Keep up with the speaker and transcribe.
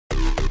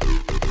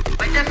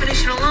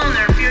definition alone,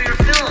 they're inferior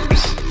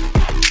films.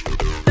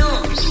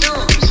 Films.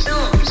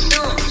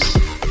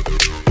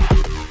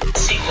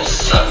 Sequels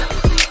suck.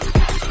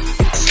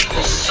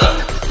 Sequels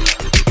suck.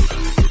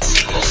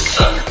 Sequels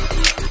suck.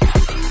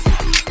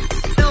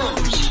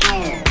 Films.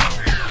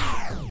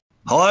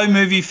 Hello,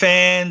 movie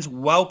fans.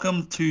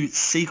 Welcome to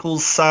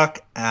Sequels Suck.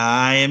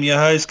 I am your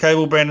host,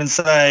 Cable Brandon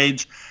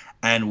Sage,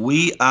 and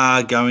we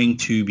are going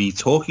to be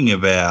talking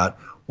about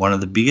one of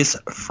the biggest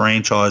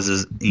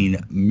franchises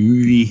in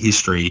movie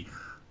history,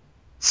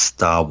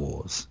 Star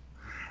Wars.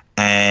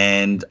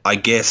 And I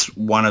guess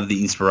one of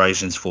the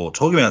inspirations for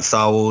talking about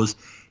Star Wars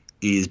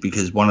is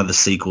because one of the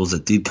sequels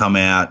that did come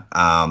out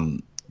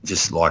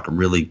just like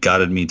really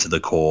gutted me to the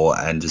core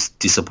and just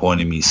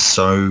disappointed me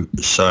so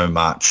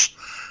much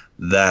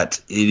that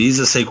it is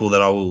a sequel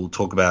that I will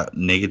talk about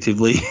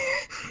negatively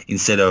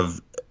instead of,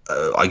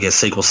 I guess,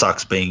 Sequel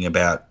Sucks being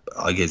about,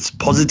 I guess,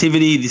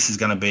 positivity. This is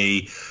going to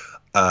be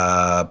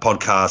a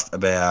podcast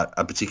about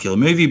a particular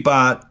movie,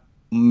 but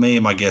me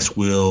and my guest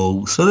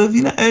will sort of,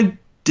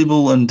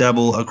 dibble and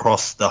dabble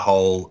across the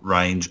whole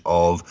range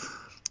of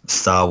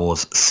Star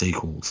Wars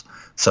sequels.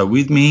 So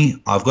with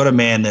me, I've got a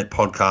man that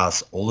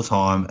podcasts all the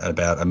time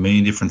about a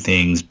million different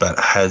things, but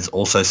has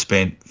also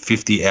spent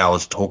 50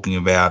 hours talking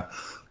about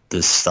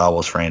the Star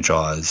Wars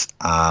franchise.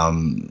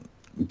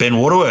 Ben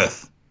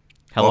Waterworth.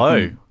 Hello.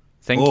 Welcome.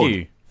 Thank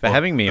you for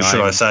having me.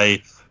 Should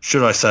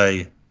I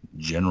say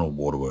General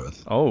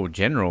Waterworth? Oh,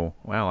 General.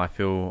 Wow, I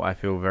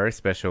feel very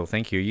special.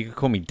 Thank you. You could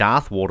call me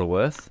Darth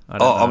Waterworth.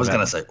 I was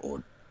going to say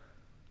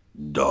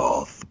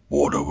Darth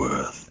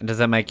Waterworth. And does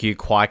that make you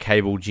Qui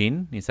Cable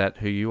Gin? Is that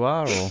who you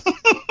are? Or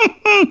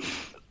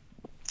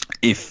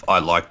If I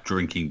like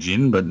drinking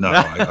gin, but no,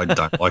 I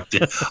don't like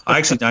gin. I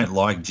actually don't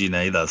like gin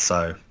either,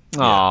 so...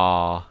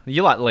 Oh,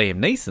 you like Liam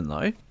Neeson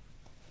though.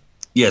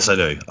 Yes, I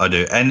do.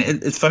 And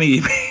it's funny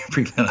you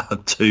bring that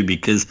up too,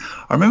 because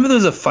I remember there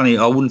was a funny,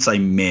 I wouldn't say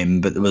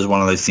meme, but there was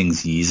one of those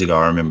things years ago.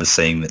 I remember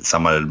seeing that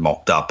someone had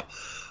mocked up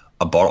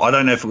a bottle. I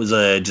don't know if it was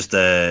just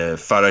a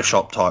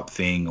Photoshop type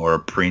thing or a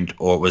print,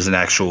 or it was an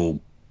actual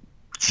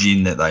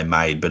gin that they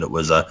made, but it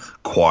was a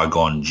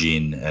Qui-Gon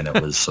gin, and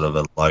it was sort of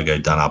a logo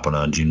done up on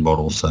a gin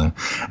bottle. So,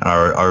 and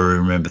I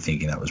remember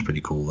thinking that was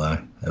pretty cool though.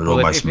 Well,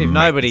 if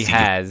nobody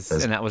has,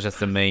 and that was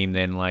just a meme,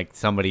 then like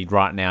somebody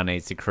right now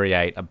needs to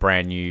create a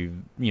brand new,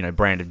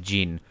 brand of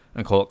gin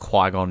and call it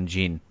Qui-Gon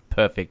gin.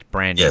 Perfect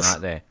branding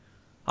right there.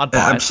 I'd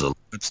buy it.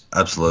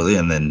 Absolutely.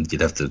 And then you'd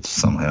have to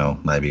somehow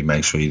maybe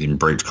make sure you didn't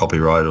breach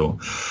copyright, or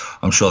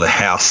I'm sure the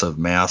House of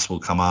Mouse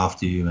will come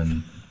after you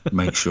and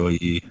make sure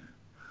you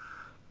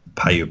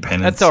pay your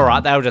penance. That's all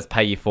right. They'll just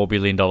pay you $4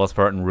 billion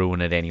for it and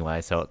ruin it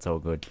anyway, so it's all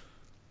good.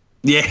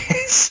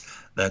 Yes,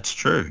 that's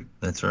true.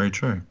 That's very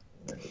true.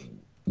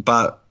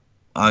 But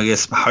I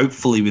guess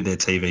hopefully with their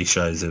TV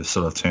shows, they've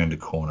sort of turned a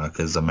corner,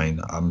 because,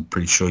 I'm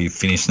pretty sure you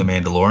finished The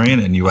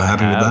Mandalorian and you were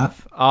happy with that.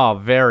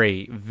 Oh,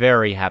 very,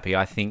 very happy.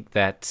 I think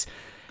that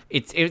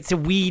it's a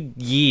weird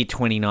year,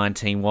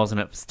 2019,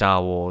 wasn't it, for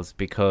Star Wars,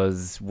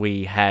 because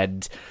we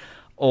had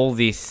all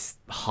this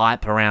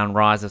hype around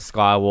Rise of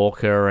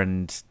Skywalker,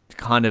 and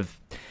kind of,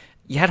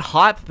 you had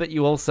hype, but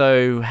you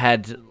also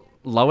had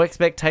low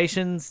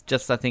expectations,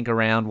 just I think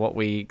around what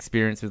we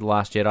experienced with The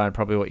Last Jedi, and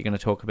probably what you're going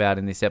to talk about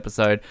in this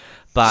episode.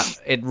 But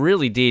it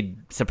really did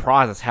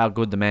surprise us how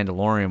good The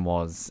Mandalorian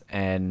was,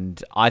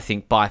 and I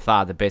think by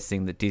far the best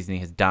thing that Disney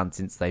has done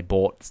since they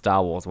bought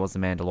Star Wars was The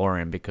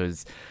Mandalorian,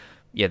 because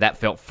that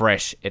felt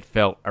fresh, it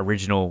felt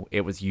original,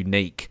 it was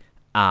unique.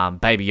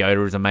 Baby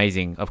Yoda is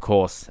amazing, of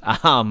course.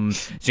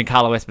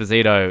 Giancarlo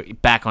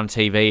Esposito back on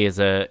TV as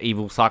a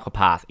evil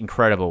psychopath,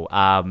 incredible.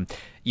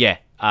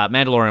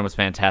 Mandalorian was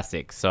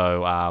fantastic.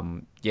 So,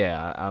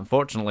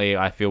 unfortunately,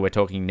 I feel we're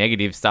talking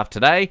negative stuff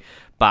today.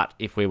 But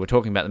if we were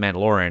talking about The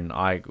Mandalorian,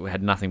 I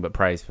had nothing but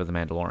praise for The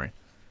Mandalorian.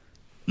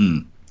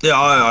 Yeah,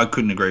 I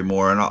couldn't agree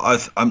more. And I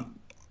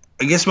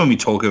guess when we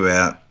talk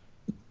about,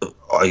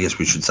 I guess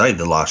we should say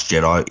The Last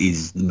Jedi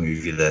is the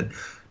movie that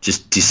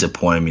just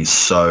disappointed me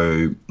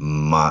so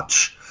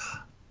much.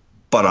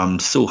 But I'm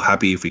still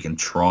happy if we can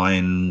try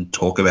and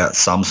talk about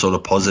some sort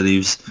of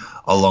positives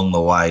along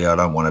the way. I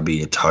don't want to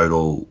be a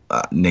total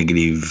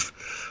negative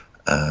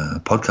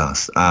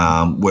podcast.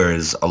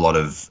 Whereas a lot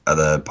of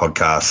other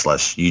podcasts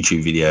 /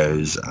 YouTube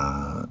videos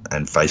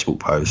and Facebook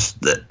posts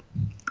that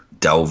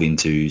delve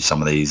into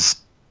some of these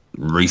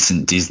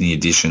recent Disney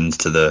additions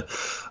to the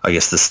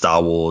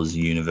Star Wars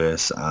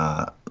universe,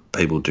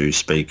 people do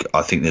speak.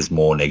 I think there's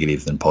more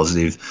negative than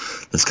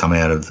positive that's come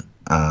out of.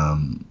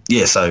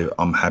 So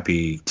I'm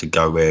happy to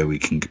go where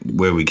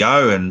we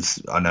go, and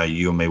I know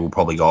you and me will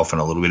probably go off on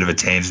a little bit of a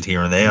tangent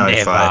here and there.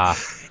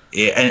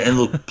 And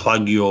look,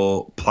 plug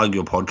your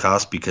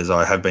podcast, because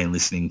I have been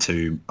listening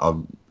to.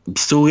 I'm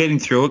still getting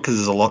through it because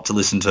there's a lot to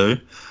listen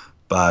to,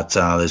 but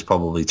there's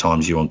probably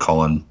times you and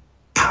Colin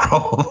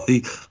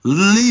probably a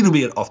little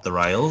bit off the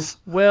rails.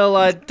 Well,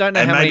 I don't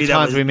know how many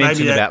times we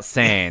mentioned about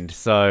sand.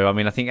 So,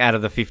 I think out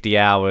of the 50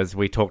 hours,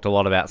 we talked a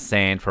lot about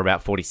sand for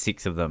about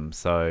 46 of them.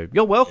 So,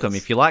 you're welcome.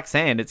 Yes. If you like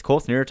sand, it's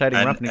coarse and irritating,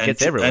 rough, and it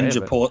gets everywhere.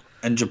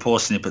 And Japor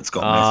snippets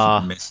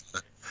got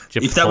messed.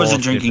 If that was a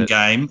poor drinking snippet.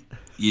 game,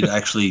 you'd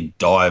actually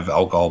die of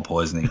alcohol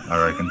poisoning,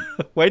 I reckon.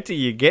 Wait till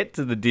you get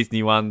to the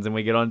Disney ones and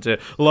we get on to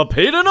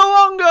Lupita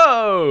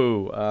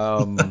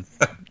Nyong'o.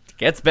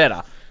 Gets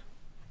better.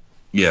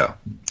 Yeah.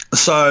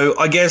 So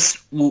I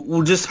guess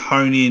we'll just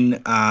hone in,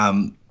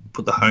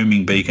 put the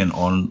homing beacon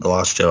on The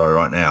Last Jedi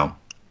right now.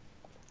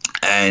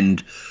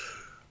 And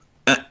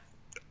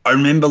I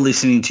remember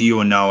listening to you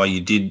and Noah. You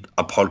did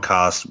a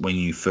podcast when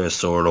you first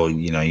saw it, or,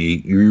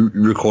 you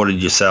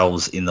recorded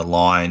yourselves in the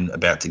line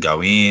about to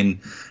go in,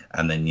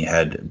 and then you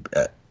had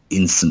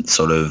instant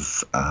sort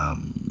of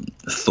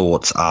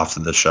thoughts after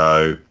the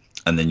show,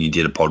 and then you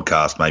did a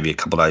podcast maybe a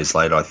couple of days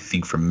later, I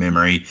think, from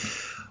memory.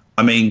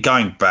 I mean,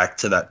 going back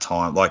to that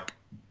time, like,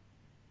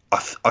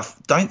 I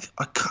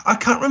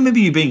can't remember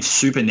you being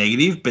super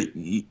negative, but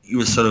you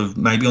were sort of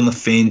maybe on the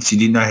fence. You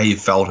didn't know how you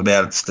felt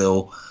about it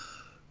still.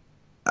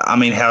 I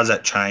mean, how has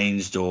that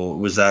changed, or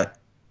was that?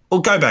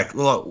 Or go back.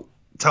 Like,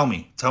 tell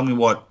me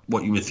what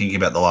you were thinking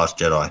about The Last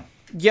Jedi.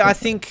 Yeah, I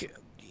think,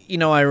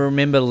 I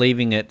remember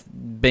leaving it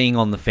being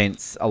on the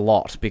fence a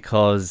lot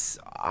because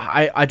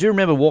I do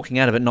remember walking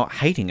out of it not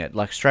hating it,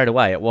 like, straight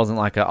away. It wasn't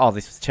like, oh,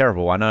 this was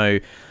terrible. I know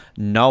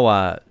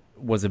Noah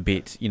was a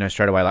bit,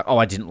 straight away like, oh,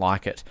 I didn't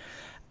like it.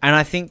 And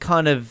I think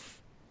kind of,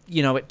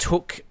 it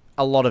took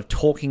a lot of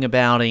talking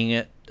about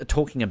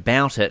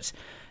it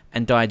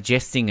and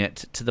digesting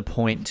it to the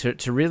point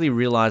to really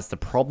realize the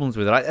problems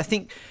with it. I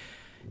think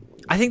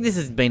this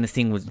has been a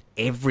thing with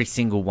every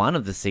single one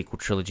of the sequel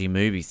trilogy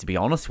movies, to be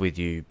honest with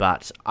you.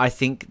 But I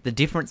think the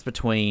difference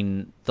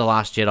between The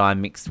Last Jedi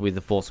mixed with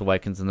The Force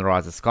Awakens and The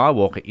Rise of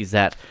Skywalker is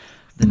that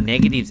the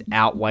negatives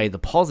outweigh the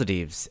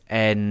positives.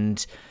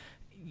 And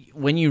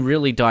when you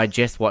really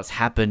digest what's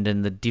happened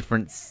and the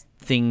different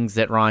things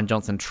that Rian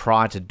Johnson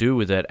tried to do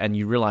with it, and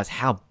you realize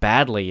how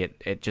badly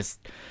it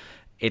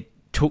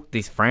took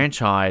this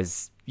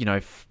franchise,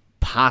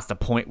 past a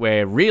point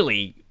where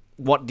really,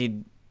 what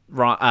did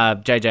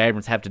J.J.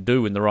 Abrams have to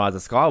do in The Rise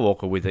of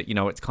Skywalker with it?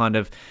 It's kind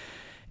of,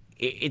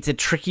 it's a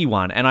tricky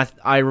one. And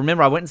I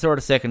remember I went and saw it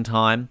a second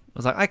time. I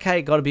was like, okay,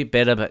 it got a bit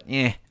better, but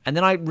yeah. And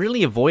then I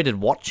really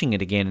avoided watching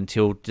it again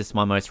until just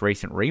my most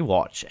recent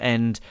rewatch.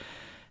 And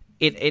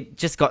it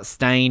just got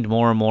stained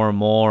more and more and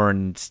more.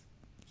 And,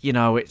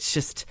 it's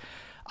just,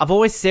 I've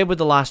always said with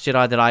The Last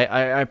Jedi that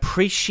I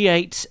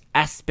appreciate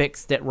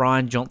aspects that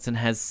Rian Johnson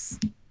has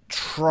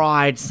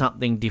tried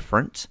something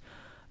different,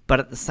 but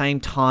at the same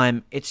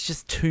time, it's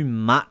just too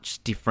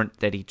much different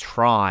that he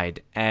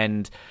tried.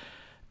 And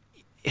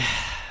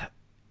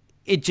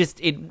it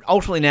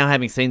ultimately, now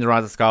having seen The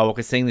Rise of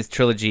Skywalker, seeing this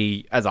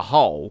trilogy as a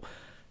whole,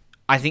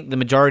 I think the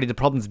majority of the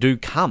problems do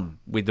come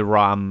with The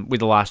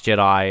Last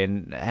Jedi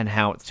and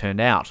how it's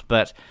turned out.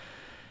 But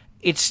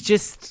it's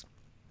just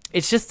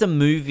a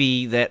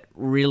movie that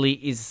really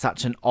is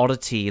such an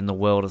oddity in the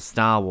world of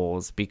Star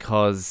Wars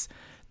because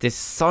there's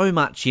so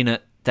much in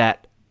it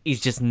that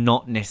is just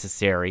not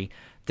necessary.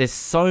 There's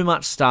so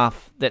much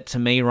stuff that, to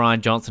me,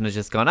 Rian Johnson has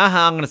just gone,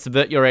 I'm going to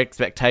subvert your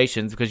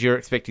expectations because you're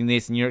expecting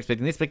this and you're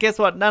expecting this. But guess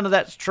what? None of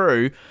that's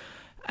true.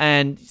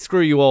 And screw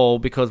you all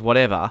because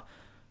whatever.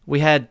 We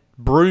had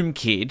Broom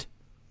Kid,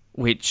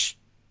 which,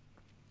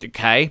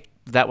 okay,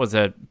 that was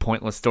a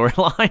pointless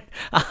storyline.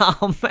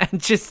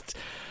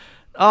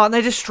 And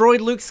they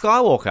destroyed Luke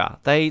Skywalker.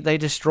 They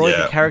destroyed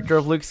the character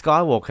of Luke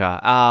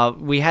Skywalker.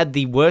 We had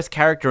the worst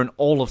character in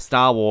all of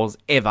Star Wars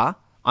ever.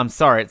 I'm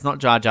sorry, it's not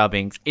Jar Jar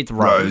Binks. It's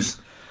Rose.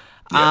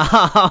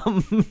 Yeah.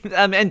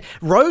 And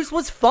Rose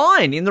was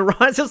fine in The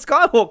Rise of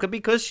Skywalker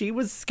because she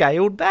was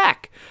scaled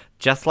back.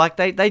 Just like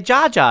they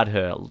Jar Jar'd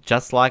her.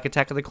 Just like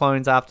Attack of the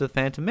Clones after The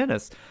Phantom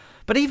Menace.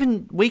 But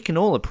even we can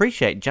all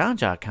appreciate Jar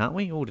Jar, can't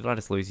we? Oh, did I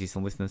just lose you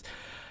some listeners?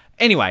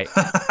 Anyway,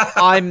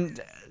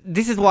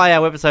 this is why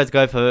our episodes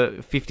go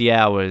for 50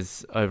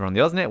 hours over on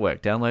the Oz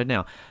Network. Download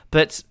now.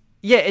 But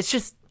yeah, it's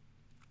just,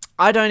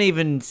 I don't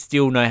even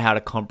still know how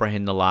to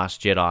comprehend The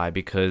Last Jedi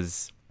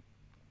because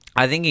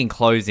I think in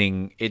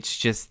closing, it's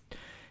just,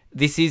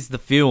 this is the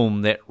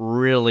film that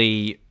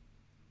really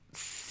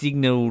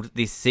signaled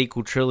this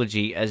sequel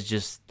trilogy as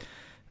just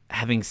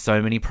having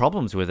so many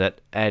problems with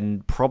it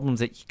and problems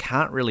that you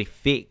can't really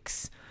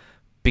fix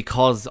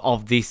because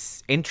of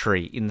this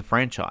entry in the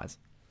franchise.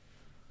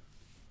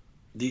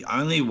 The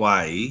only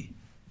way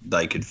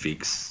they could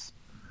fix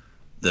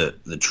the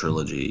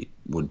trilogy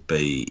would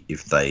be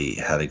if they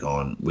had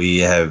gone, we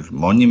have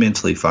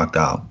monumentally fucked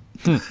up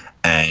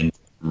and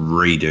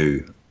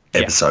redo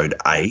episode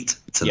 8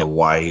 to the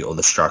way or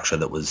the structure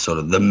that was sort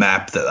of the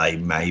map that they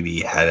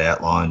maybe had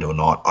outlined or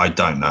not. I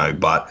don't know,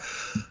 but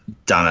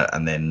done it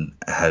and then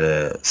had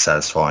a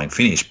satisfying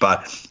finish.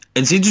 But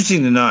it's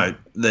interesting to note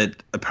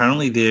that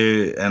apparently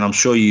there, and I'm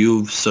sure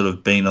you've sort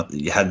of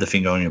you had the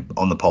finger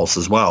on the pulse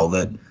as well,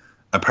 that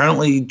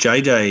apparently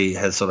JJ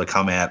has sort of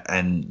come out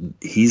and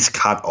his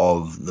cut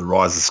of The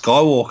Rise of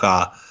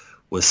Skywalker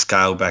was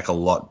scaled back a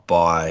lot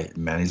by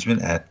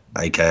management at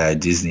AKA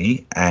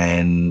Disney.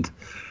 And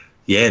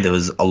yeah, there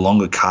was a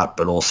longer cut,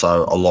 but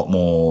also a lot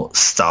more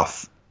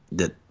stuff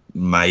that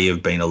may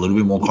have been a little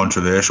bit more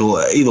controversial.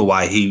 Either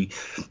way,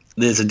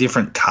 there's a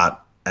different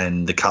cut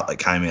and the cut that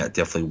came out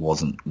definitely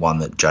wasn't one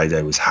that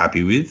JJ was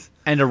happy with.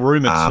 And a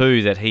rumour,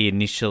 too, that he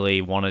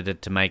initially wanted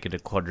it to make it a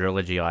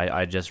quadrilogy.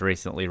 I just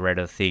recently read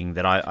a thing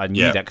that I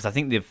knew that, because I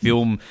think the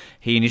film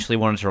he initially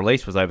wanted to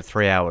release was over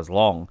 3 hours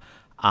long.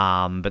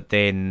 But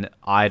then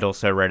I'd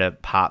also read a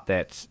part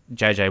that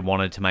JJ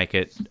wanted to make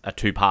it a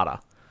two-parter.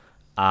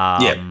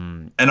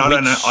 And I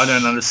don't know. I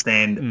don't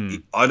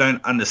understand. I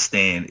don't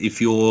understand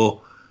if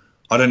you're.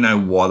 I don't know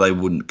why they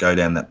wouldn't go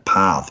down that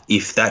path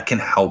if that can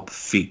help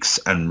fix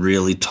and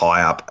really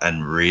tie up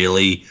and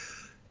really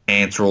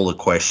answer all the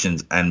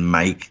questions and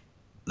make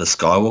the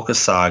Skywalker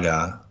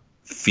saga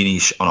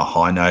finish on a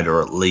high note,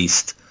 or at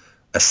least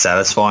a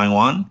satisfying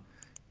one.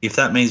 If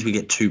that means we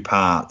get 2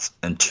 parts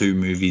and 2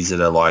 movies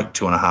that are like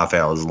 2.5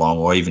 hours long,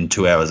 or even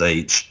 2 hours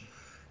each,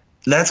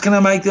 that's going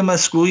to make them $1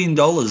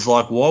 squillion.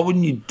 Like, why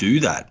wouldn't you do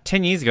that?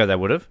 10 years ago they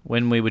would have,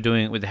 when we were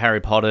doing it with the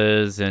Harry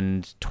Potters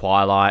and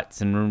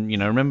Twilights, and, you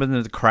know, remember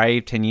the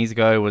Crave 10 years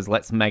ago was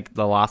let's make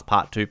the last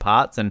part 2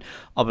 parts, and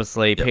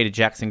obviously Peter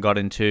Jackson got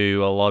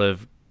into a lot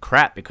of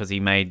crap because he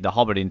made The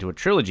Hobbit into a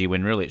trilogy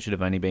when really it should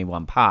have only been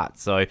 1 part.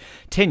 So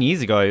 10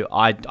 years ago,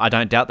 I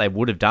don't doubt they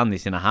would have done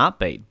this in a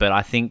heartbeat, but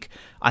I think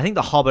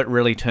The Hobbit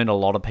really turned a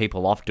lot of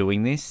people off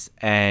doing this,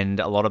 and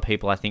a lot of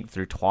people, I think,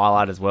 through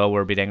Twilight as well, were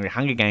a bit angry.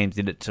 Hunger Games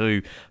did it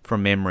too,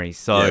 from memory.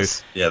 So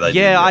yes. They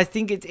did, I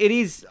think it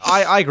is.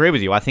 I agree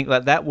with you. I think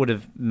that would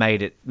have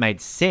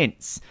made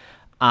sense,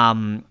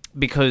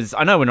 because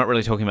I know we're not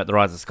really talking about The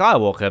Rise of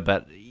Skywalker,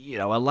 but you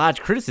know, a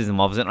large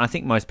criticism of it, and I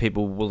think most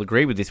people will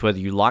agree with this, whether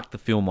you like the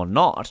film or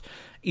not,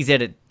 is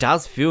that it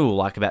does feel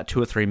like about 2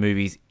 or 3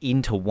 movies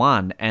into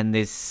one, and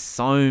there's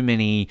so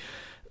many.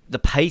 The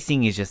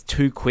pacing is just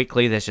too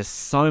quickly. There's just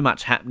so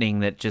much happening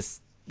that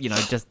just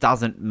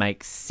doesn't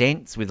make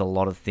sense with a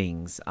lot of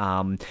things.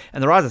 And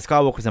The Rise of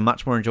Skywalker is a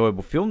much more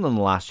enjoyable film than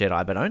The Last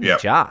Jedi, but only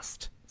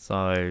just.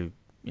 So,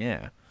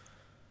 yeah.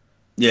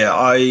 Yeah,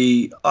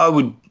 I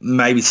would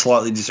maybe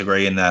slightly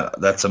disagree in that.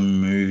 That's a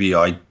movie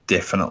I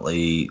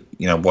definitely,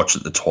 watched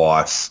it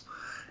twice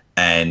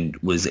and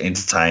was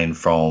entertained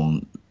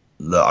from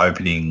the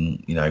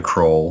opening,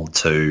 crawl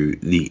to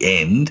the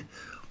end.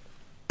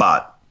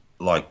 But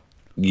like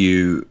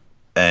you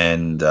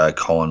and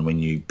Colin, when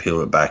you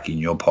peel it back in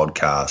your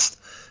podcast,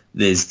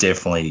 there's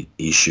definitely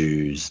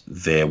issues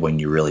there when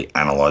you really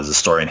analyse the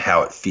story and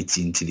how it fits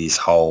into this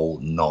whole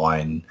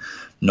nine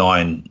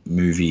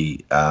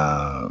movie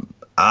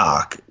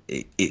arc.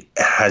 It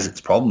has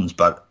its problems,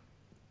 but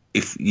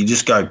if you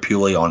just go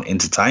purely on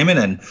entertainment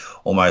and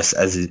almost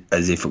as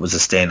if it was a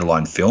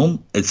standalone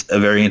film, it's a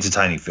very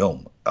entertaining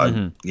film.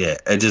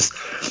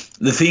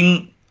 The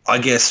thing, I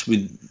guess,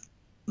 with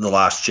The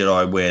Last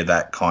Jedi, where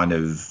that kind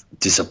of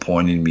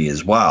disappointed me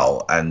as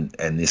well, and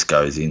this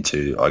goes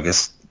into, I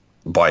guess,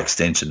 by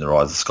extension, The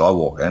Rise of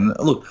Skywalker. And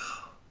look,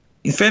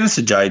 in fairness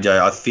to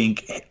JJ, I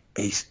think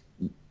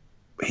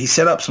he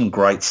set up some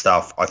great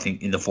stuff, I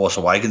think, in The Force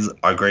Awakens.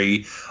 I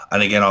agree.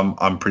 And again,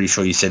 I'm pretty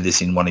sure you said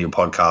this in one of your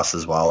podcasts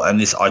as well.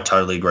 And this, I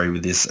totally agree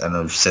with this, and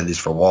I've said this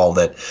for a while,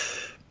 that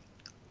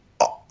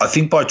I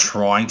think by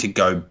trying to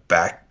go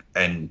back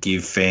and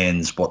give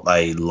fans what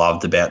they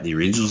loved about the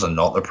originals and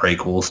not the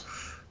prequels,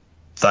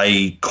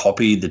 they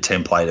copied the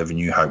template of A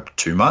New Hope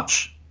too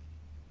much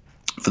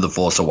for The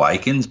Force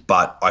Awakens,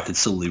 but I could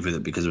still live with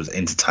it because it was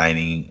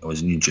entertaining. It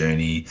was a new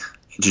journey,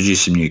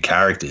 introduced some new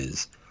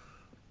characters.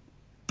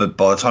 But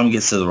by the time he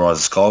gets to The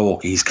Rise of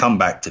Skywalker, he's come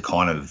back to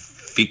kind of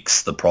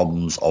fix the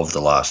problems of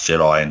The Last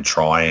Jedi and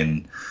try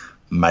and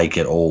make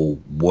it all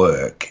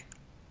work.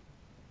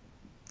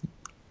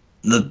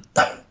 The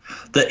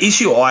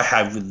issue I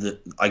have with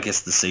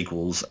the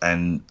sequels,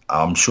 and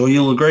I'm sure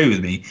you'll agree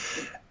with me,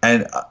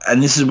 and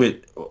this is with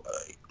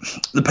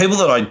the people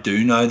that I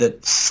do know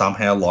that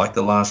somehow like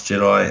The Last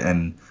Jedi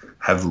and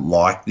have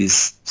liked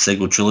this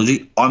sequel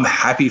trilogy, I'm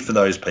happy for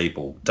those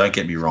people. Don't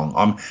get me wrong.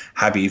 I'm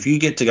happy. If you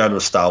get to go to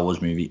a Star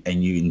Wars movie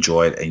and you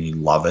enjoy it and you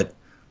love it,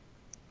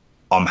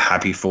 I'm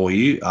happy for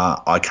you.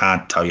 I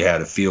can't tell you how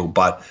to feel.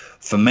 But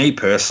for me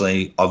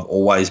personally, I've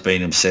always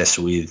been obsessed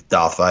with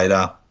Darth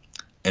Vader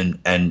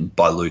and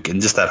by Luke,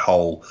 and just that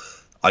whole,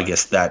 I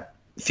guess, that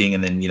thing.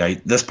 And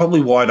then, that's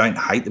probably why I don't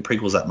hate the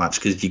prequels that much,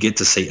 because you get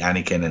to see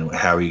Anakin and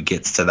how he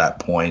gets to that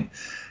point.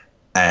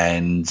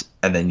 And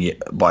then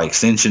by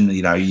extension,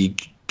 you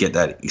get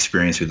that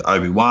experience with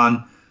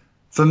Obi-Wan.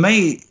 For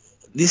me,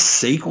 this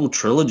sequel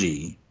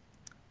trilogy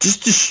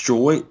just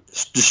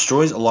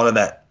destroys a lot of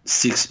that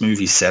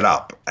 6-movie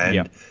setup,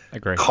 and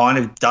agree. Kind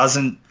of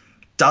doesn't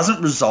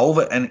resolve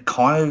it, and it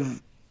kind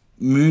of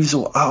moves.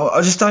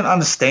 I just don't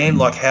understand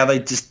how they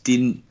just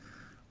didn't.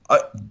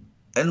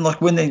 And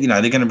like when they're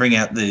going to bring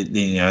out the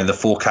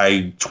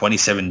 4K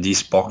 27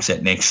 disc box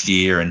set next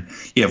year, and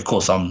of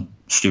course I'm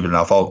stupid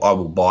enough, I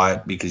will buy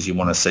it because you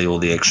want to see all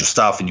the extra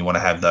stuff and you want to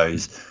have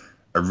those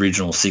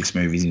original 6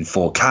 movies in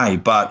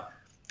 4K. But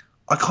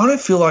I kind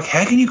of feel like,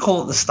 how can you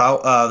call it the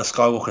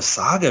Skywalker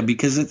saga?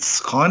 Because it's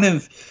kind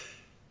of,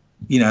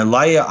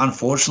 Leia,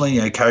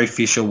 unfortunately, Carrie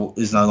Fisher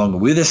is no longer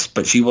with us,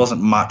 but she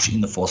wasn't much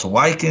in The Force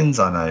Awakens.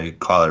 I know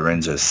Kylo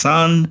Ren's her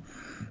son,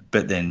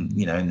 but then,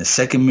 you know, in the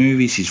second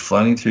movie, she's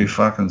floating through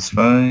fucking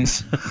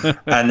space.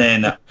 and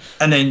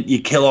then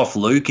you kill off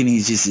Luke and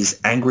he's just this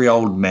angry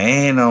old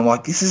man. And I'm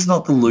like, this is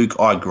not the Luke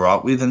I grew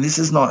up with, and this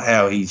is not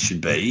how he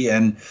should be.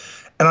 And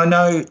I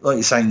know, like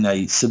you're saying,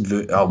 they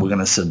subvert, we're going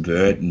to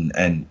subvert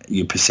and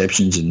your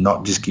perceptions and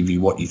not just give you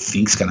what you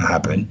think's going to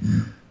happen.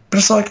 But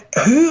it's like,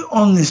 who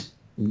on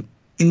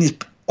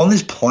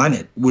this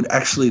planet would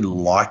actually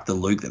like the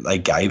Luke that they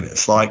gave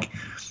us? Like,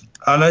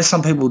 I know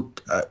some people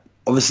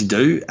obviously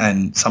do,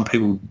 and some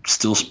people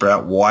still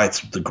sprout why it's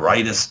the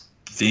greatest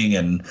thing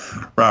and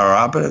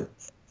rah, but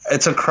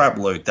it's a crap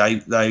Luke.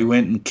 They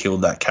went and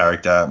killed that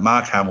character.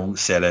 Mark Hamill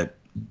said it,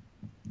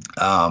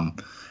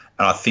 and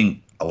I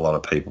think a lot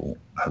of people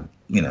have,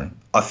 you know,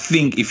 I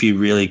think if you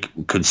really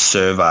could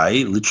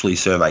literally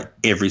survey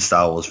every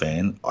Star Wars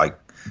fan, I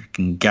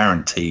can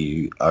guarantee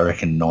you, I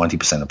reckon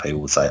 90% of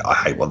people would say, I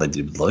hate what they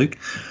did with Luke.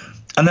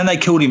 And then they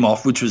killed him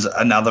off, which was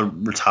another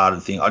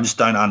retarded thing. I just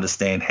don't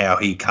understand how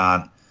he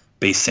can't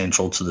be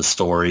central to the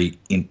story,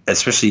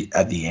 especially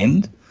at the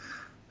end.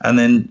 And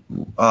then,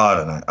 I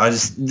don't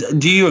know.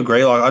 Do you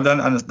agree? Like, I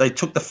don't understand. They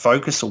took the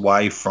focus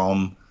away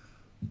from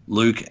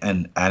Luke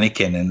and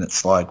Anakin, and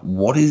it's like,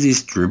 what is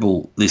this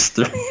dribble? This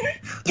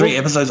three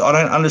episodes? I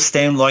don't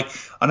understand. Like,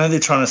 I know they're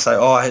trying to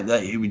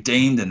say, he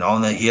redeemed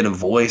and he had a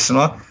voice,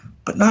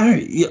 but no,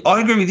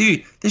 I agree with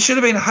you. There should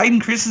have been Hayden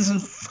Christensen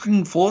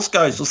fucking Force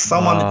Ghost or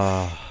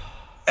someone,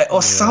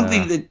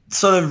 something that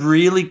sort of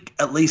really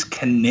at least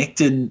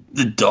connected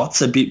the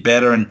dots a bit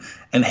better,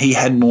 and he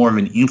had more of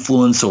an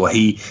influence, or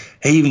he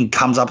even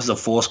comes up as a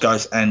Force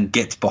Ghost and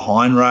gets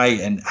behind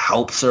Rey and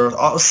helps her,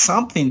 or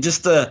something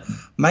just to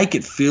make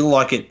it feel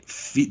like it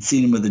fits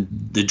in with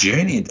the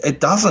journey. It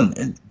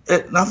doesn't.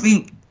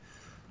 Nothing.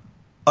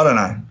 I don't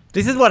know.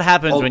 This is what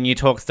happens when you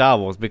talk Star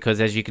Wars, because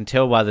as you can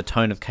tell by the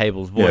tone of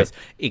Cable's voice,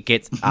 it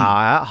gets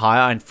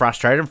higher and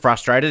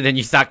frustrated, and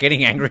you start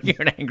getting angrier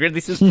and angrier.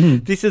 This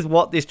is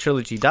what this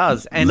trilogy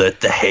does. And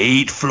let the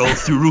hate flow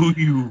through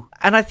you.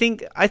 And I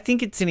think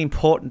it's an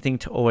important thing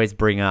to always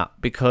bring up,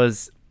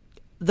 because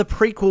the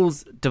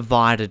prequels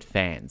divided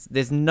fans.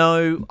 There's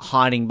no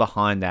hiding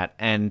behind that.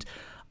 And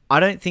I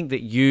don't think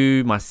that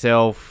you,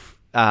 myself,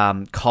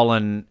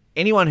 Colin,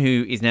 anyone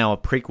who is now a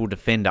prequel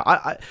defender,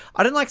 I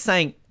don't like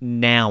saying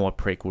now a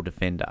prequel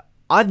defender.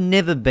 I've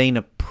never been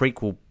a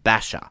prequel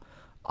basher.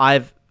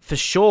 I've for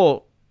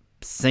sure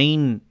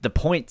seen the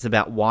points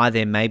about why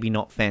they're maybe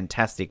not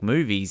fantastic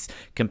movies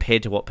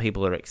compared to what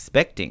people are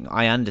expecting.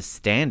 I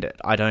understand it.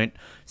 I don't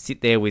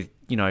sit there with,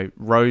 you know,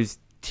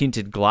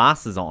 rose-tinted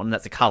glasses on.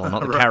 That's a colour,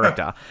 not the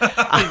character.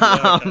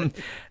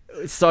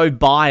 So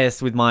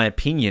biased with my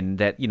opinion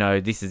that, you know,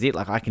 this is it.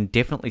 Like, I can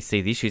definitely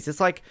see the issues. It's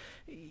like,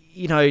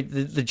 you know,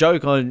 the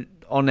joke on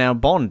our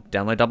Bond,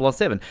 download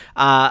 007,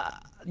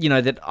 you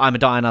know, that I'm a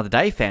Die Another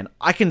Day fan.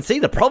 I can see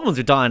the problems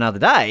with Die Another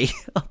Day,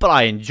 but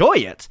I enjoy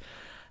it.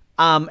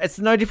 It's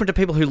no different to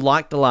people who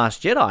like The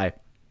Last Jedi.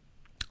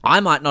 I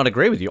might not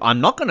agree with you. I'm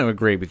not going to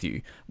agree with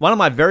you. One of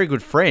my very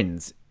good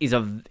friends is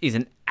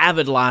an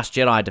avid Last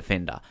Jedi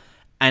defender.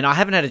 And I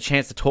haven't had a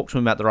chance to talk to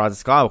him about The Rise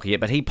of Skywalker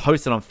yet, but he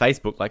posted on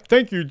Facebook, like,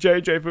 thank you,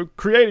 JJ, for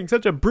creating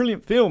such a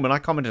brilliant film. And I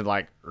commented,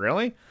 like,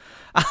 really?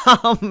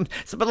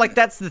 But like,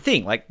 that's the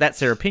thing. Like, that's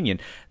their opinion.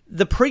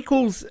 The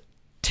prequels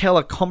tell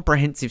a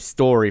comprehensive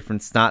story from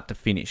start to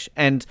finish.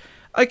 And,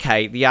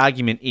 okay, the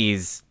argument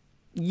is,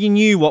 you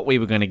knew what we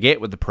were going to get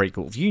with the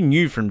prequels. You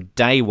knew from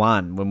day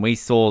one, when we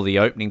saw the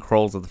opening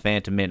crawls of The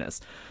Phantom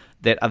Menace,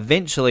 that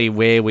eventually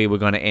where we were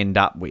going to end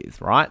up with,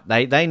 right?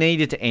 They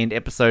needed to end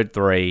Episode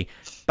 3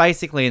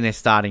 basically in their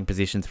starting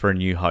positions for A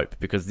New Hope,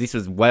 because this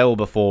was well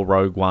before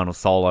Rogue One or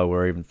Solo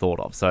were even thought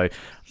of. So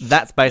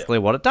that's basically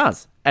what it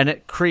does. And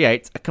it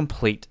creates a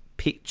complete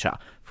picture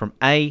from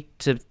A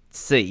to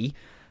C,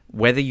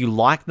 whether you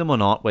like them or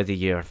not, whether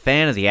you're a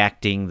fan of the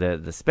acting,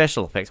 the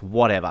special effects,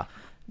 whatever.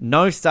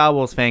 No Star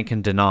Wars fan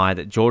can deny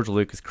that George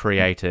Lucas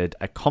created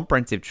a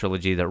comprehensive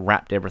trilogy that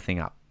wrapped everything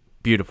up.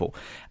 Beautiful.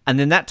 And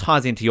then that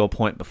ties into your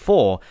point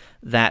before,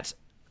 that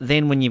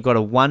then when you've got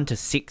a 1 to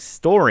 6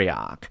 story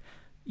arc,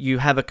 you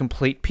have a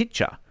complete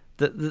picture.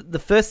 The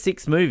first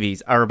 6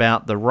 movies are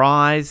about the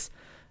rise,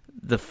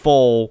 the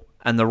fall,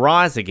 and the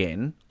rise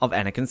again of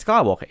Anakin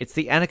Skywalker. It's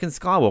the Anakin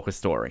Skywalker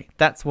story.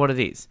 That's what it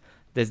is.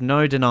 There's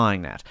no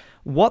denying that.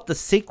 What the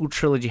sequel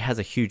trilogy has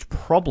a huge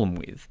problem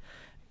with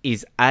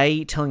is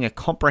A, telling a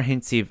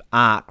comprehensive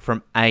arc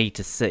from A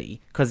to C,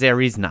 because there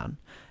is none.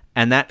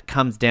 And that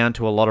comes down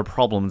to a lot of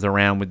problems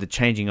around with the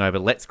changing over.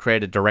 Let's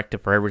create a director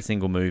for every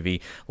single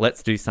movie.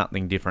 Let's do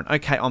something different.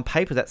 Okay, on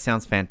paper that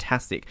sounds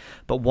fantastic,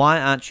 but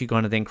why aren't you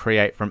going to then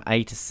create from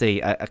A to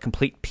C a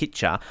complete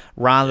picture,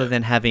 rather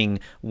than having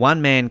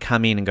one man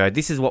come in and go,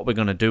 this is what we're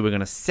going to do. We're going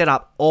to set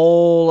up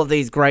all of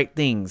these great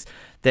things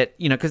that,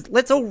 you know, because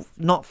let's all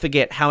not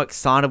forget how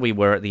excited we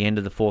were at the end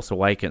of The Force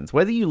Awakens.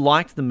 Whether you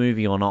liked the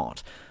movie or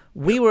not,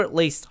 we were at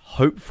least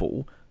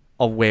hopeful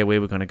of where we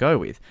were going to go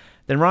with.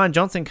 Then Rian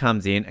Johnson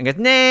comes in and goes,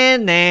 nah.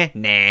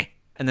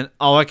 And then,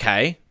 oh,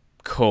 okay,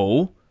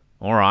 cool.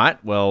 All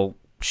right, well,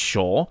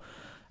 sure.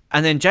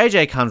 And then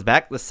JJ comes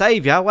back, the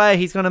savior, well,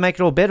 he's going to make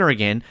it all better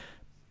again.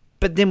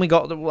 But then we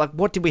got, like,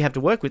 what did we have to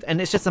work with?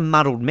 And it's just a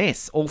muddled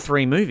mess, all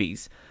three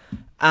movies.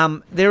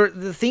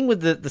 The thing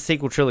with the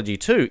sequel trilogy,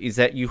 too, is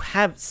that you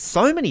have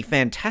so many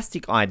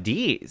fantastic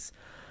ideas,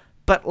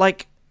 but,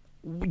 like,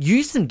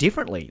 use them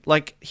differently.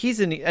 Like, here's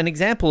an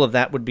example of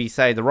that would be,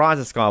 say, The Rise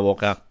of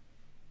Skywalker.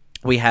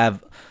 We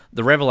have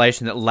the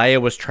revelation that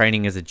Leia was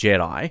training as a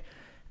Jedi,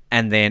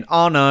 and then,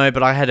 oh no,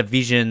 but I had a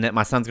vision that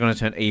my son's going to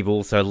turn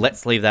evil, so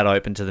let's leave that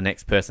open to the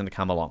next person to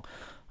come along.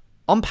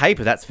 On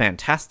paper, that's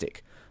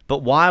fantastic,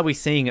 but why are we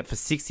seeing it for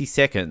 60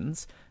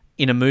 seconds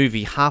in a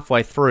movie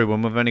halfway through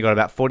when we've only got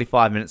about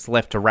 45 minutes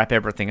left to wrap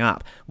everything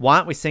up? Why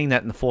aren't we seeing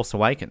that in The Force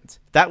Awakens?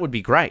 That would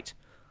be great.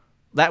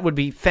 That would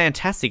be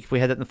fantastic if we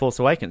had that in The Force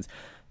Awakens.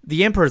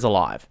 The Emperor's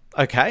alive.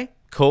 Okay,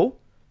 cool.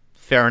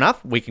 Fair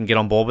enough. We can get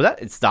on board with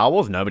that. It's Star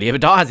Wars. Nobody ever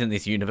dies in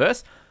this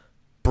universe.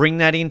 Bring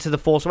that into The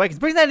Force Awakens.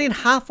 Bring that in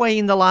halfway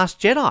in The Last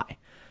Jedi.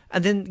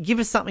 And then give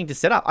us something to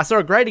set up. I saw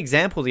a great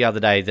example the other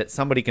day that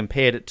somebody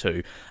compared it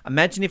to.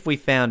 Imagine if we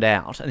found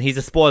out, and here's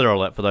a spoiler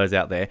alert for those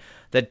out there,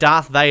 that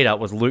Darth Vader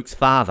was Luke's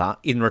father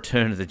in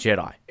Return of the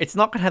Jedi. It's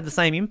not going to have the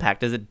same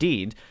impact as it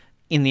did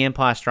in The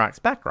Empire Strikes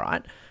Back,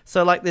 right?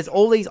 So, like, there's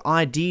all these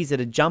ideas that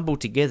are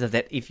jumbled together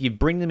that if you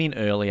bring them in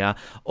earlier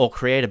or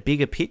create a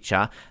bigger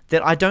picture,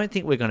 that I don't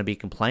think we're going to be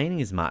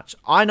complaining as much.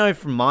 I know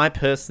from my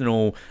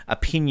personal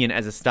opinion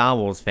as a Star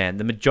Wars fan,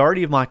 the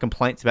majority of my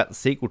complaints about the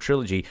sequel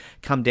trilogy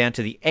come down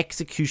to the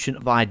execution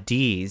of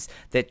ideas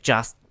that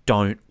just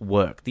don't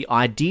work. The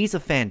ideas are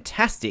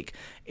fantastic,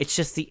 it's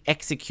just the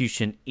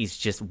execution is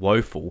just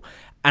woeful.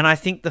 And I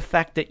think the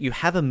fact that you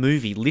have a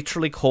movie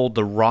literally called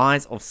The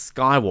Rise of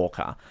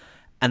Skywalker,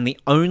 and the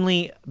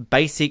only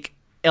basic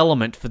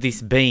element for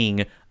this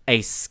being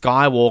a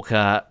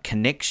Skywalker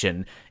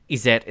connection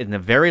is that in the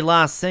very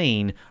last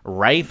scene,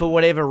 Rey, for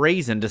whatever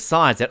reason,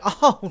 decides that,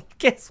 oh,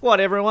 guess what,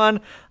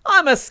 everyone?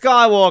 I'm a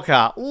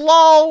Skywalker.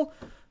 LOL.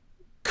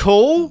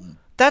 Cool.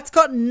 That's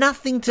got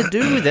nothing to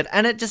do with it,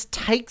 and it just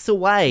takes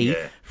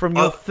away from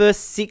your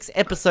first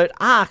 6-episode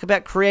arc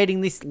about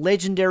creating this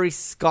legendary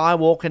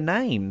Skywalker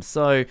name.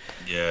 So,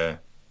 yeah.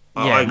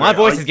 Yeah, my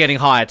voice is getting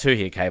higher too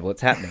here, Cable.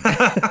 It's happening.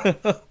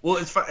 Well,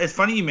 it's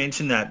funny you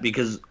mentioned that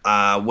because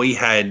we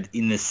had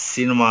in the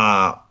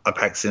cinema, a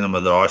packed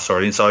cinema that I saw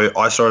it in. So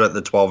I saw it at the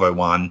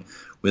 1201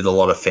 with a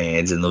lot of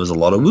fans, and there was a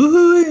lot of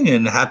woohooing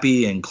and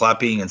happy and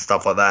clapping and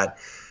stuff like that.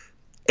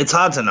 It's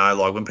hard to know.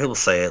 Like, when people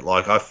say it,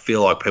 like, I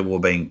feel like people were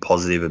being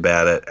positive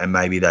about it, and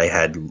maybe they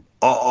had.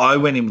 I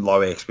went in with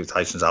low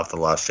expectations after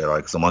The Last Jedi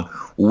because I'm like,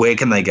 where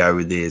can they go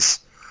with this?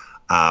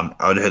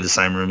 I'd heard the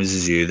same rumours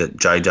as you that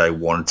JJ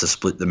wanted to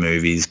split the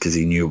movies because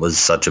he knew it was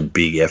such a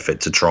big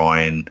effort to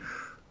try and,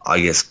 I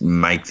guess,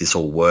 make this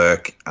all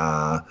work.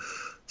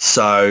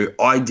 So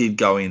I did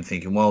go in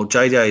thinking, well,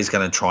 JJ is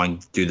going to try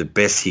and do the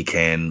best he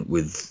can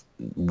with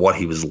what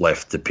he was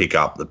left to pick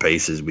up the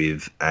pieces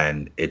with,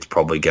 and it's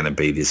probably going to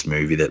be this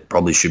movie that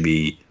probably should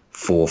be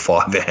 4 or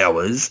 5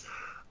 hours,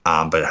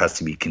 but it has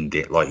to be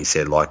condensed, like you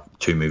said, like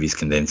 2 movies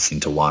condensed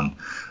into one.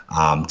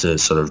 To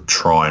sort of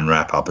try and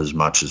wrap up as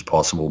much as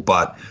possible.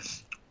 But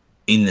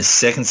in the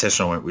second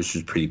session I went, which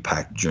was pretty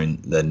packed during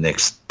the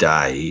next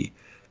day,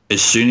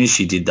 as soon as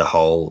she did the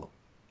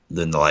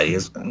lady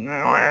goes,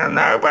 no,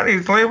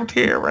 nobody's lived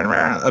here.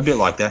 A bit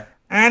like that.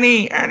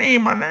 Annie,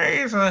 my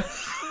name's... I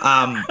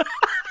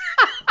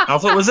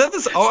thought, was that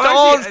the...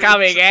 Storm's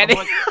coming, Annie.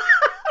 Like,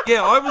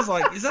 yeah, I was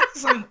like, is that the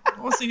same...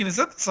 I was thinking, is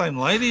that the same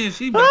lady? Is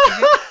she back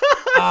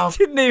again?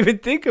 Didn't even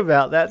think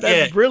about that.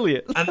 That's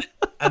brilliant.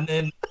 And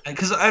then,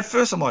 because at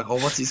first I'm like, oh,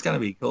 what's this going to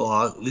be? Cool.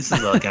 Oh, this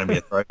is like going to be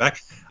a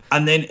throwback.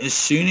 And then as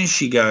soon as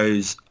she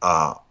goes,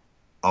 I'm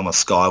a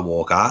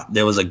Skywalker,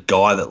 there was a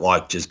guy that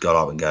like just got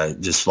up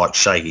and just like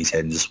shake his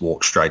head and just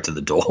walk straight to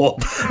the door.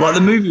 Like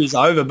the movie was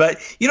over. But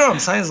you know what I'm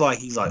saying? It's like,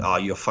 he's like, oh,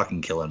 you're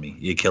fucking killing me.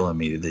 You're killing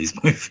me with these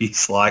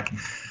movies. Like,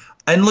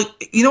 and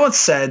look, you know what's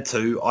sad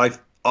too?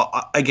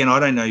 Again, I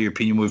don't know your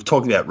opinion. We've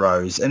talked about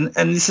Rose, and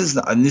this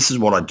is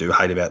what I do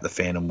hate about the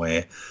fandom,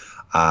 where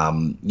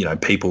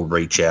people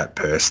reach out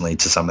personally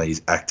to some of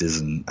these actors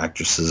and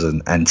actresses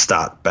and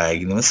start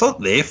bagging them. It's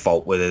not their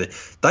fault whether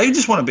they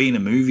just want to be in a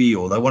movie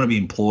or they want to be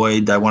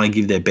employed. They want to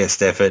give their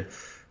best effort,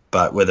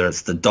 but whether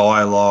it's the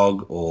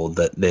dialogue or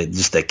that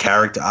their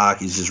character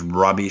arc is just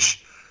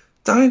rubbish,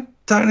 don't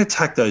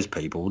attack those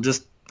people.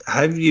 Just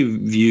have your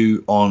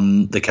view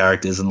on the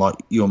characters, and like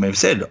you and me have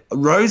said,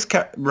 Rose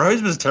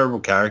was a terrible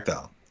character,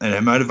 and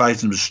her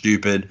motivation was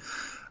stupid,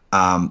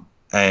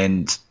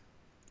 and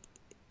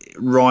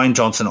Ryan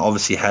Johnson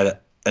obviously had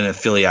an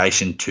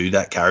affiliation to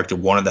that character,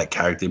 wanted that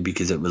character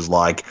because it was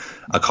like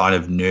a kind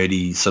of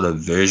nerdy sort of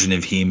version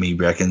of him, he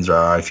reckons,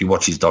 or if you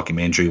watch his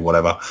documentary,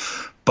 whatever.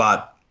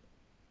 But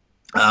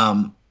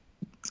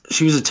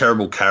she was a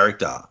terrible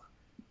character,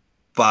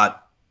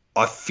 but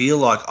I feel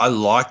like I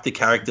liked the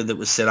character that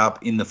was set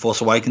up in The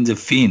Force Awakens of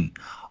Finn.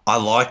 I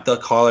liked the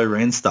Kylo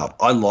Ren stuff.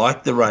 I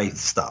liked the Rey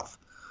stuff.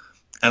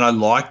 And I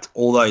liked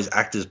all those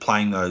actors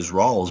playing those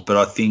roles. But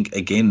I think,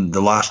 again, The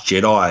Last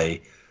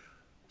Jedi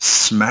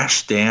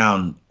smashed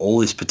down all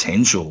this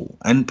potential.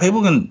 And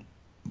people can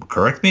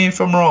correct me if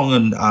I'm wrong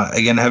and,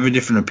 again, have a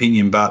different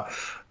opinion. But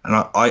And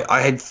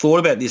I had thought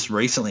about this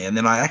recently, and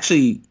then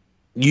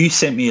you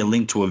sent me a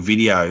link to a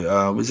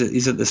video.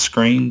 Is it the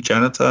Screen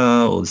Janitor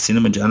or the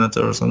Cinema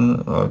Janitor or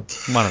something?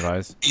 One of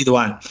those. Either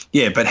one.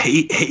 Yeah, but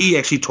he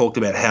actually talked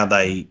about how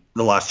The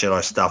Last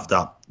Jedi stuffed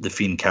up the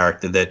Finn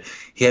character, that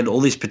he had all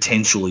this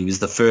potential. He was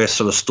the first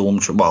sort of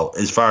stormtrooper, well,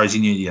 as far as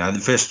you knew, the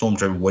first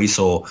stormtrooper we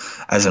saw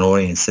as an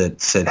audience that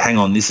said, hang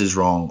on, this is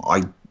wrong.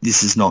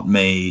 This is not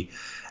me.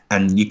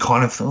 And you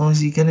kind of,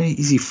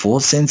 is he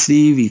force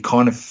sensitive? He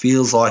kind of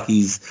feels like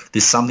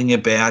there's something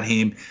about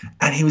him.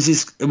 And it was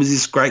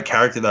this great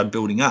character they're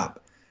building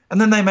up. And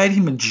then they made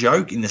him a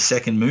joke in the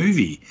second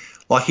movie.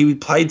 Like, he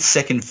played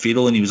second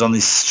fiddle and he was on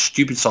this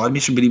stupid side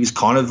mission, but he was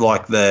kind of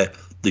like the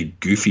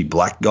goofy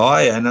black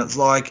guy. And it's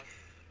like,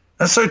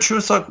 that's so true.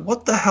 It's like,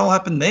 what the hell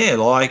happened there?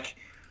 Like,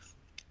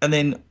 and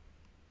then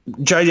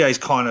JJ's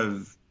kind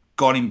of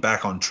got him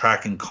back on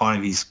track, and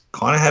he's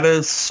had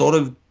a sort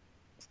of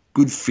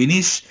good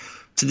finish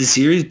to the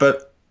series.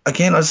 But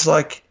again, I was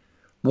like,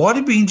 why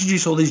did we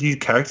introduce all these new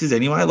characters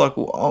anyway? Like,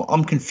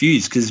 I'm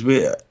confused because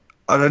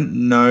I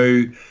don't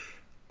know.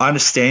 I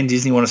understand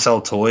Disney want to sell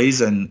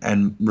toys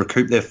and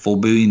recoup their $4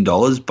 billion,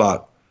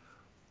 but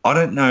I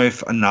don't know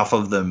if enough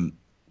of them.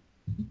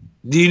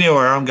 Do you know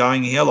where I'm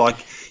going here? Like,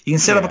 you can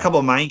set up a couple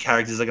of main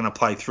characters that are going to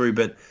play through,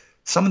 but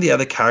some of the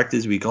other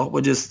characters we got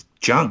were just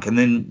junk. And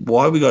then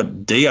why we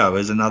got Dio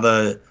as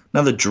another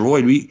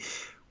droid?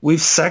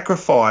 We've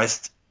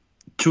sacrificed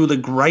two of the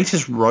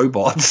greatest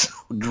robots,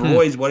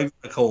 droids, whatever you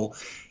want to call,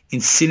 in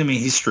cinema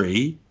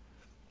history,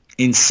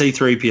 in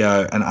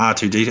C-3PO and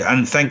R2-D2.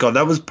 And thank God,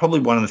 that was probably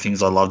one of the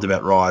things I loved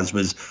about Rise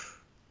was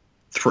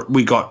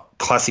we got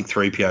classic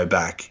 3PO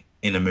back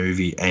in a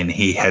movie, and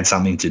he had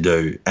something to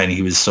do, and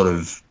he was sort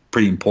of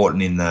pretty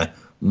important in the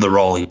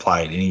role he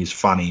played, and he was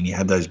funny, and he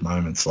had those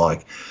moments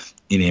like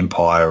in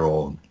Empire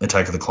or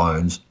Attack of the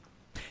Clones.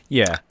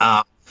 Yeah.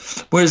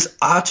 Whereas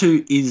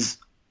R2 is,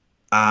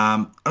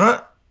 I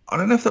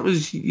don't know if that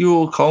was you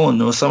or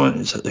Colin or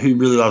someone who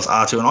really loves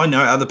R2, and I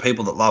know other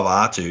people that love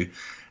R2,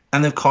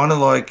 and they're kind of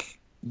like,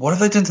 what have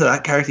they done to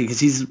that character? Because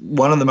he's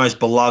one of the most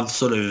beloved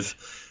sort of,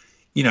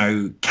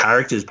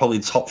 characters, probably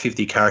top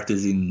 50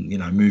 characters in,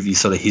 movie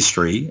sort of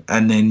history.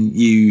 And then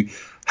you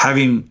have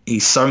him,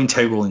 he's so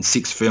integral in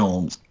 6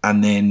 films,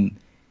 and then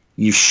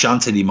you've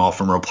shunted him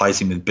off and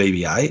replaced him with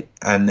BB-8,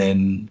 and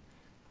then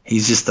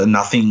he's just a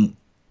nothing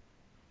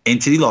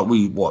entity. Like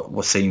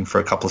we're seeing for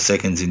a couple of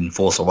seconds in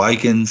Force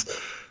Awakens,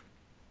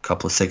 a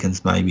couple of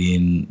seconds maybe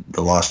in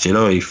The Last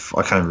Jedi.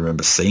 I can't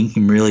remember seeing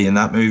him really in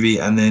that movie.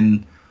 And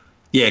then,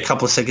 a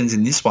couple of seconds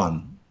in this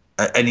one.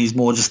 And he's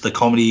more just the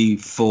comedy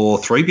for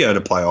 3PO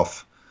to play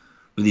off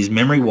with his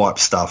memory wipe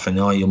stuff and,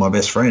 you're my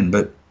best friend.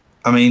 But,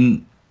 I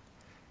mean,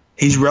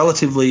 he's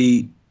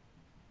relatively,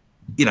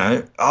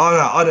 I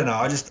don't know.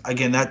 I just,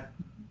 again, that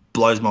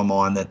blows my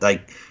mind that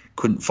they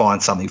couldn't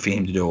find something for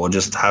him to do or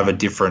just have a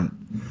different,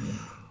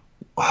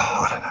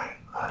 I don't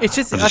know. It's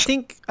just, I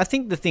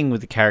think the thing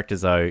with the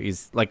characters, though,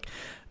 is, like,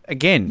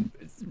 again,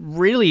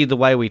 really the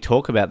way we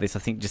talk about this, I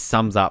think, just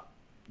sums up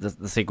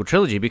the sequel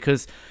trilogy,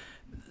 because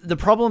the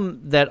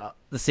problem that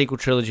the sequel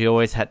trilogy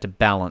always had to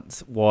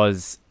balance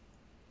was,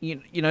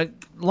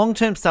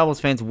 long-term Star Wars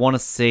fans want to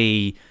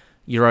see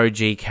your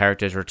OG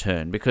characters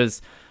return,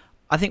 because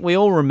I think we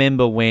all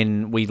remember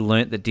when we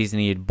learnt that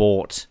Disney had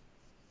bought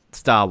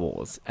Star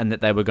Wars and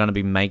that they were going to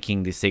be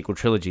making this sequel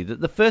trilogy,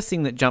 that the first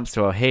thing that jumps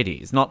to our head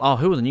is not,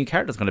 who are the new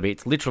characters going to be?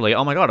 It's literally,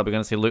 oh my God, are we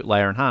going to see Luke,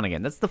 Leia and Han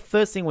again? That's the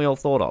first thing we all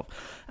thought of.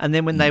 And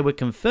then when they were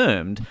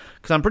confirmed,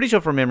 because I'm pretty sure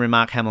from memory,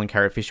 Mark Hamill and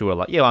Carrie Fisher were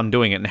like, yeah, I'm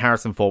doing it, and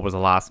Harrison Ford was the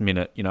last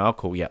minute, oh,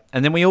 cool, yeah.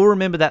 And then we all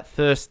remember that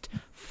first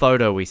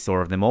photo we saw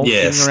of them all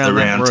sitting around the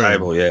that round room.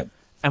 table, yeah.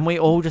 And we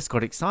all just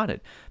got excited,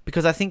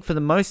 because I think for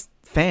the most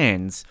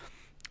fans,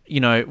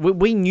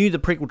 we knew the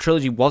prequel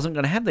trilogy wasn't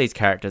going to have these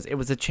characters. It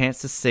was a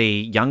chance to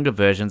see younger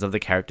versions of the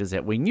characters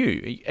that we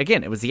knew.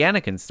 Again, it was the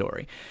Anakin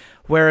story.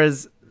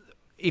 Whereas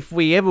if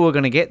we ever were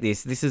going to get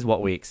this is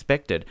what we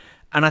expected.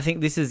 And I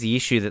think this is the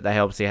issue that they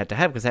obviously had to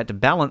have, because they had to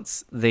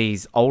balance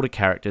these older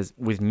characters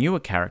with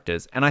newer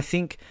characters. And I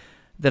think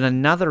that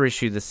another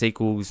issue the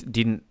sequels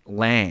didn't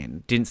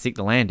stick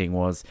the landing,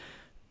 was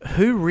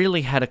who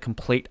really had a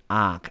complete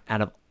arc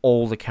out of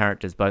all the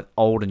characters, both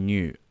old and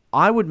new.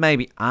 I would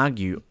maybe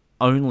argue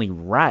only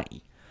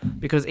Rey,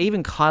 because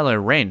even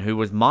Kylo Ren, who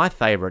was my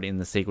favourite in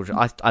the sequel,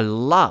 I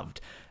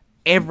loved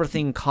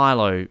everything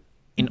Kylo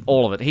in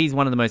all of it. He's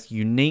one of the most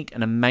unique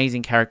and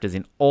amazing characters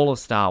in all of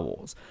Star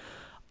Wars.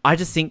 I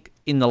just think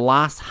in the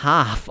last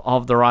half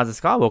of The Rise of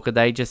Skywalker,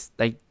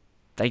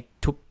 they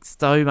took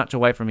so much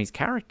away from his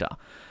character,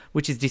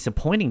 which is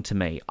disappointing to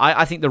me.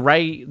 I think the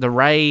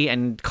Rey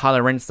and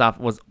Kylo Ren stuff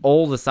was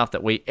all the stuff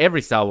that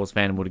every Star Wars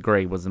fan would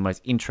agree was the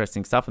most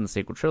interesting stuff in the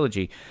sequel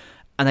trilogy,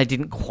 and they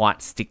didn't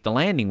quite stick the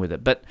landing with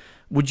it. But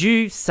would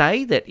you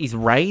say that is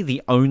Rey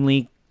the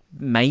only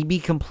maybe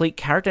complete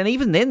character? And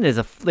even then,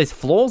 there's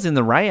flaws in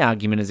the Rey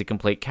argument as a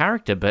complete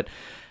character. But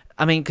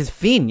I mean, because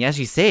Finn, as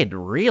you said,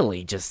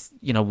 really just,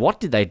 what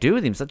did they do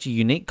with him? Such a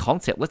unique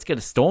concept. Let's get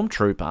a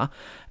stormtrooper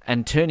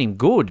and turn him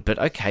good. But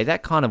okay,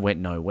 that kind of went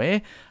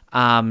nowhere.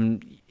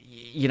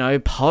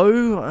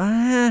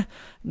 Poe,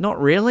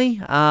 not really.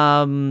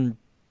 Leia,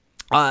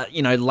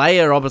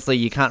 obviously,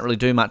 you can't really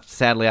do much,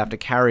 sadly, after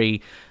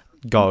Carrie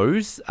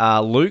goes.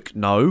 Luke,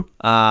 no.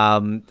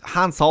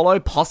 Han Solo,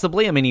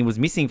 possibly. I mean, he was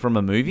missing from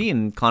a movie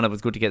and kind of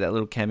was good to get that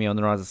little cameo on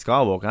The Rise of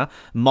Skywalker.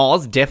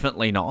 Maz,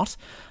 definitely not.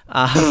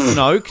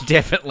 Snoke,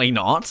 definitely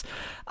not.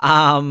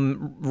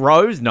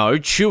 Rose, no.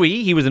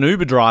 Chewie, he was an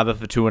Uber driver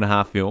for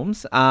 2.5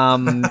 films.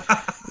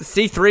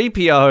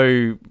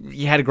 C-3PO,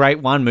 he had a great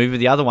one movie.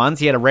 The other ones,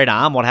 he had a red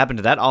arm. What happened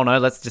to that? Oh, no,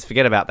 let's just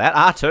forget about that.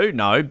 R2,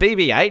 no.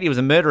 BB-8, he was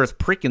a murderous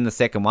prick in the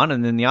second one.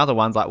 And then the other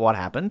one's like, what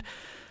happened?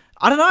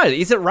 I don't know.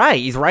 Is it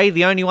Rey? Is Rey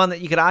the only one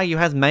that you could argue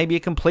has maybe a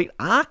complete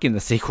arc in the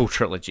sequel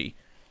trilogy?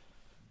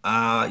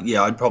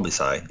 Yeah, I'd probably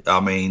say. I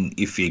mean,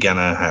 if you're going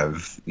to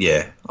have...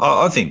 Yeah,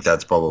 I think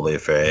that's probably a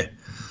fair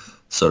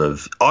sort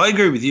of... I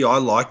agree with you. I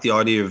like the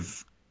idea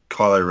of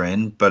Kylo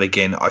Ren, but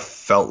again, I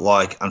felt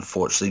like,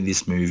 unfortunately,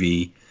 this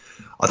movie...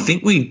 I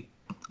think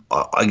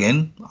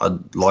again,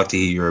 I'd like to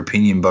hear your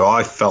opinion, but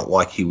I felt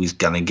like he was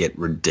going to get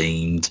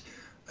redeemed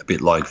a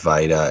bit like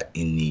Vader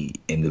in the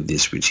end of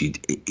this, which he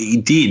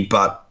did,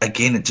 but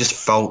again, it just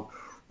felt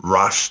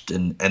rushed,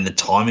 and the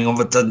timing of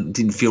it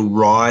didn't feel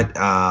right,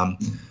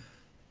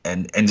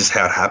 and just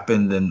how it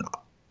happened. And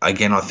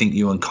again, I think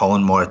you and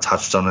Colin might have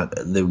touched on it.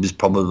 There was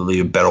probably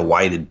a better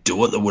way to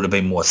do it that would have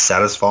been more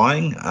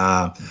satisfying.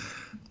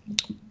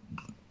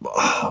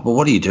 But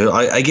what do you do?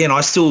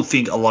 I still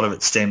think a lot of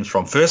it stems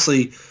from,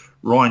 firstly,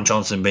 Rian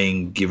Johnson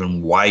being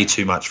given way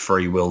too much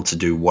free will to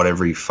do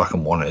whatever he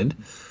fucking wanted.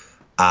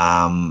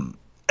 And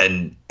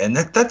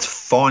that's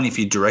fine if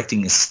you're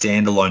directing a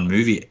standalone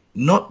movie,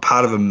 not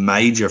part of a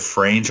major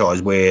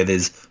franchise where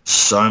there's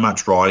so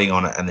much writing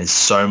on it and there's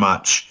so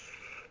much,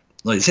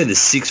 like you said, there's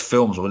 6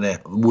 films, or there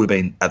would have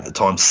been at the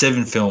time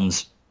 7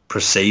 films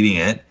preceding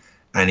it,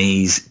 and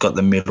he's got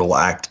the middle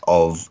act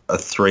of a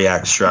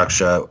 3-act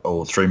structure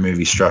or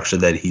 3-movie structure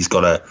that he's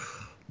got to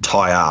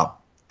tie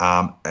up.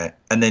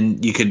 And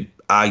then you could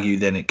argue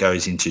then it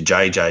goes into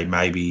JJ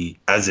maybe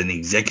as an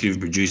executive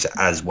producer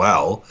as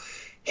well,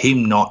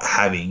 him not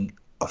having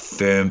a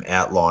firm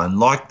outline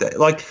like that.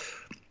 Like,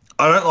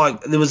 I don't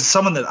like, there was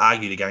someone that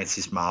argued against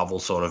this Marvel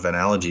sort of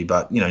analogy,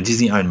 but,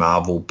 Disney owned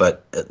Marvel,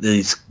 but at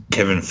least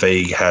Kevin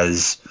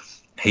Feige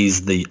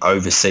he's the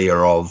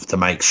overseer of, to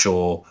make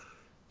sure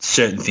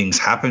certain things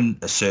happen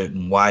a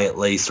certain way at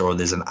least, or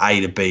there's an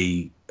A to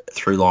B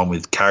through line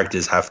with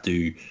characters have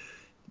to,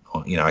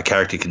 a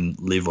character can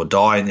live or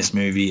die in this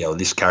movie, or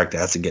this character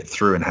has to get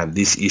through and have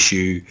this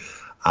issue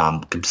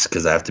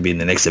because they have to be in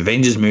the next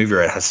Avengers movie,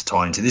 or it has to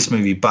tie into this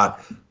movie. But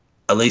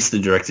at least the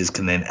directors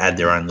can then add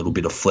their own little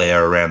bit of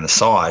flair around the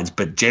sides.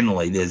 But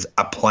generally there's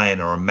a plan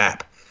or a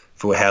map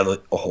for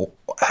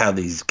how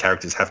these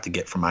characters have to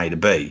get from A to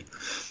B.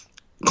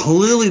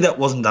 Clearly that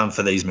wasn't done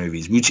for these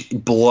movies, which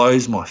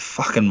blows my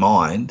fucking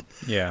mind.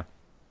 Yeah.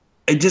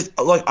 It just,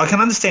 like, I can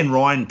understand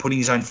Rian putting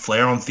his own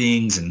flair on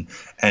things and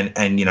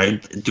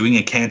doing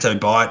a Canto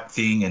Bite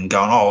thing and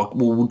going,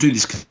 we'll do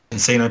this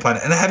casino plan,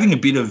 and having a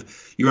bit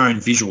of your own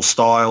visual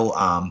style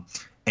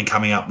and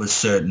coming up with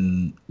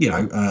certain,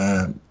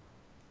 I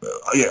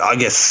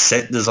guess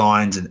set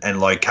designs and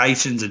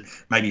locations, and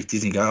maybe if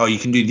Disney go, you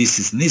can do this,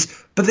 this, and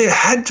this. But there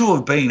had to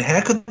have been,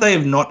 how could they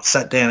have not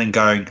sat down and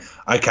going,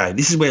 okay,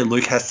 this is where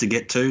Luke has to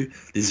get to,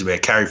 this is where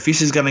Carrie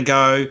Fisher's going to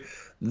go,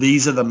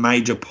 these are the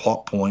major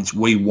plot points,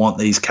 we want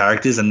these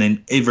characters, and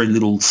then every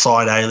little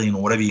side alien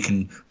or whatever, you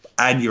can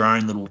add your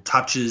own little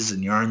touches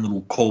and your own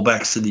little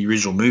callbacks to the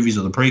original movies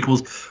or the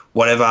prequels,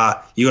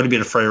 whatever. You got a bit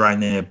of free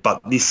reign there,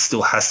 but this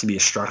still has to be a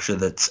structure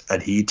that's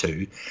adhered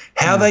to.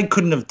 How they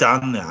couldn't have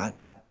done that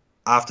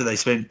after they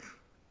spent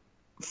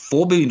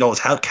 $4 billion,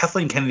 how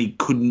Kathleen Kennedy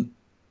couldn't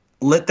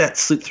let that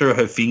slip through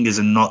her fingers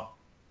and not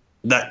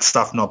that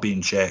stuff not be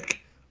in check,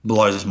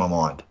 blows my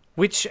mind.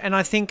 And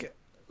I think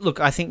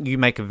you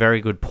make a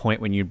very good point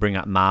when you bring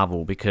up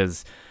Marvel,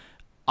 because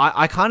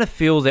I kind of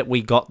feel that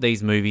we got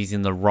these movies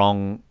in the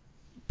wrong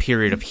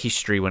period of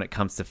history when it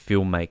comes to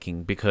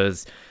filmmaking,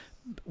 because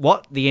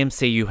what the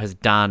MCU has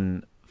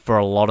done for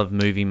a lot of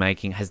movie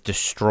making has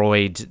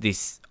destroyed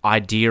this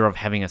idea of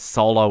having a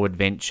solo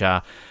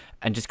adventure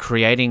and just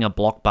creating a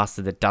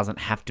blockbuster that doesn't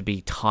have to be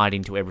tied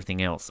into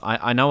everything else.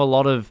 I know a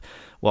lot of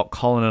what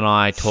Colin and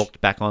I talked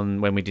back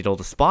on when we did all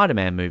the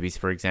Spider-Man movies,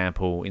 for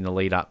example, in the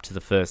lead up to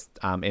the first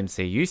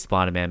MCU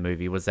Spider-Man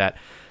movie, was that,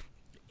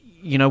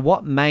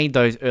 what made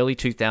those early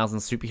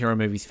 2000s superhero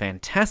movies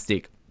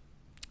fantastic,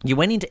 you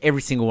went into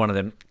every single one of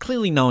them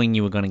clearly knowing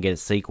you were going to get a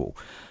sequel,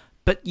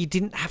 but you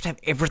didn't have to have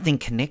everything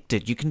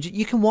connected.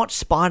 You can watch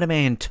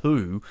Spider-Man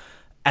 2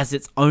 as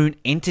its own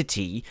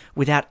entity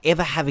without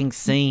ever having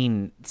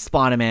seen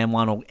Spider-Man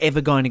 1 or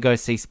ever going to go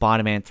see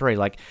Spider-Man 3.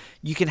 Like,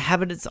 you can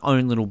have it its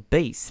own little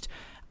beast.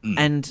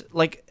 And,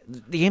 like,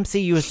 the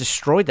MCU has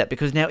destroyed that,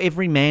 because now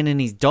every man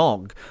and his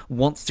dog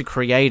wants to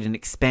create an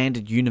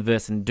expanded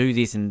universe and do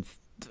this and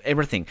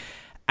everything.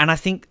 And I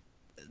think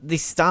the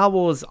Star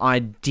Wars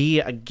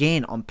idea,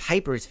 again, on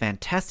paper is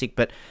fantastic,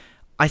 but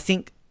I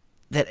think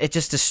that it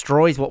just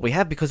destroys what we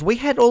have, because we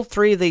had all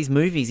 3 of these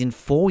movies in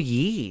 4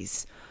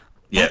 years.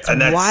 Yeah, That's,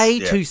 and way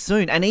too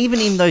soon. And even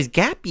in those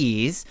gap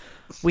years,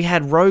 we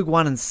had Rogue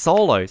One and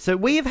Solo. So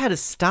we have had a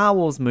Star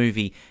Wars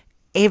movie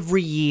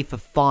every year for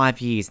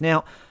 5 years.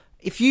 Now,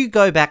 if you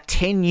go back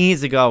 10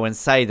 years ago and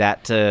say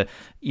that to,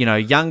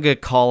 younger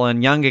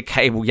Colin, younger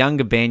Cable,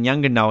 younger Ben,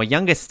 younger Noah,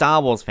 younger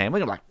Star Wars fan, we're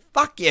going to be like,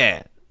 fuck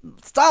yeah,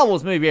 Star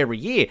Wars movie every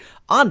year.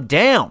 I'm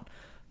down.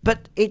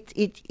 But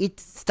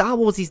Star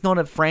Wars is not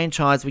a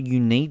franchise where you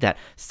need that.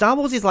 Star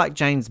Wars is like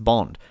James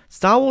Bond.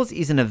 Star Wars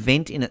is an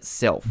event in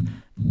itself.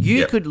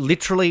 You could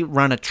literally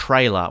run a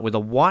trailer with a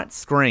white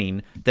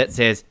screen that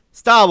says,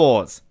 Star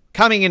Wars,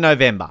 coming in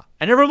November.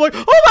 And everyone's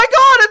like, oh my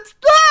God, it's...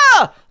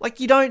 Like,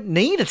 you don't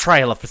need a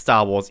trailer for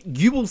Star Wars.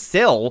 You will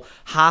sell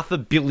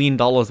 $500 million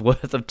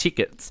worth of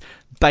tickets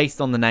based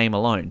on the name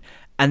alone.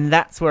 And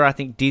that's where I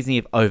think Disney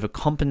have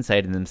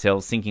overcompensated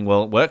themselves, thinking,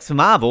 well, it works for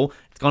Marvel,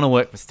 it's going to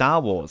work for Star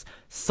Wars.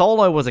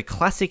 Solo was a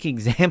classic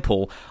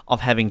example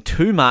of having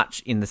too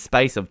much in the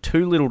space of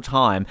too little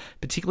time,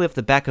 particularly off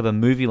the back of a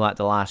movie like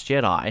The Last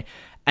Jedi.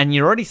 And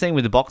you're already seeing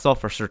with the box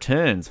office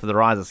returns for The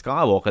Rise of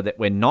Skywalker that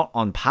we're not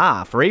on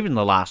par for even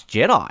The Last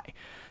Jedi.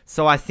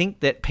 So I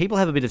think that people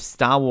have a bit of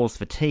Star Wars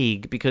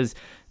fatigue because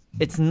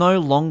it's no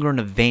longer an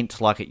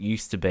event like it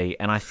used to be.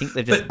 And I think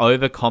they've just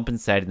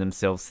overcompensated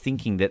themselves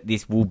thinking that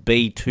this will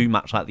be too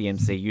much like the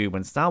MCU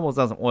when Star Wars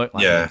doesn't work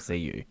like the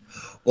MCU.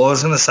 Well, I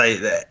was going to say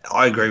that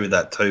I agree with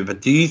that too,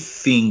 but do you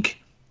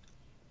think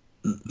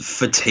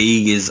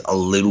fatigue is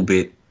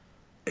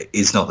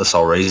not the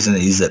sole reason?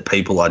 Is that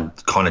people are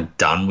kind of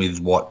done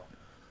with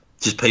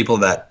just people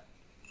that,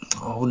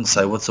 I wouldn't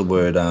say, what's the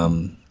word,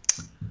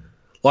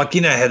 like,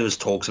 how there was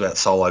talks about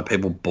Solo,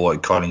 people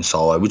boycotting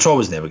Solo, which I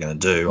was never going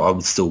to do. I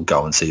would still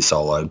go and see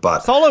Solo,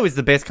 but... Solo is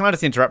the best. Can I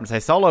just interrupt and say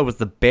Solo was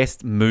the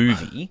best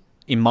movie,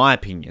 in my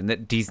opinion,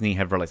 that Disney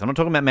have released. I'm not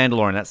talking about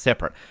Mandalorian, that's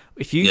separate.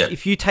 If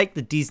you take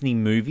the Disney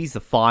movies, the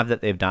 5 that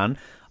they've done,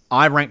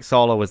 I rank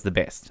Solo as the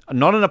best.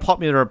 Not in a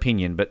popular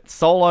opinion, but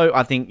Solo,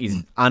 I think,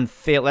 is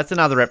unfair. That's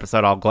another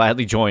episode I'll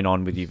gladly join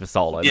on with you for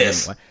Solo.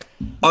 Yes. But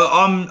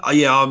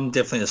anyway. I'm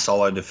definitely a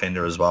Solo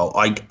defender as well.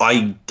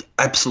 I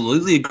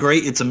absolutely agree.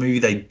 It's a movie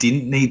they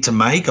didn't need to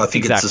make. I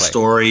think it's a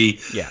story.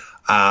 Yeah.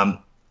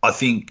 I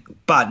think,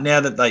 but now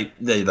that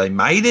they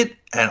made it,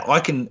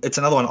 and it's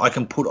another one I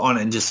can put on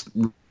and just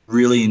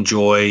really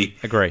enjoy.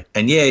 Agree.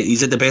 And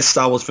is it the best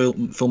Star Wars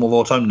film of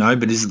all time? No.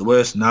 But is it the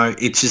worst? No.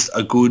 It's just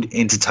a good,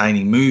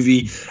 entertaining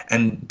movie.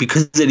 And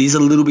because it is a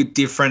little bit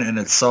different and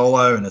it's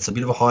Solo and it's a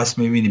bit of a heist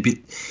movie and a bit,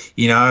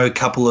 a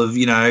couple of,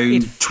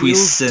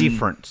 twists. It feels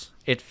different.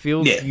 It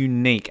feels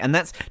unique. And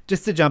that's,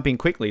 just to jump in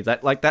quickly,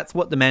 that's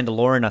what The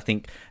Mandalorian, I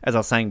think, as I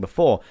was saying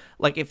before,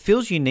 it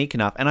feels unique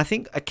enough. And I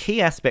think a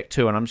key aspect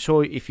too, and I'm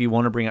sure if you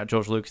want to bring up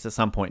George Lucas at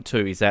some point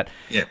too, is that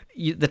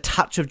the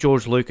touch of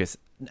George Lucas.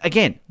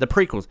 Again, the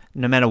prequels,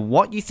 no matter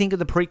what you think of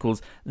the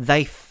prequels,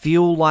 they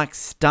feel like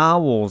Star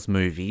Wars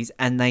movies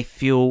and they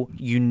feel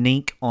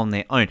unique on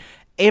their own.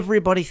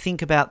 Everybody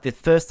think about the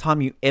first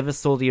time you ever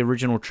saw the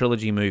original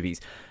trilogy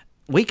movies.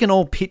 We can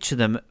all picture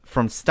them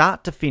from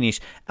start to finish,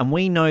 and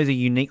we know the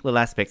unique little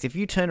aspects. If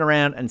you turn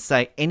around and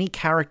say any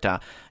character,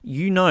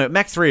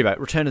 Max Rebo,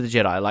 Return of the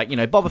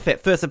Jedi, Boba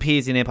Fett first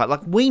appears in Empire.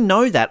 We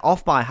know that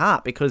off by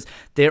heart because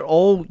they're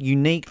all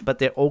unique, but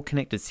they're all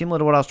connected. Similar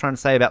to what I was trying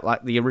to say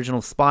about the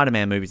original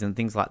Spider-Man movies and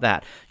things like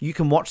that. You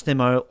can watch them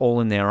all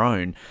in their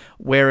own,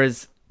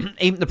 whereas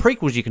even the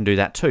prequels, you can do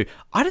that too.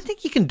 I don't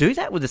think you can do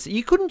that with this.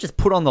 You couldn't just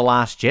put on The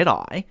Last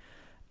Jedi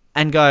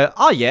and go,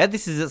 oh yeah,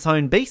 this is its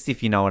own beast,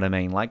 if you know what I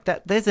mean.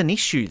 There's an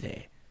issue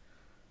there.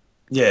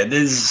 Yeah,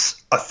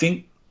 I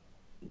think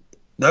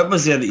that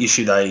was the other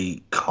issue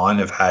they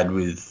kind of had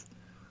with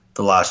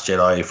The Last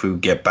Jedi, if we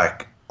get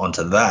back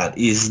onto that,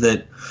 is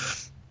that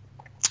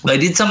they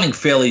did something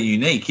fairly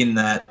unique in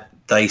that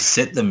they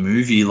set the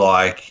movie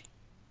I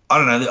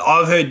don't know,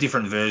 I've heard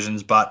different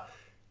versions, but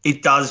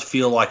it does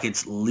feel like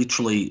it's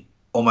literally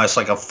almost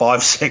like a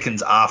 5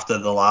 seconds after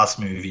the last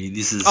movie.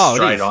 This is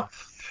straight on.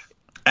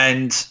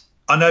 And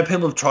I know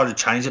people have tried to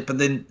change it, but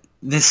then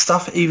there's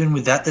stuff even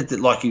with that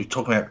like you were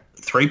talking about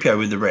 3PO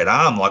with the red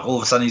arm, all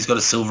of a sudden he's got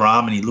a silver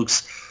arm and he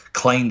looks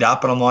cleaned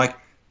up, and I'm like,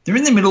 they're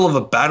in the middle of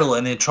a battle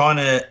and they're trying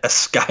to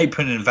escape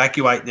and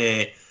evacuate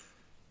their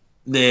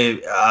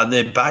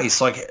base.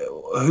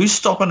 Who's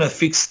stopping to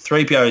fix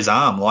 3PO's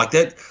arm?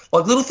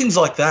 Little things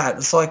like that.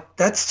 It's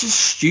that's just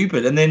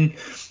stupid. And then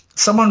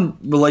someone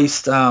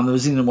released, it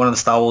was in one of the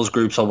Star Wars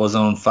groups I was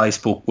on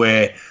Facebook,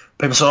 where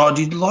people said,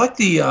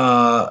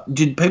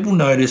 did people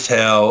notice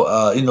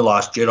how in The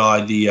Last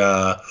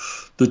Jedi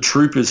the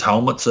troopers'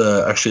 helmets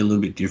are actually a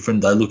little bit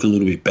different? They look a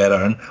little bit better.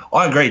 And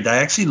I agree. They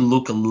actually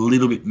look a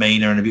little bit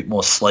meaner and a bit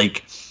more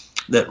sleek,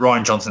 that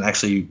Rian Johnson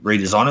actually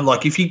redesigned them.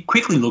 If you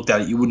quickly looked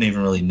at it, you wouldn't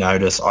even really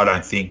notice, I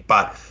don't think.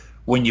 But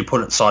when you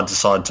put it side to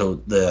side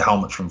to the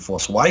helmets from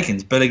Force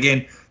Awakens. But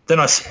again, then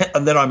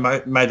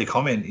I made the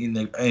comment in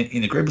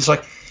the group. It's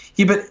but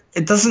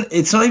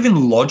it's not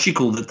even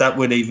logical that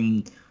would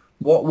even...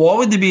 Why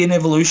would there be an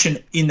evolution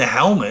in the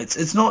helmets?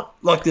 It's not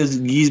like there's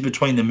years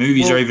between the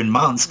movies or even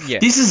months. Yeah.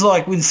 This is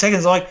within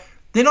seconds.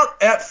 They're not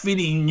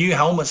outfitting new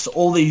helmets to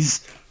all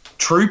these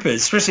troopers,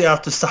 especially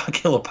after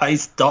Starkiller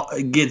Base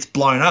gets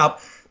blown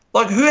up.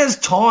 Like, who has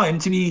time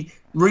to be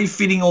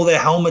refitting all their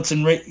helmets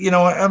and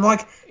I'm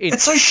like,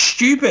 it's so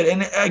stupid.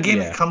 And again,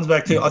 it comes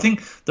back to I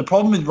think the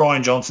problem with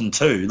Rian Johnson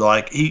too.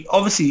 Like, he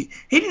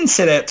didn't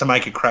set out to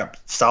make a crap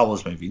Star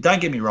Wars movie. Don't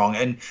get me wrong.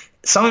 And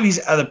some of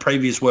his other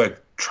previous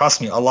work,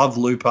 trust me, I love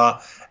Looper,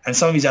 and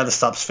some of his other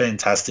stuff's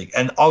fantastic.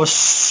 And I was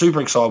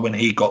super excited when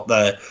he got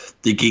the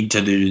gig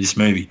to do this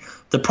movie.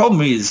 The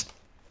problem is,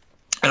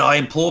 and I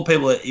implore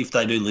people that if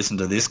they do listen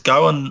to this,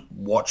 go and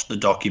watch the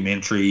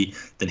documentary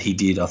that he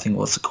did. I think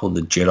what's it called,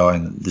 The Jedi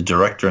and the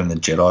Director and the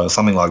Jedi, or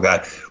something like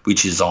that,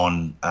 which is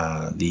on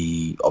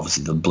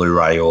obviously the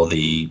Blu-ray or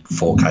the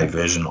 4K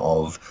version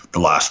of The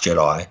Last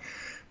Jedi.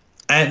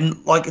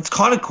 And like, it's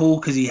kind of cool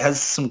because he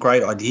has some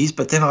great ideas,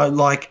 but then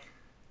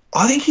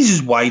I think he's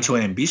just way too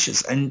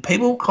ambitious. And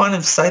people kind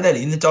of say that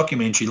in the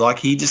documentary. Like,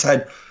 he just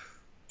had,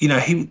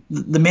 the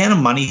amount of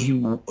money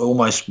he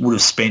almost would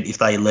have spent if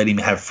they let him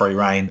have free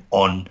reign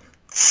on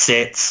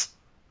sets,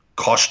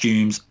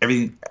 costumes,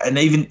 everything, and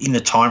even in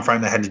the time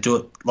frame they had to do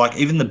it. Like,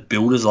 even the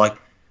builders, like,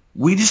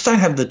 we just don't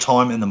have the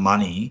time and the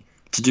money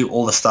to do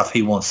all the stuff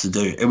he wants to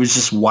do. It was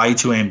just way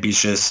too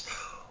ambitious,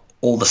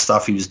 all the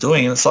stuff he was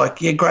doing. And it's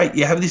like, yeah, great,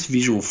 you have this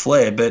visual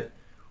flair, but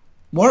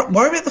worry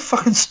about the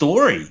fucking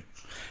story.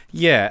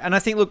 Yeah, and I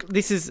think, look,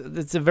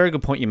 it's a very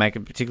good point you make,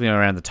 particularly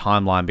around the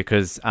timeline,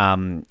 because,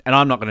 and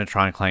I'm not going to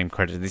try and claim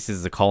credit, this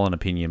is a Colin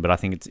opinion, but I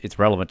think it's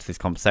relevant to this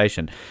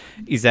conversation,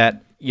 is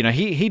that,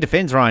 he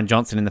defends Rian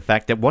Johnson in the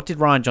fact that what did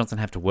Rian Johnson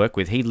have to work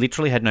with? He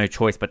literally had no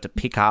choice but to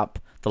pick up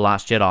The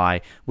Last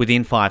Jedi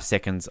within 5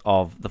 seconds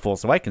of The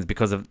Force Awakens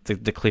because of the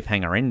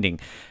cliffhanger ending.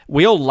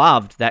 We all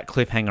loved that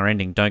cliffhanger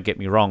ending, don't get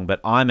me wrong, but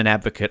I'm an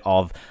advocate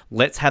of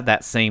let's have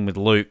that scene with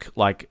Luke,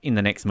 like, in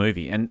the next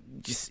movie. And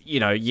just, you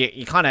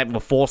kind of were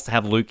forced to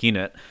have Luke in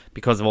it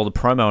because of all the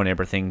promo and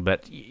everything.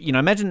 But,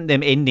 imagine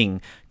them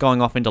ending,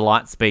 going off into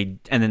Lightspeed,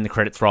 and then the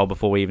credits roll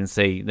before we even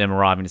see them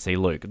arriving to see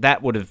Luke.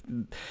 That would have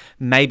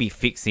maybe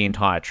fixed the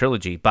entire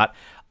trilogy. But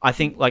I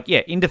think,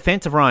 in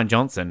defense of Rian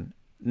Johnson,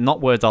 not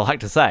words I like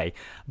to say,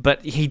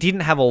 but he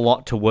didn't have a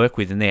lot to work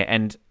with in there.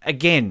 And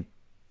again,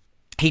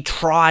 he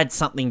tried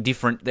something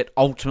different that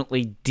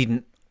ultimately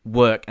didn't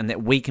work and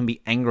that we can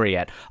be angry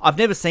at. I've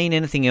never seen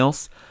anything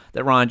else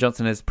that Rian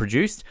Johnson has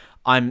produced.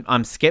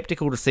 I'm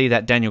skeptical to see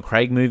that Daniel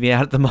Craig movie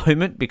out at the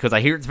moment because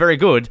I hear it's very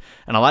good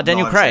and I like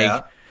Daniel Craig.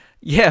 Out.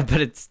 Yeah, but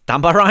it's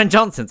done by Rian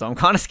Johnson, so I'm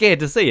kind of scared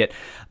to see it.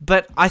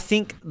 But I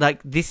think,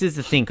 this is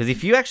the thing, because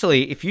if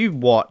you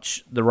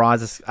watch The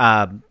Rise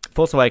of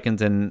Force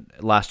Awakens and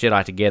Last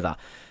Jedi together,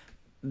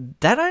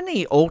 that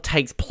only all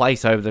takes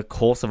place over the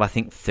course of, I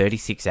think,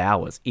 36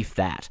 hours, if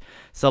that.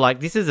 So,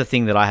 this is the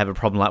thing that I have a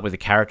problem with the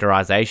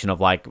characterization of,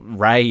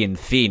 Rey and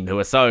Finn, who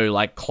are so,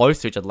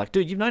 close to each other.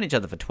 Dude, you've known each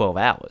other for 12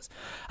 hours.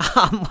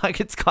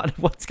 It's kind of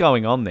what's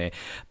going on there.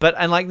 But,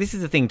 and, this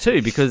is the thing,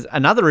 too, because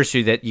another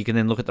issue that you can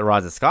then look at The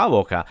Rise of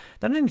Skywalker,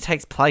 that only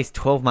takes place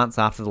 12 months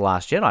after The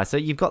Last Jedi. So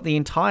you've got the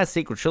entire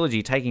sequel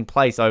trilogy taking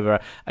place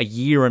over a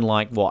year and,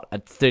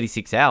 at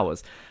 36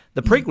 hours.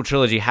 The prequel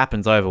trilogy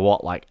happens over,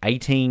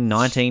 18,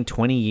 19,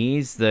 20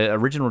 years? The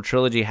original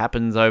trilogy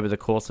happens over the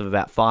course of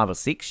about 5 or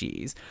 6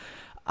 years.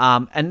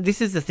 And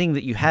this is the thing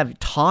that you have.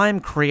 Time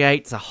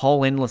creates a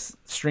whole endless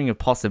string of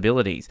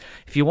possibilities.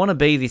 If you want to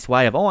be this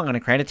way of, I'm going to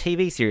create a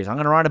TV series, I'm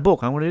going to write a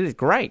book, I'm going to do this,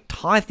 great,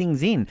 tie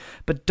things in.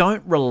 But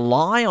don't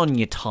rely on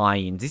your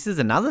tie-ins. This is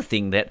another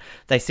thing that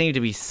they seem to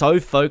be so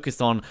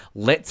focused on,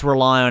 let's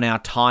rely on our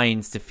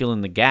tie-ins to fill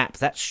in the gaps.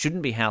 That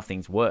shouldn't be how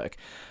things work.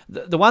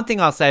 The one thing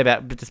I'll say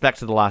about, just back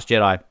to The Last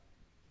Jedi,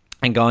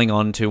 and going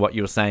on to what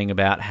you were saying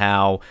about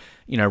how,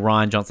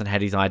 Rian Johnson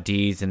had his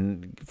ideas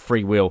and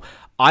free will,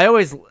 I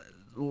always,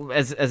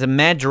 as a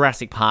mad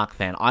Jurassic Park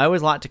fan, I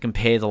always like to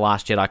compare The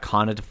Last Jedi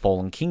kind of to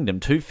Fallen Kingdom,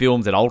 two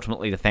films that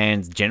ultimately the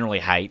fans generally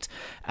hate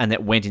and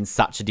that went in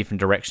such a different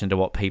direction to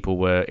what people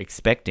were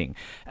expecting.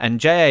 And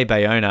J.A.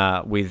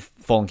 Bayona with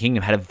Fallen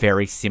Kingdom had a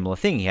very similar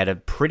thing. He had a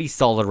pretty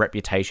solid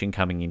reputation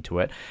coming into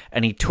it,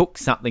 and he took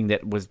something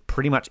that was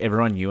pretty much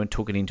everyone knew and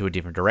took it into a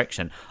different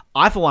direction.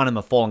 I, for one, am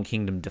a Fallen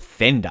Kingdom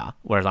defender,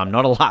 whereas I'm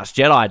not a Last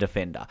Jedi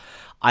defender.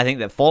 I think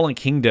that Fallen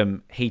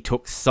Kingdom, he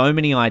took so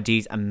many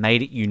ideas and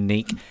made it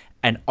unique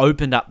and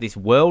opened up this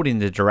world in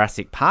the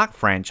Jurassic Park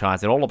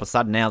franchise that all of a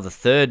sudden now the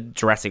third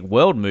Jurassic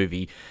World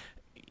movie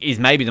is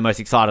maybe the most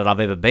excited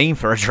I've ever been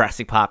for a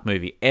Jurassic Park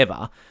movie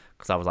ever,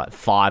 because I was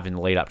 5 in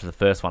the lead up to the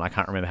first one. I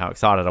can't remember how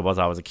excited I was.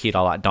 I was a kid.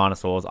 I liked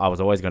dinosaurs. I was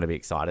always going to be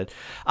excited.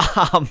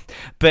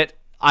 But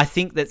I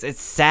think that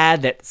it's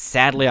sad that,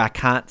 sadly, I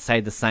can't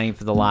say the same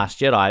for The Last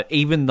Jedi,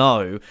 even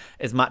though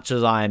as much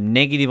as I am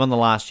negative on The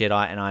Last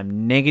Jedi and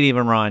I'm negative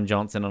on Rian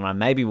Johnson and I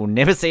maybe will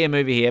never see a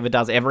movie he ever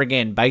does ever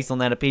again based on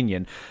that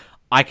opinion,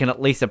 I can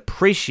at least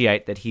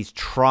appreciate that he's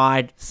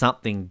tried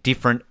something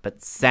different,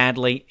 but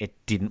sadly, it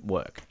didn't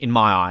work, in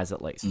my eyes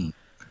at least.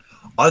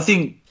 I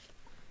think,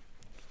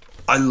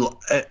 I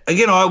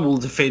will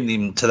defend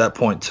him to that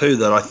point too,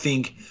 that I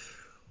think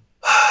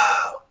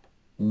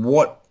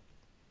what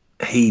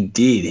he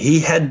did, he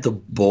had the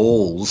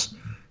balls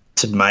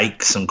to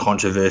make some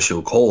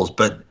controversial calls,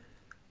 but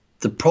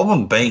the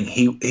problem being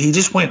he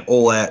just went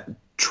all out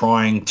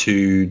trying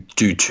to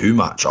do too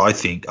much. I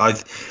think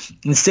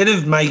instead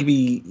of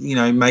maybe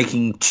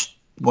making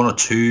one or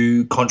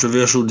two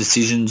controversial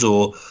decisions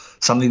or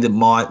something that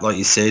might, like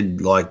you said,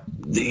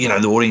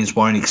 the audience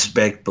won't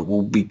expect but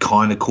will be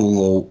kind of cool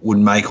or would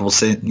make all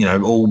sense,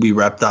 all be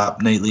wrapped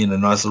up neatly in a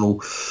nice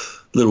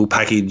little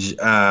package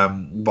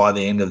by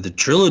the end of the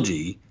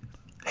trilogy.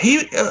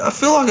 I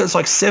feel like it's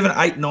like 7,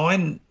 8,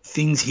 9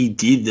 things he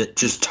did that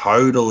just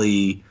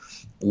totally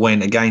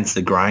went against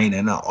the grain,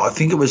 and I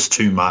think it was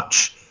too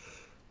much.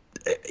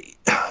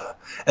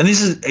 And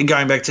this is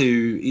going back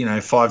to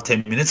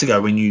 5-10 minutes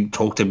ago when you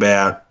talked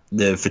about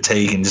the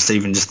fatigue and just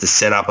the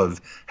setup of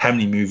how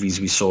many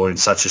movies we saw in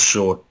such a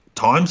short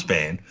time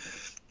span.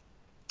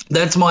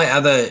 That's my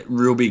other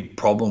real big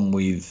problem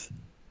with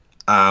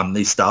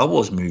these Star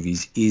Wars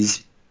movies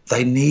is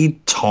they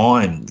need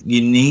time.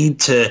 You need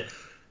to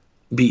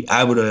be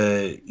able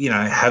to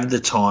have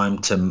the time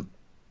to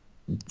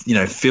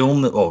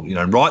film or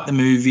write the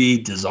movie,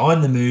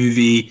 design the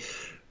movie,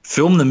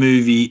 film the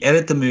movie,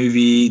 edit the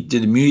movie,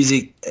 do the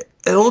music.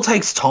 It all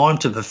takes time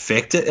to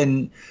perfect it,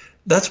 and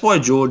that's why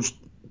George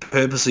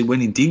purposely, when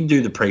he did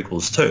do the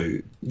prequels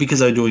too, because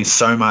they were doing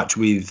so much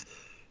with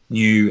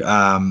new, they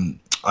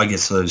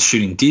were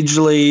shooting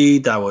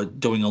digitally, they were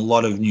doing a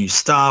lot of new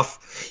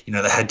stuff.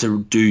 They had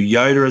to do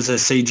Yoda as a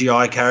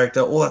CGI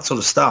character, all that sort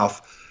of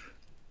stuff.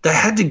 They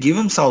had to give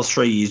themselves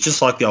 3 years,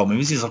 just like the old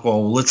movies. He's like,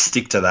 well, let's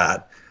stick to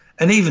that.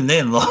 And even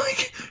then,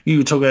 like, you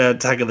were talking about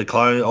Attack of the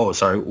Clones. Oh,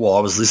 sorry. Well, I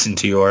was listening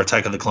to your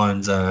Attack of the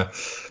Clones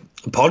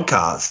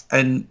podcast,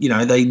 and,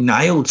 they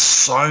nailed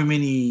so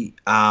many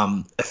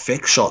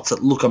effect shots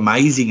that look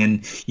amazing,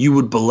 and you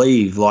would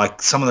believe,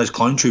 like, some of those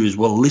clone troopers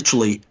were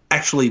literally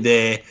actually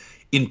there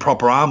in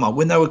proper armor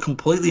when they were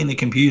completely in the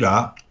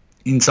computer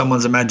in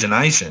someone's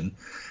imagination.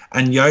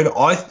 And Yoda,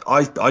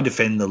 I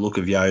defend the look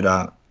of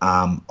Yoda.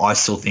 I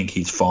still think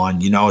he's fine.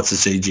 It's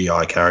a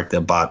CGI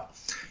character, but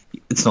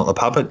it's not the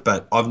puppet.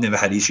 But I've never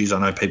had issues. I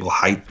know people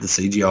hate the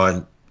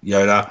CGI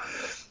Yoda.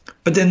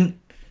 But then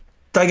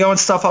they go and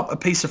stuff up a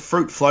piece of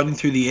fruit floating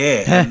through the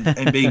air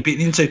and being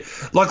bitten into.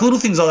 Like little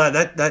things like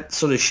that. That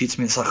sort of shits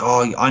me. It's like,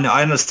 oh,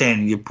 I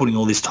understand you're putting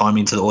all this time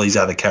into all these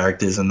other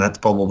characters, and that's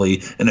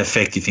probably an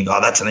effect. You think, oh,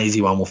 that's an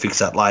easy one. We'll fix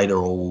that later,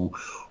 or we'll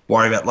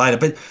worry about later.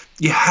 But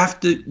you have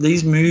to.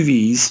 These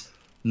movies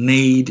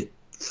need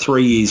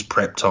 3 years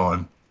prep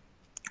time,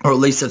 or at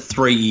least a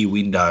 3-year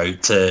window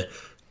to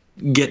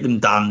get them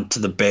done to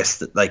the best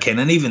that they can.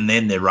 And even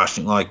then they're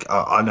rushing. Like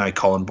I know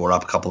Colin brought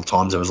up a couple of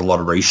times there was a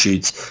lot of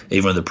reshoots,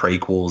 even with the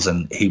prequels,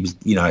 and he was,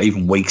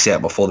 even weeks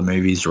out before the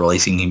movies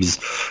releasing, he was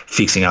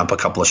fixing up a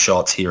couple of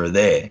shots here or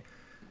there.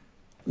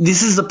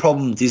 This is the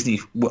problem Disney,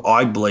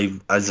 I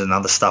believe, as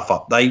another stuff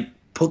up. They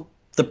put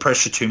the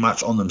pressure too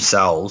much on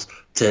themselves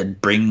to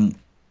bring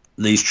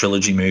these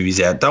trilogy movies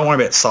out. Don't worry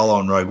about Solo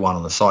and Rogue One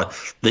on the side.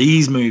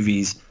 These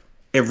movies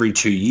every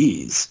 2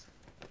 years,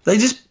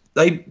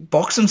 they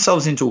box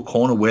themselves into a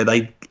corner where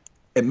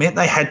it meant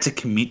they had to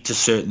commit to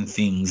certain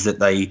things that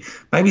they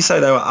maybe say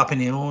they were up in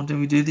the air. Oh, do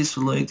we do this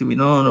for Luke? Do we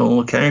not?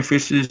 Or Carrie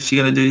Fisher, is she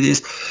going to do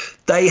this?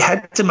 They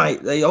had to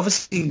they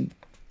obviously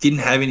didn't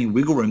have any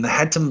wiggle room. They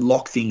had to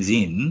lock things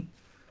in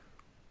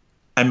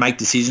and make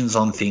decisions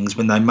on things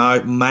when they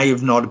may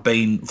have not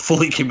been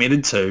fully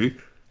committed to,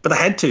 but they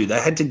had to. They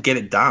had to get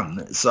it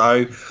done.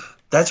 So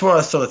that's what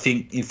I sort of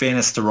think, in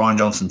fairness to Rian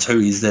Johnson too,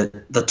 is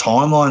that the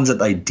timelines that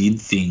they did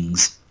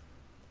things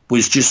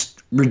was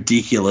just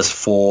ridiculous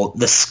for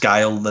the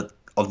scale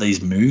of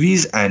these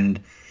movies and,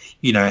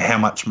 how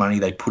much money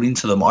they put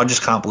into them. I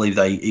just can't believe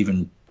they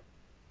even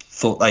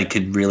thought they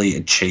could really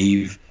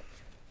achieve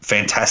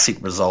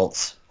fantastic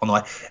results on the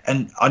way.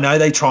 And I know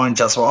they try and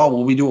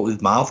we do it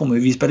with Marvel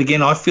movies, but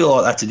again, I feel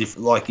like that's a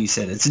different, like you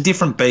said, it's a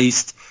different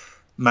beast.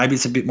 Maybe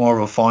it's a bit more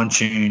of a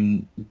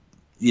fine-tuned,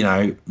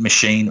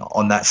 machine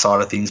on that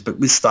side of things. But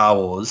with Star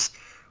Wars,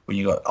 when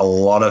you got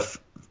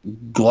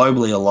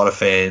globally a lot of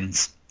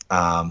fans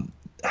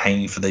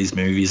hanging for these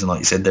movies, and like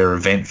you said, they're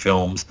event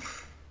films,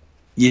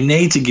 you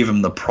need to give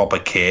them the proper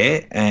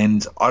care,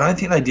 and I don't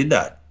think they did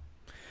that.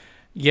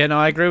 Yeah, no,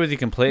 I agree with you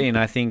completely, and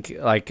I think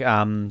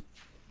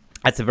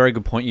that's a very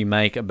good point you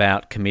make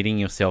about committing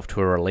yourself to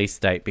a release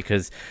date,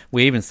 because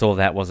we even saw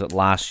that, was it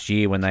last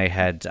year, when they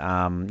had,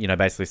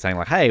 basically saying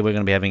like, hey, we're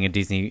going to be having a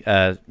Disney,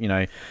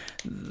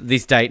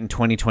 this date in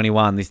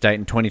 2021, this date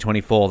in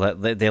 2024,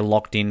 that they're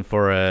locked in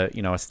for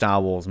a Star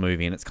Wars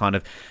movie. And it's kind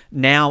of,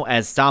 now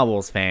as Star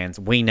Wars fans,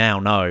 we now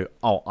know,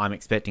 oh, I'm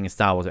expecting a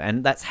Star Wars.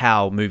 And that's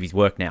how movies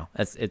work now.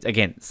 It's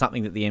again,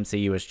 something that the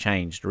MCU has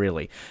changed,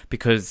 really,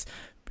 because,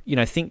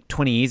 think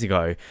 20 years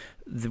ago,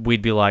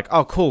 we'd be like,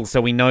 oh, cool, so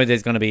we know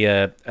there's going to be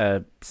a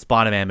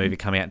Spider-Man movie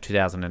coming out in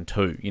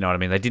 2002, you know what I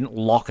mean? They didn't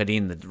lock it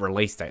in, the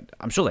release date.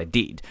 I'm sure they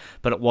did,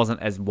 but it wasn't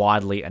as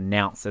widely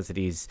announced as it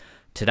is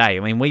today. I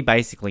mean, we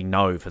basically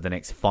know for the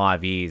next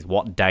 5 years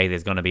what day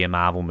there's going to be a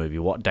Marvel movie,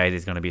 what day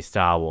there's going to be a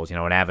Star Wars, an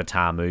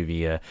Avatar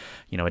movie, a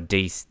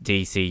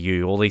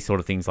DCU, all these sort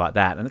of things like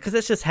that. And because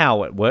that's just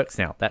how it works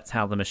now. That's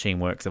how the machine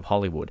works of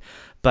Hollywood.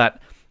 But,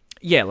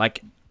 yeah,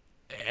 like,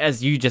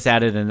 as you just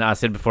added, and I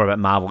said before about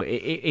Marvel,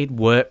 it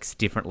works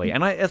differently.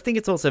 And I think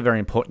it's also very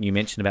important you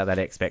mentioned about that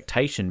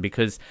expectation,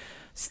 because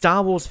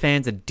Star Wars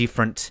fans are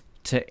different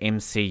to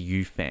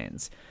MCU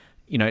fans.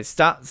 You know,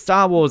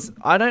 Star Wars,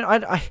 I don't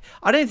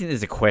think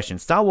there's a question.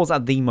 Star Wars are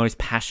the most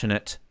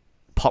passionate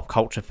pop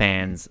culture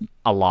fans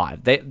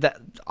alive.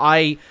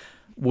 I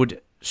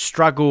would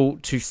struggle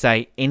to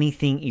say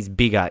anything is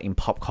bigger in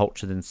pop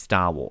culture than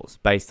Star Wars,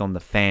 based on the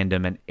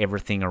fandom and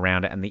everything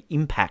around it and the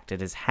impact it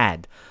has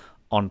had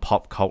on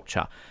pop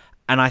culture.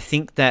 And I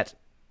think that,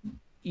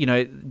 you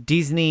know,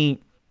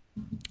 Disney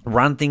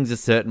run things a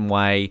certain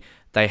way.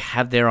 They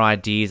have their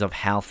ideas of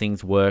how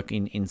things work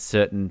in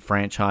certain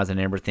franchise and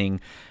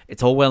everything.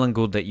 It's all well and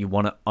good that you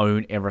want to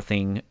own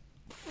everything.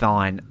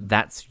 Fine,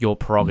 that's your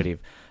prerogative.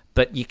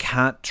 But you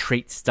can't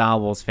treat Star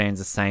Wars fans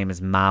the same as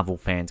Marvel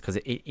fans, because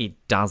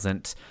it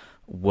doesn't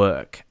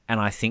work. And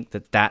I think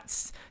that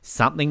that's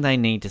something they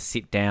need to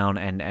sit down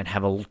and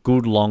have a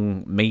good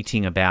long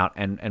meeting about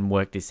and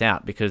work this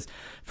out. Because,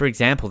 for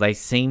example, they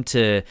seem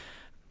to,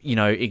 you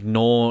know,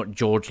 ignore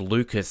George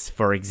Lucas,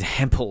 for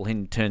example,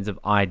 in terms of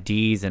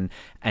ideas and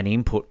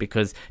input,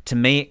 because to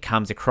me it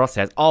comes across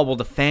as, oh, well,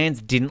 the fans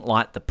didn't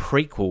like the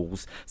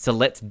prequels, so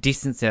let's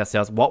distance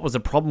ourselves. What was the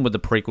problem with the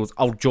prequels?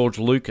 Oh, George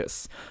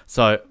Lucas.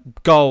 So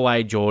go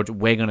away, George.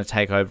 We're going to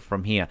take over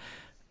from here.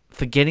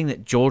 Forgetting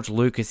that George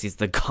Lucas is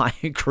the guy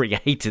who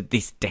created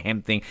this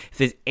damn thing. If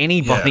there's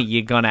anybody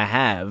you're going to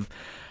have,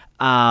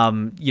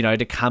 you know,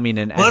 to come in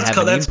and have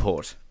an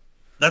input.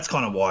 That's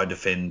kind of why I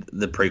defend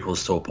the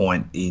prequels to a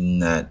point, in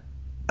that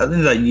I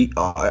think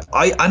that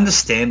I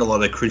understand a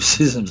lot of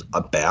criticisms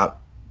about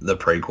the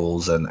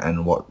prequels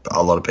and what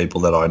a lot of people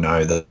that I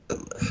know that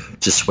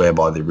just swear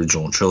by the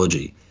original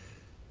trilogy.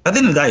 At the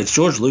end of the day, it's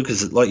George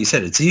Lucas. Like you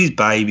said, it's his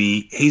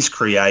baby. He's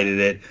created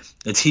it.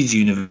 It's his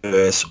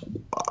universe.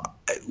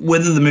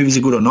 Whether the movies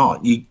are good or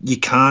not, you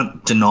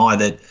can't deny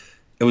that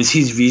it was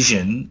his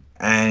vision,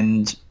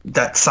 and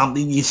that's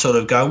something you sort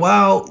of go,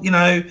 well, you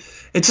know,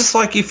 it's just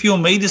like if you or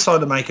me decide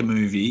to make a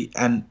movie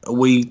and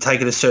we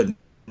take it a certain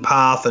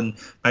path, and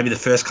maybe the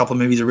first couple of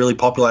movies are really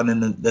popular, and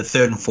then the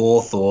third and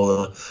fourth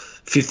or the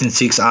fifth and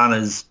sixth aren't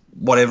as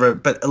whatever,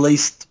 but at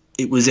least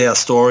it was our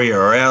story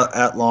or our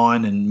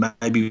outline, and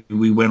maybe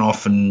we went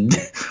off and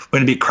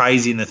went a bit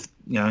crazy, and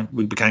you know,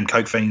 we became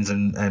coke fiends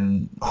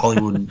and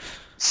Hollywood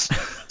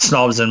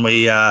snobs, and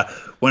we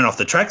went off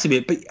the tracks a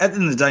bit. But at the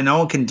end of the day, no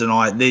one can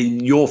deny it. They're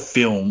your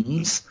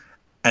films,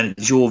 and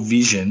it's your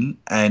vision,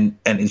 and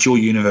it's your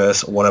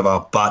universe or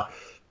whatever. But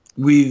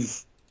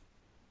with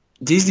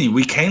Disney,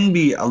 we can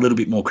be a little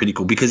bit more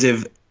critical, because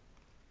they've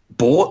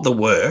bought the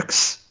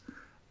works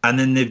and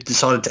then they've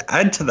decided to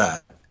add to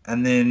that.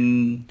 And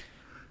then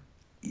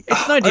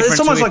it's no different. It's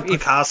almost like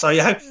Picasso.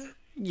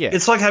 Yeah.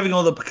 It's like having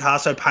all the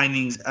Picasso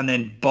paintings and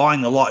then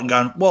buying a lot and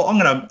going, well, I'm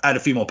going to add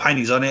a few more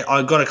paintings on it.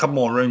 I've got a couple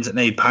more rooms that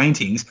need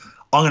paintings.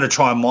 I'm going to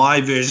try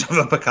my version of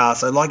a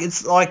Picasso. Like,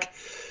 it's like...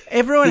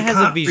 Everyone has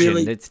a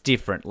vision that's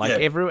different. Like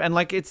and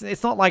like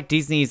it's not like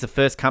Disney is the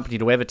first company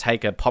to ever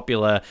take a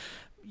popular,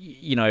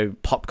 you know,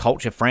 pop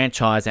culture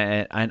franchise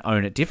and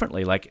own it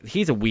differently. Like,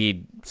 here's a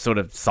weird sort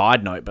of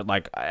side note, but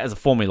like, as a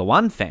Formula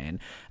One fan,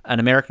 an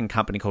American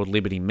company called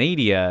Liberty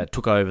Media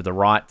took over the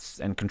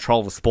rights and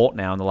control the sport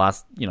now in the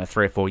last, you know,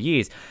 3 or 4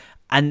 years.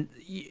 And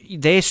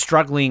they're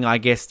struggling, I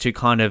guess, to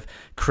kind of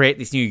create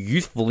this new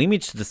youthful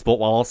image to the sport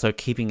while also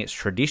keeping its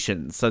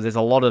traditions. So there's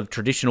a lot of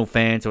traditional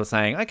fans who are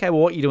saying, okay, well,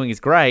 what you're doing is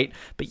great,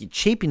 but you're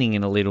cheapening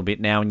it a little bit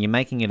now and you're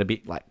making it a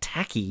bit like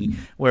tacky,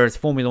 whereas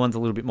Formula One's a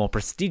little bit more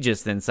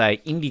prestigious than,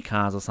 say, Indy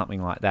cars or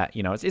something like that.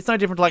 You know, it's no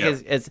different like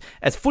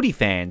as footy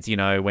fans, you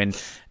know, when,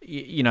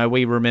 you know,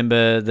 we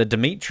remember the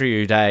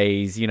Demetriou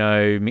days, you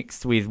know,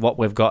 mixed with what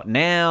we've got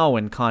now,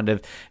 and kind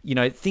of, you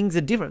know, things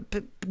are different.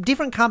 But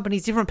different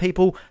companies, different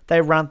people,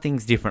 they run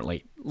things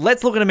differently.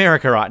 Let's look at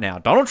America right now.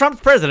 Donald Trump's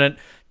president.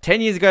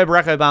 10 years ago,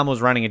 Barack Obama was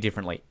running it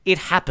differently. It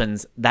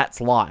happens. That's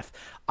life.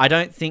 I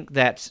don't think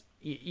that,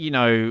 you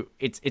know,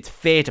 it's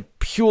fair to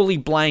purely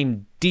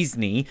blame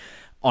Disney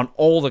on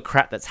all the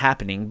crap that's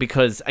happening,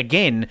 because,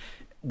 again,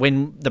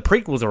 when the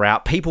prequels are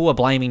out, people were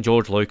blaming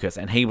George Lucas,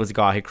 and he was the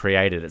guy who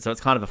created it. So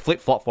it's kind of a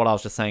flip-flop for what I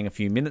was just saying a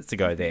few minutes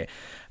ago there.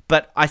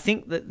 But I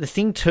think that the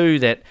thing, too,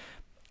 that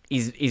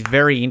is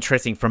very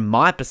interesting from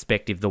my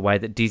perspective, the way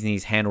that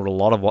Disney's handled a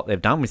lot of what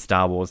they've done with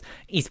Star Wars,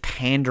 is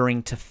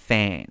pandering to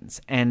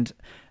fans. And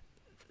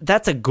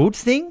that's a good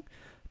thing,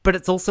 but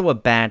it's also a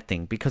bad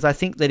thing, because I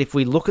think that if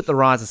we look at The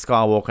Rise of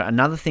Skywalker,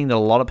 another thing that a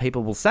lot of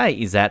people will say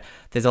is that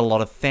there's a lot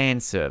of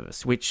fan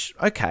service, which,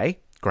 okay,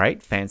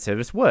 great, fan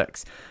service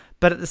works.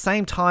 But at the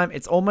same time,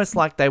 it's almost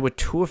like they were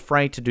too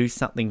afraid to do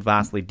something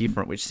vastly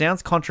different, which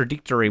sounds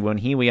contradictory when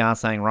here we are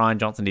saying Rian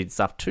Johnson did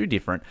stuff too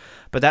different.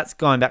 But that's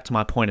going back to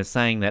my point of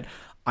saying that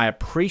I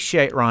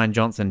appreciate Rian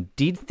Johnson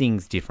did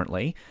things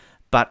differently,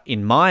 but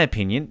in my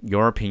opinion,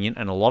 your opinion,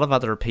 and a lot of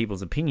other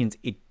people's opinions,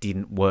 it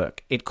didn't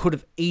work. It could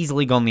have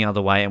easily gone the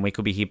other way, and we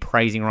could be here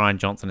praising Rian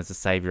Johnson as the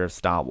savior of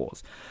Star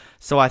Wars.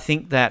 So I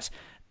think that,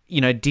 you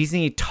know,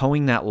 Disney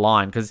towing that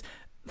line, because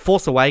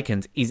Force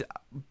Awakens is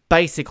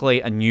basically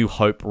a New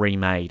Hope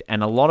remade.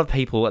 And a lot of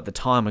people at the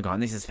time were going,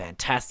 this is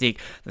fantastic,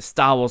 the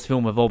Star Wars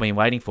film we've all been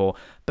waiting for.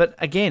 But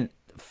again,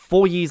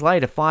 4 years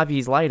later, 5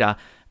 years later,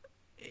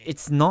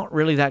 it's not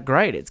really that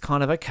great. It's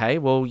kind of, okay,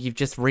 well, you've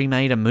just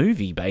remade a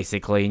movie,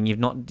 basically, and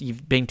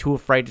you've been too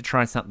afraid to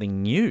try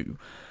something new.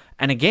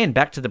 And again,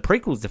 back to the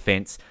prequels'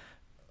 defense,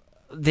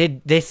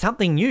 there's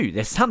something new.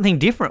 There's something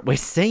different. We're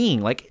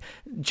seeing, like,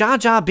 Jar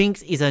Jar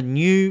Binks is a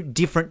new,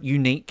 different,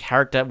 unique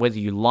character, whether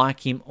you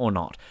like him or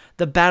not.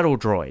 The battle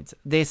droids,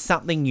 there's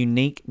something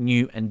unique,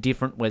 new, and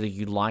different, whether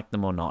you like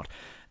them or not.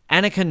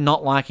 Anakin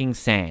not liking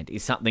sand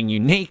is something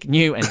unique,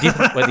 new, and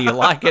different, whether you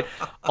like it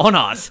or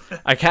not.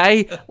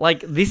 Okay?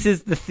 Like, this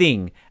is the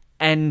thing.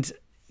 And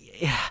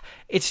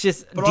it's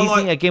just but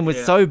Disney, again,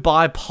 was so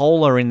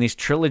bipolar in this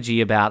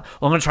trilogy about,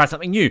 I'm going to try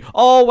something new.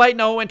 Oh, wait,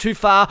 no, it went too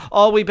far.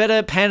 Oh, we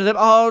better pander them.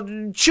 Oh,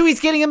 Chewie's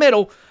getting a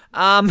medal.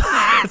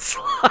 It's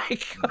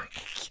like,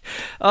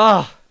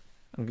 oh,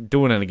 I'm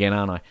doing it again,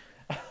 aren't I?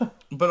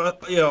 But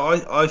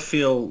I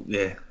feel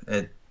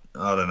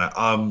I don't know.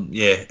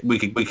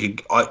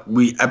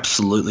 We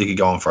absolutely could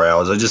go on for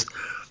hours.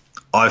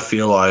 I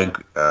feel like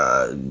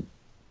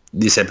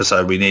this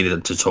episode we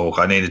needed to talk.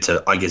 I needed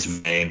to, I guess,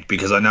 vent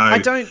because I know I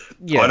don't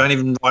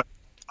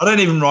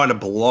even write a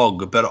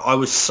blog, but I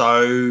was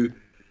so.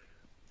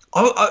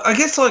 I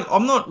guess like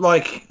I'm not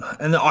like,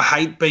 and I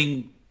hate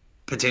being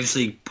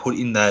potentially put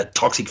in the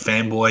toxic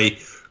fanboy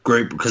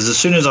group because as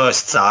soon as I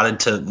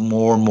started to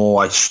more and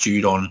more I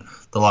stewed on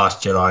The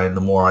Last Jedi and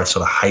the more I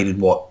sort of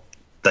hated what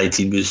they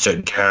did with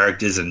certain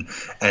characters and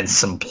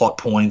some plot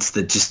points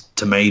that just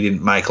to me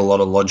didn't make a lot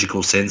of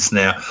logical sense.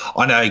 Now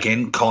I know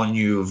again, Colin,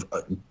 you've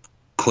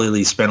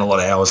clearly spent a lot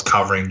of hours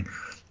covering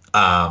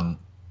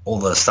all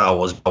the Star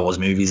Wars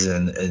movies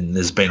and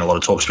there's been a lot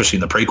of talk, especially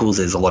in the prequels.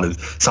 There's a lot of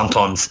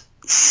sometimes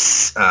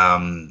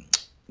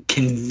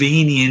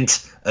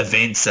convenient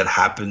events that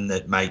happen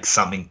that make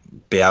something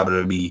be able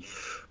to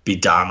be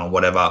done or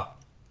whatever.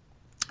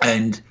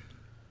 And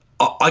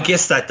I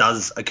guess that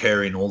does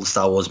occur in all the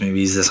Star Wars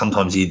movies. That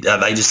sometimes they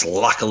just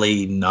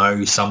luckily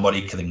know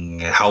somebody can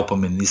help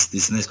them in this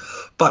and this.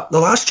 But The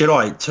Last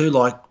Jedi too,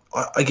 like,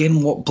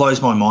 again, what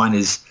blows my mind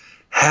is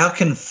how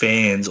can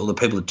fans or the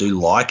people that do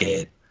like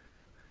it,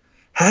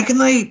 how can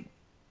they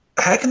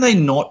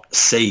not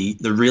see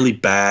the really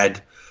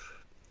bad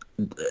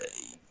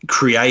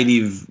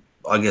creative,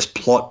 I guess,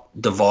 plot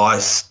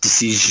device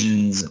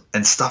decisions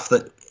and stuff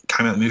that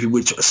came out of the movie,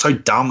 which are so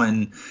dumb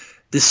and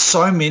there's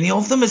so many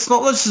of them. It's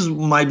not just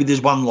maybe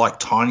there's one like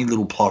tiny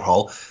little plot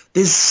hole.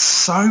 There's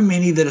so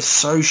many that are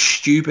so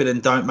stupid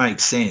and don't make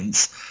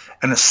sense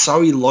and are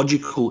so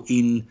illogical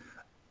on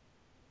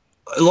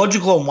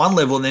one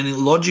level and then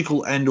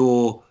illogical and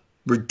or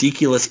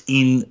ridiculous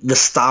in the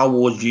Star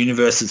Wars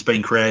universe that's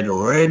been created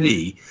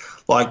already.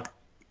 Like,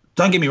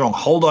 don't get me wrong,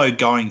 Holdo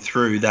going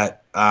through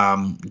that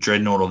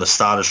Dreadnought or the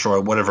Star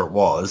Destroyer, whatever it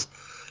was,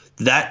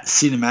 that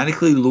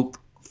cinematically looked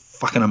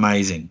fucking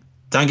amazing.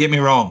 Don't get me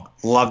wrong,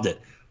 loved it.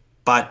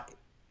 But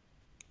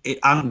it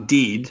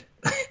undid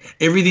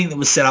everything that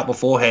was set up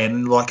beforehand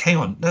and like, hang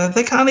on, no,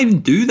 they can't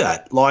even do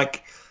that.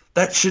 Like,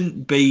 that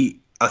shouldn't be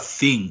a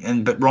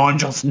thing. But Rian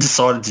Johnson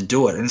decided to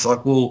do it. And it's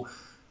like, well,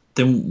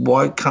 then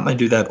why can't they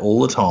do that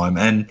all the time?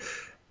 And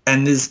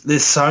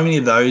there's so many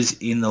of those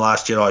in The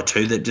Last Jedi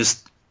too that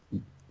just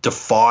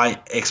defy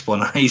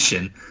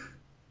explanation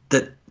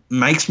that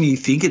makes me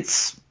think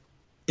it's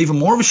even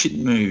more of a shit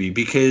movie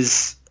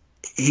because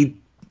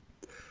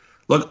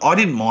look, I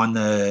didn't mind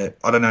I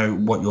don't know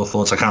what your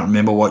thoughts, I can't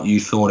remember what you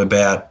thought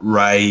about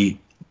Rey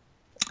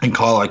and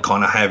Kylo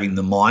kind of having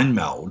the mind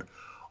meld.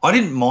 I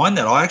didn't mind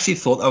that. I actually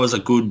thought that was a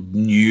good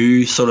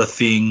new sort of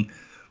thing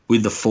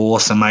with the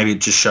Force and maybe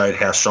it just showed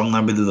how strong they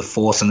were with the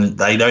Force and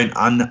they don't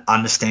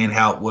understand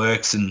how it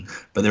works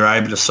but they're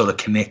able to sort of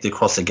connect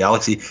across the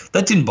galaxy.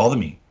 That didn't bother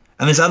me.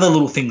 And there's other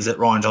little things that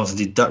Rian Johnson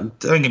did, don't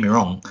get me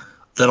wrong,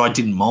 that I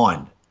didn't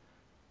mind.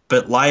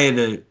 But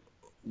Leia,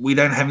 we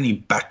don't have any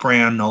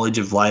background knowledge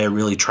of Leia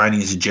really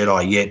training as a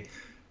Jedi yet.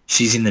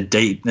 She's in the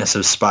deepness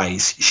of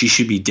space. She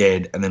should be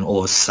dead, and then all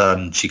of a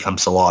sudden she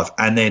comes to life.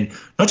 And then,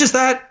 not just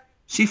that,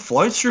 she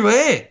floats through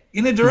air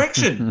in a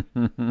direction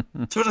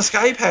to an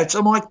escape hatch.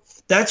 I'm like,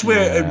 that's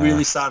where it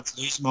really starts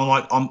to lose me. I'm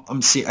like,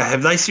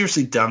 have they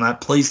seriously done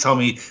that? Please tell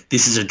me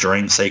this is a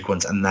dream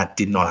sequence, and that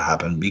did not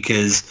happen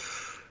because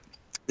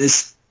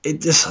this is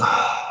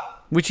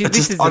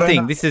the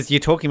thing. This is, you're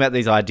talking about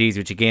these ideas,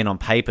 which again on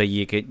paper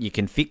you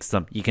can fix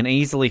them. You can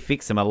easily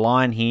fix them. A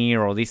line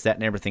here or this, that,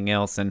 and everything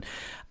else. And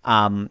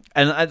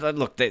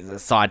look, there's a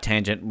side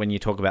tangent when you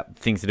talk about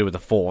things to do with the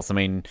Force. I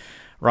mean,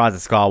 Rise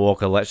of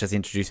Skywalker, let's just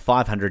introduce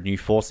 500 new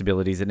Force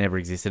abilities that never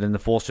existed, and the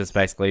Force just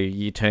basically,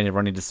 you turn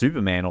everyone into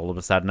Superman all of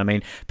a sudden. I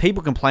mean,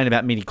 people complain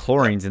about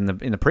midi-chlorians in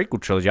the prequel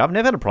trilogy. I've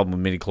never had a problem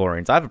with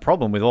midi-chlorians. I have a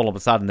problem with all of a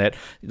sudden that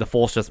the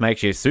Force just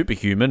makes you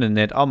superhuman and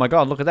that, oh my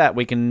god, look at that,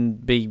 we can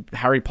be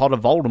Harry Potter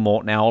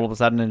Voldemort now all of a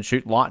sudden and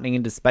shoot lightning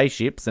into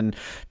spaceships and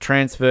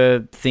transfer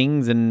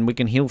things and we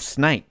can heal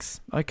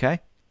snakes. Okay.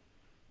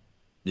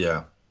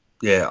 Yeah.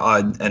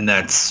 Yeah, and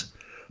that's...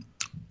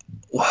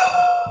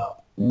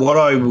 what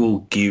I will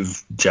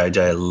give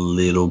JJ a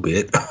little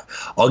bit,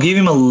 I'll give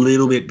him a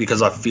little bit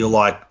because I feel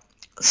like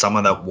some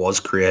of that was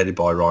created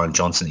by Ryan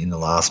Johnson in the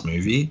last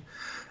movie.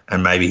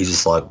 And maybe he's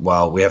just like,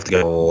 well, we have to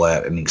go all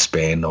out and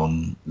expand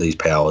on these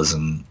powers.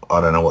 And I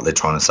don't know what they're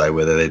trying to say,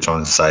 whether they're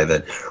trying to say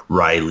that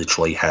Rey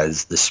literally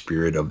has the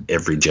spirit of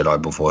every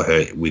Jedi before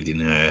her within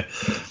her.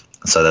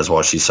 So that's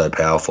why she's so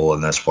powerful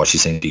and that's why she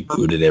seems to be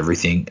good at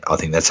everything. I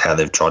think that's how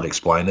they've tried to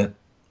explain it.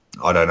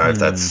 I don't know if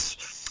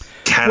that's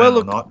canon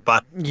or not.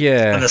 But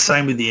yeah. And the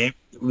same with the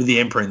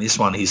Emperor in this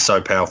one. He's so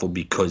powerful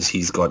because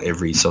he's got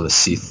every sort of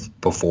Sith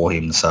before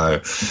him.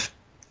 So,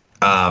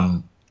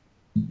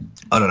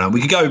 I don't know. We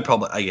could go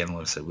probably again.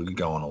 Like I said, we could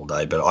go on all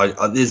day, but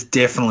I there's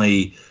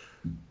definitely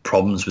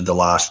problems with the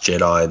Last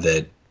Jedi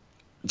that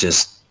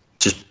just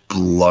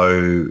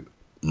blow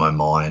my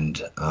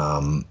mind.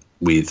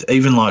 With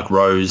even like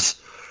Rose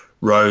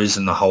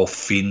and the whole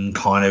Finn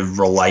kind of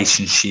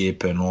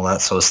relationship and all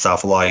that sort of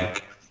stuff.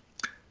 Like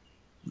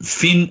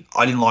Finn,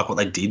 I didn't like what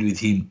they did with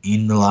him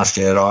in The Last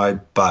Jedi,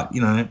 but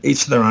you know,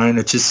 each to their own.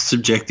 It's just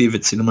subjective.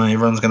 It's cinema.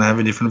 Everyone's going to have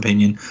a different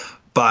opinion,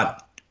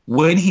 but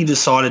when he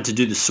decided to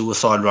do the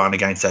suicide run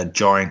against that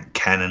giant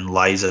cannon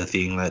laser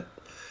thing that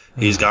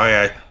he's going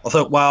at, I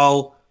thought,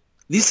 well,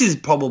 this is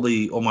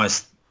probably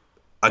almost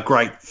a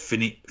great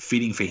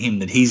fitting for him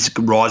that he's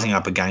rising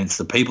up against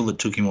the people that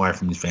took him away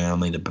from his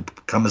family to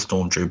become a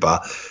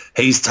stormtrooper.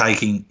 He's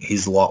taking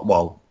his life,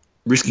 well,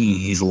 risking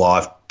his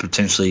life,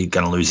 potentially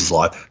going to lose his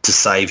life to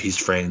save his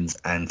friends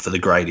and for the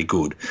greater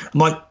good. I'm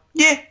like,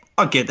 yeah,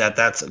 I get that.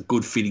 That's a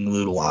good fitting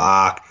little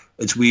arc.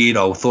 It's weird.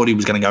 I thought he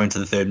was going to go into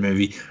the third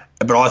movie.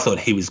 But I thought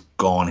he was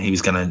gone. He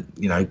was going to,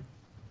 you know,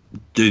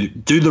 do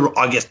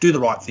the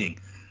right thing.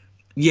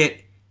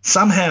 Yet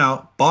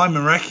somehow, by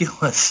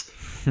miraculous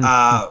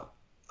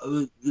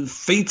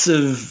feats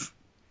of,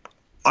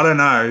 I don't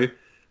know,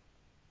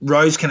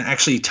 Rose can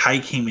actually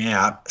take him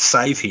out,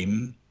 save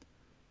him,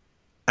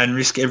 and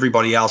risk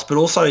everybody else. But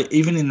also,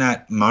 even in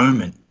that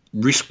moment,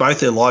 risk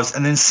both their lives,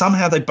 and then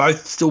somehow they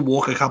both still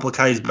walk a couple of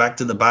k's back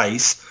to the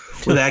base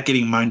without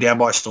getting mown down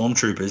by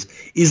stormtroopers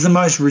is the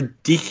most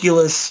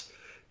ridiculous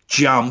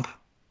jump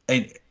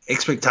and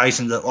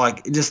expectation that,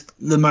 like, just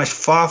the most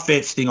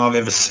far-fetched thing I've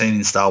ever seen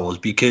in Star Wars.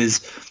 Because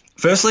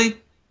firstly,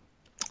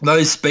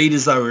 those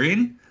speeders they were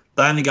in,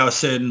 they only go a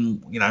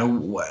certain, you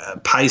know,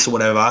 pace or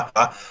whatever.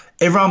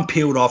 Everyone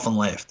peeled off and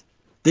left.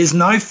 There's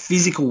no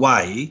physical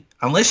way,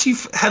 unless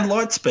you've had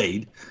light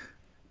speed,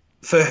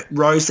 for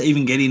Rose to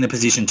even get in a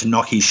position to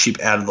knock his ship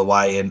out of the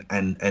way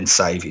and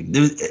save him.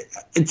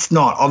 It's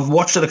not. I've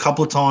watched it a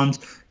couple of times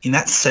in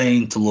that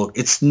scene to look.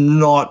 It's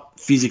not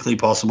physically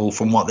possible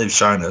from what they've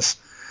shown us.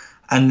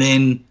 And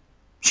then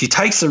she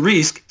takes the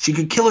risk. She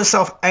could kill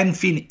herself and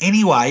Finn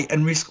anyway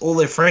and risk all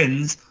their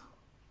friends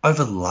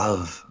over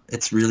love.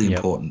 It's really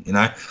important, you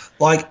know?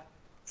 Like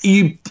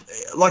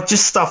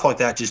just stuff like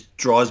that just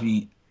drives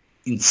me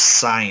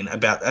insane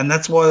about, and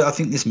that's why I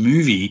think this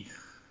movie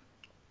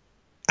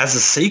as a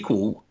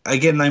sequel,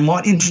 again, they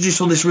might introduce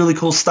all this really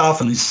cool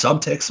stuff and this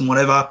subtext and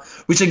whatever,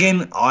 which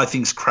again, I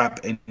think's crap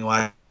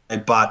anyway,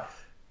 but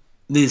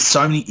there's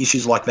so many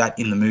issues like that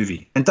in the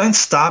movie. And don't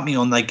start me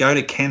on they go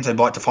to Canto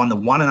Bight to find the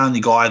one and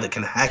only guy that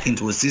can hack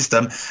into a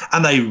system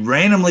and they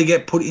randomly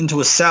get put into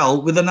a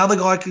cell with another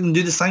guy who can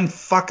do the same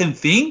fucking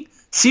thing?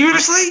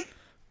 Seriously?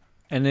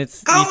 And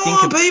it's... Come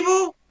on,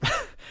 people!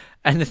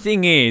 And the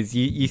thing is,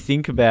 you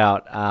think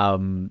about,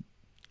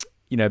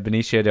 you know,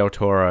 Benicio del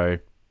Toro,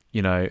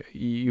 you know,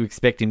 you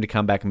expect him to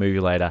come back a movie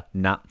later.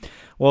 Nah.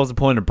 What was the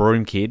point of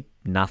Broom Kid?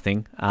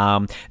 Nothing.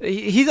 I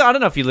don't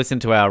know if you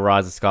listened to our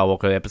Rise of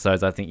Skywalker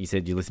episodes. I think you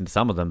said you listened to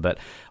some of them, but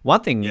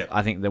one thing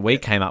I think that we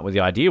came up with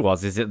the idea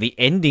is that the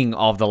ending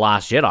of The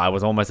Last Jedi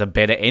was almost a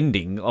better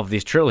ending of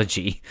this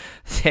trilogy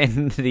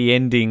than the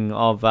ending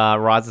of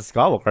Rise of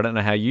Skywalker. I don't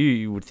know how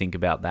you would think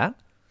about that.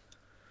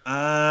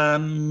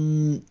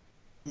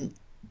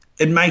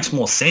 It makes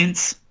more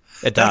sense.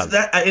 It does.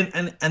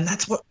 And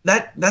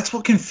that's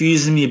what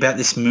confuses me about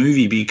this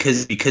movie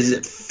because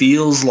it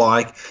feels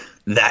like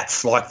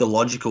that's like the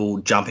logical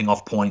jumping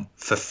off point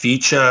for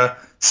future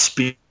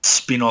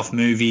spin-off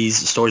movies,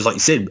 stories like you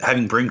said,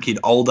 having Broom Kid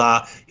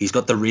older, he's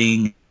got the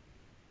ring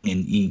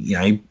and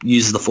he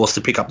uses the Force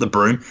to pick up the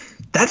broom.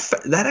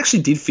 That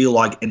actually did feel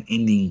like an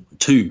ending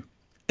to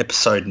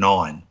Episode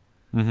 9.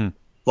 Mm-hmm.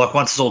 Like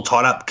once it's all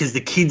tied up, because the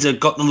kids have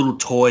got the little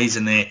toys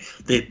and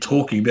they're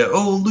talking about,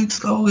 oh, Luke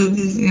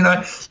Skywalker, you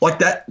know, like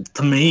that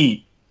to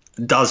me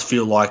does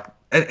feel like,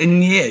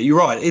 and yeah, you're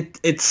right.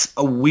 It's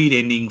a weird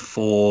ending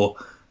for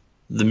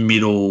the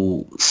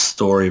middle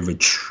story of a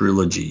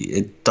trilogy.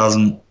 It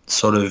doesn't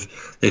sort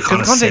of, they're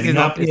kind of setting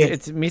up.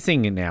 It's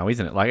missing now,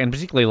 isn't it? Like, and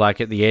particularly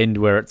like at the end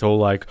where it's all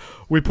like,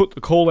 we put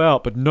the call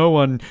out, but no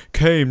one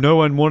came, no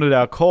one wanted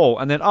our call,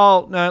 and then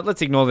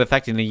let's ignore the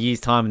fact in a year's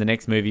time in the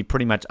next movie,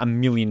 pretty much a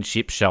million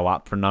ships show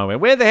up from nowhere.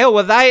 Where the hell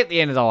were they at the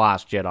end of The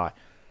Last Jedi?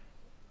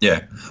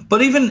 Yeah,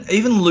 but even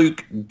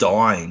Luke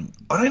dying,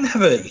 I don't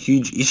have a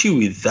huge issue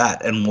with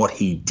that and what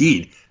he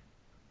did,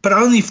 but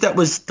only if that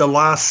was the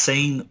last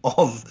scene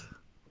of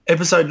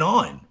Episode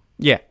 9.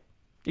 Yeah.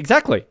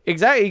 Exactly.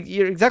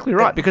 You're exactly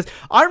right. Because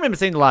I remember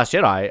seeing The Last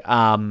Jedi,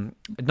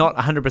 not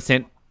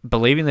 100%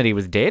 believing that he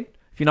was dead,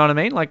 if you know what I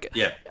mean. Like,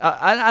 Yeah.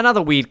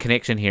 Another weird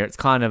connection here. It's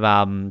kind of,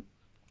 I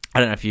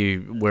don't know if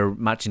you were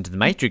much into the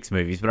Matrix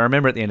movies, but I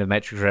remember at the end of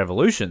Matrix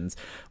Revolutions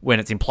when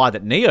it's implied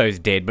that Neo's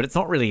dead, but it's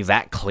not really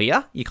that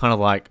clear. You're kind of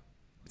like,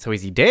 so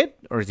is he dead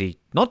or is he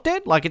not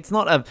dead? Like, it's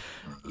not a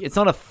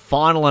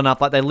final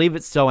enough. Like, they leave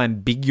it so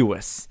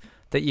ambiguous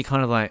that you're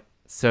kind of like,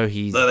 so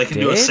he's So they can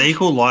do a dead?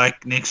 sequel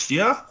like next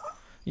year.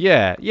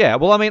 Yeah.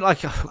 Well, I mean, like,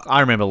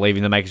 I remember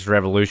leaving the Matrix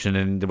Revolution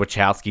and the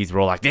Wachowskis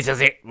were all like, this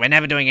is it. We're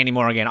never doing any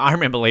more again. I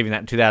remember leaving that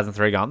in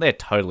 2003 going, they're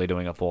totally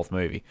doing a fourth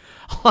movie.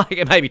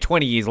 Like, maybe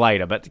 20 years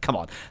later, but come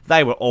on.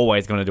 They were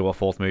always going to do a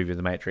fourth movie of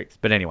the Matrix.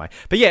 But anyway.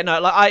 But yeah,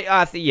 no, like,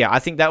 I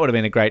think that would have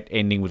been a great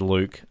ending with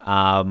Luke.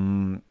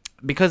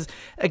 Because,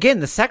 again,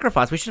 the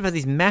sacrifice, we should have had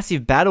this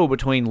massive battle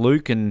between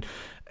Luke and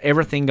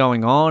everything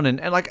going on,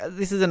 and like,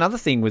 this is another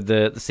thing with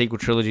the sequel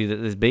trilogy that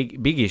there's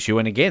big issue.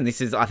 And again,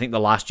 this is, I think, The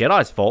Last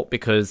Jedi's fault,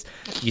 because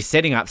you're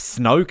setting up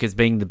Snoke as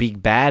being the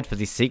big bad for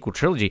this sequel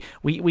trilogy.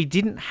 We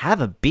didn't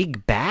have a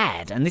big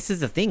bad, and this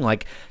is the thing,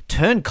 like,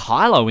 turn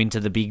Kylo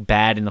into the big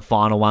bad in the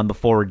final one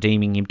before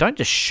redeeming him. Don't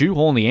just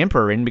shoehorn the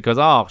Emperor in because,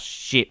 oh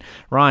shit,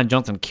 Rian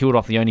Johnson killed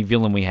off the only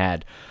villain we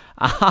had.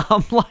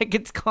 Like,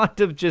 it's kind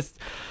of just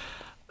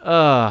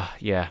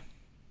yeah.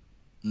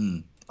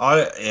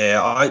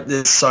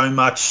 There's so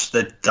much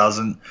that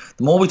doesn't.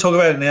 The more we talk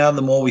about it now,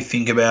 the more we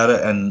think about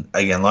it. And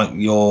again, like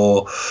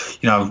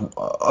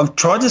I've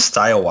tried to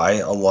stay away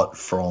a lot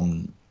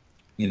from,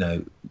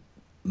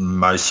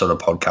 most sort of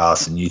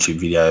podcasts and YouTube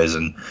videos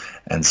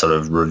and sort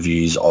of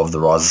reviews of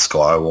The Rise of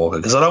Skywalker,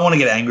 because I don't want to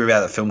get angry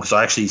about the film, because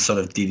I actually sort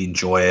of did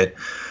enjoy it.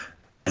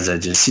 As I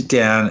just sit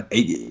down,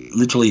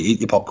 literally eat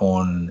your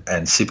popcorn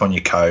and sip on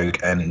your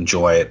Coke and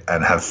enjoy it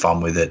and have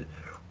fun with it.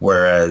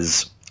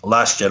 Whereas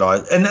Last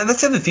Jedi, and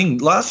that's the other thing,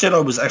 Last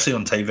Jedi was actually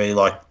on TV,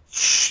 like,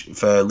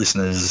 for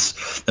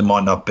listeners that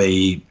might not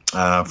be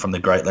from the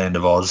great land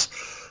of Oz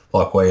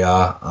like we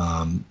are.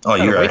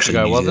 You're actually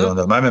in New Zealand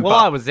at the moment. Well,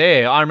 I was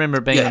there. I remember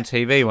it being on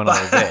TV when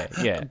I was there,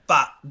 yeah.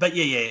 But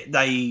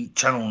they,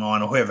 Channel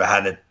 9 or whoever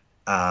had it,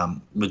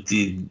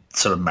 did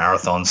sort of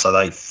marathon, so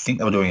they think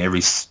they were doing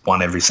every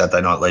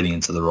Saturday night leading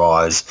into the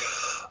Rise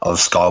of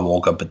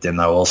Skywalker, but then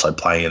they were also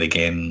playing it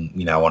again,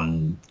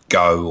 on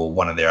Go or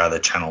one of their other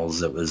channels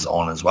that was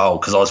on as well,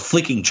 because I was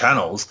flicking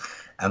channels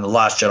and The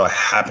Last Jedi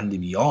happened to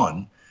be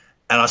on,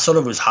 and I sort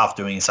of was half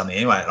doing something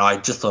anyway, and I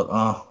just thought,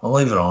 I'll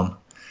leave it on.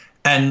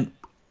 And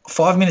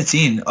 5 minutes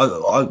in,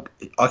 I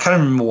can't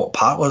remember what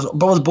part it was,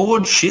 but I was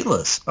bored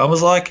shitless. I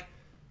was like,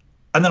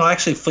 and then I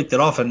actually flicked it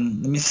off,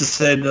 and the missus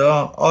said,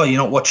 you're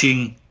not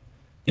watching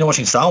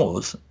Star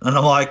Wars? And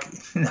I'm like,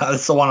 no,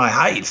 that's the one I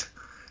hate.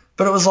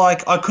 But it was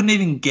like, I couldn't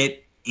even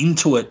get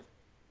into it.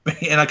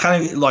 And I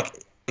can't even, like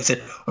I said,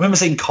 I remember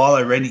seeing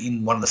Kylo Ren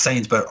in one of the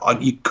scenes, but I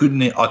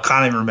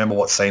can't even remember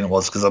what scene it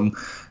was, because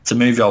it's a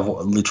movie I've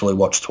literally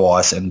watched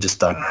twice and just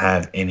don't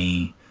have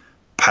any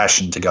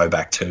passion to go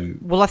back to.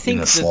 Well, I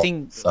think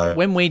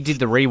when we did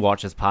the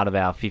rewatch as part of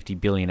our 50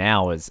 billion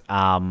hours,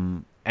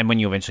 and when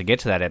you eventually get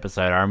to that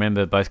episode, I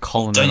remember both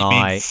Colin and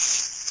I...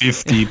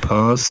 50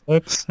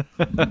 parsecs?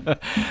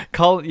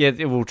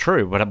 Well,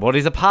 true. But what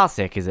is a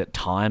parsec? Is it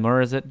time or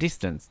is it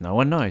distance? No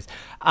one knows.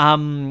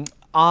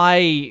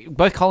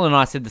 Both Colin and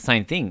I said the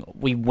same thing.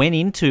 We went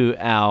into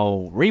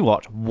our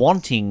rewatch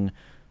wanting...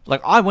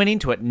 Like, I went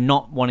into it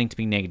not wanting to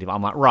be negative.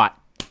 I'm like, right,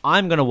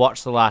 I'm going to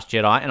watch The Last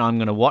Jedi and I'm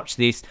going to watch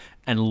this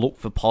and look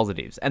for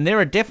positives. And there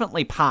are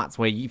definitely parts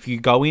where if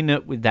you go in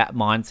it with that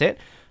mindset,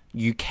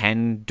 you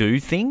can do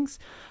things.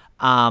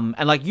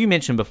 And like you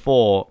mentioned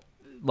before,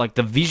 like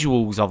the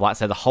visuals of, like,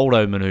 say, the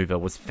Holdo maneuver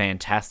was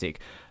fantastic.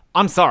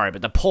 I'm sorry,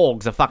 but the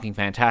Porgs are fucking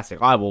fantastic.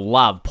 I will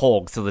love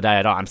Porgs till the day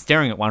I die. I'm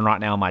staring at one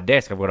right now on my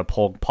desk. I've got a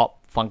Porg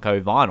Pop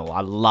Funko vinyl.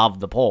 I love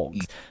the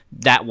Porgs.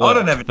 That worked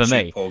for me. I don't have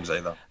any Porgs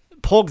either.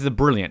 Porgs are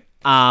brilliant.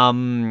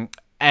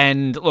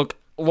 And look,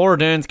 Laura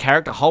Dern's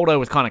character, Holdo,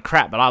 was kind of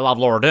crap, but I love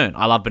Laura Dern.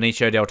 I love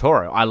Benicio del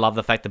Toro. I love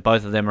the fact that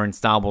both of them are in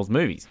Star Wars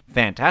movies.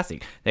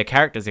 Fantastic. Their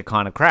characters are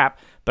kind of crap,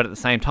 but at the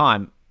same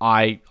time,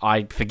 I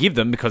forgive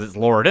them because it's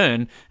Laura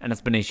Dern and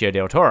it's Benicio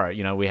del Toro.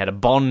 We had a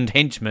Bond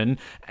henchman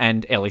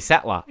and Ellie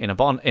Sattler in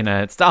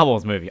a Star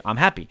Wars movie. I'm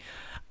happy.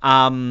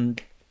 But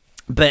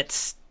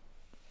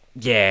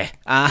yeah,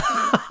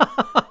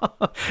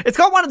 it's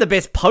got one of the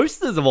best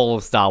posters of all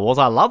of Star Wars.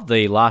 I love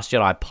the Last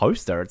Jedi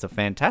poster. It's a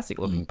fantastic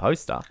looking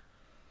poster.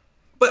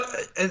 But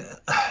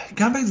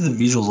going back to the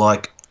visuals,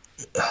 like,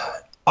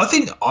 I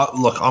think,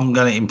 look, I'm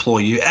going to implore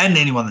you and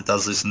anyone that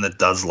does listen that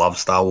does love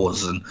Star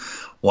Wars and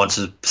wants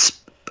a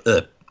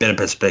better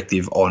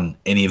perspective on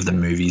any of the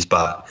movies,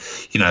 but,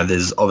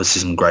 there's obviously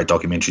some great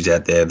documentaries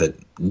out there that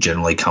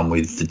generally come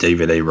with the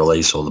DVD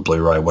release or the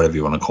Blu-ray, whatever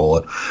you want to call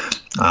it.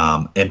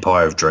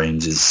 Empire of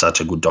Dreams is such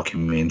a good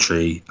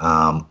documentary.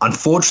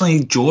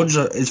 Unfortunately, George,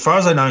 as far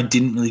as I know,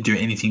 didn't really do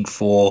anything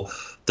for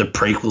the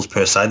prequels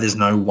per se. There's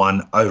no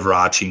one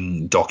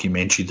overarching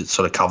documentary that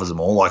sort of covers them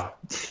all. Like,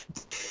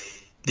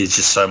 there's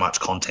just so much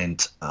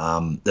content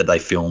that they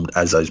filmed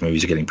as those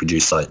movies are getting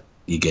produced. So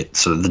you get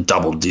sort of the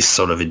double disc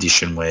sort of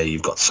edition where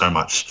you've got so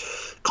much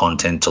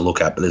content to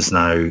look at, but there's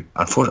no,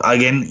 unfortunately,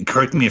 again,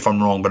 correct me if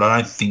I'm wrong, but I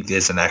don't think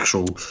there's an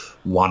actual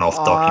one-off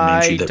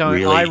documentary that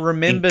really I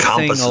remember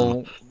encompasses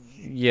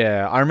seeing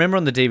I remember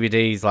on the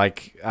DVDs,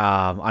 like,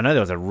 I know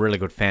there was a really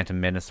good Phantom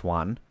Menace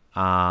one.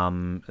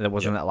 That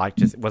wasn't that like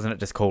wasn't it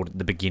just called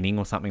The Beginning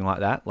or something like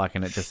that? Like,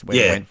 and it just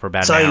went for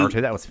about an hour or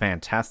two. That was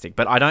fantastic.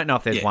 But I don't know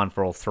if there's one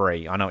for all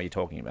three. I know what you're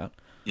talking about.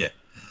 Yeah,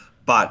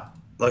 but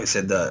like I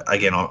said,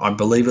 again, I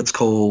believe it's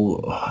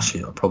called. Oh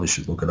shit! I probably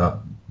should look it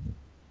up.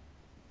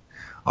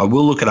 I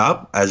will look it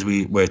up as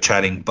we're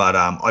chatting, but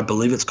I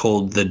believe it's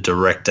called The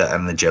Director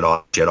and the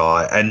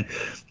Jedi, and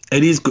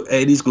it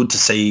is good to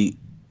see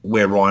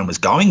where Ryan was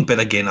going, but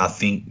again, I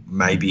think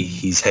maybe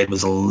his head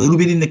was a little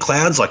bit in the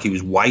clouds. Like, he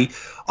was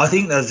I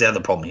think that's the other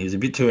problem. He was a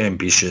bit too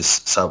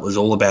ambitious, so it was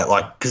all about,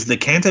 like, because the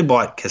Canto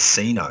Bight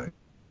Casino,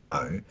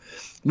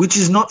 which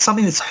is not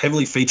something that's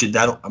heavily featured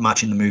that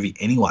much in the movie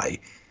anyway,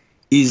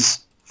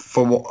 is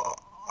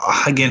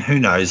again, who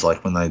knows,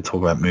 like, when they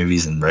talk about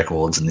movies and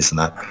records and this and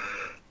that.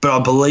 But I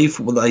believe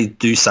they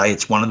do say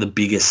it's one of the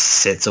biggest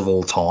sets of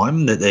all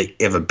time that they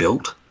ever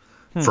built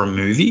for a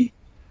movie.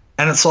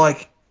 And it's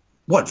like,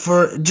 what,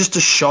 for just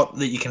a shot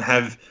that you can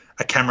have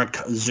a camera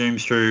zoom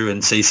through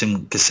and see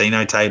some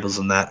casino tables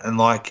and that, and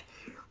like,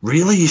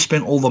 really, you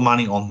spent all the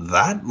money on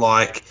that?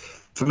 Like,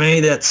 for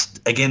me, that's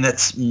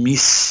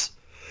it's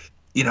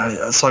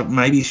like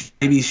maybe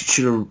you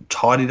should have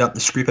tidied up the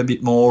script a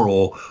bit more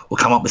or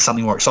come up with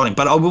something more exciting.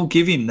 But I will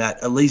give him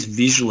that, at least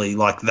visually,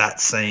 like that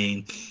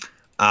scene,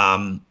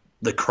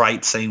 the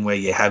crate scene where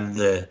you have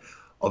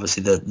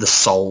obviously the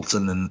salt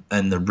and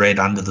the red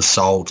under the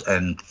salt,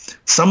 and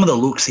some of the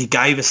looks. He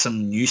gave us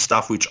some new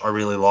stuff which I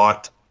really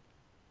liked,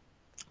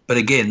 but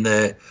again,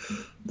 the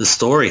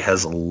story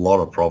has a lot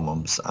of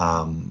problems,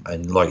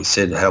 and like you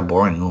said, how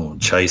boring.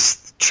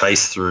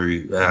 Chase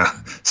through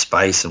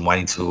space and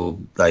waiting till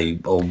they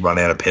all run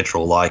out of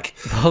petrol. Like,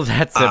 well,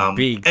 that's a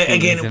big thing,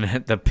 again, isn't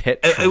it? The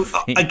petrol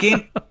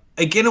thing.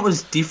 Again, it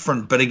was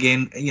different, but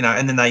again,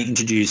 and then they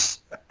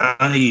introduced.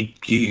 I know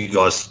you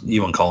guys,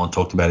 you and Colin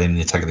talked about in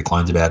the Attack of the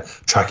Clones about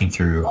tracking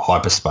through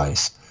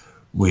hyperspace,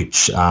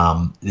 which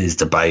there's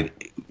debate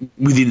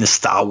within the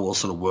Star Wars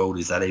sort of world.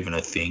 Is that even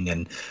a thing?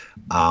 And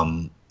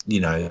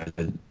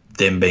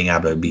them being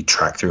able to be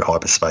tracked through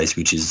hyperspace,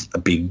 which is a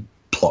big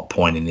plot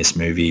point in this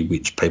movie,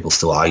 which people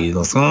still argue,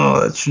 like, oh,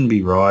 that shouldn't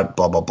be right,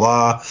 blah blah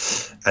blah.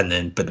 And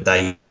then, but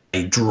they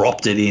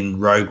dropped it in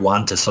Rogue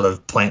One to sort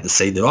of plant the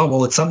seed that, oh,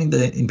 well, it's something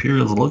the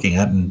Imperials are looking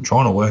at and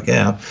trying to work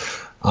out,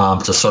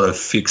 to sort of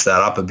fix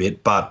that up a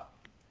bit. But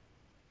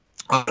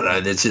I don't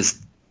know, there's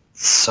just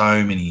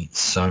so many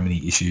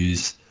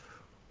issues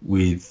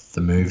with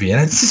the movie,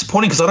 and it's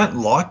disappointing because I don't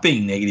like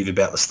being negative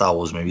about the Star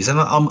Wars movies. And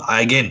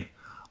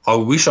I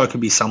wish I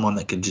could be someone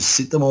that could just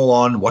sit them all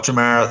on, watch a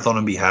marathon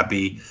and be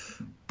happy.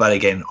 But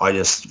again, I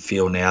just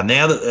feel now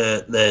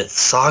that the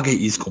saga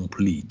is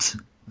complete,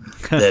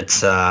 that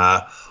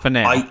for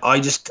now,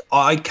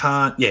 I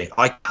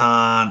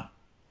can't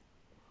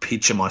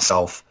picture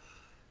myself.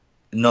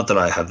 Not that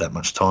I have that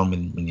much time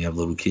when you have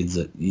little kids,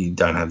 that you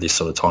don't have this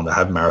sort of time to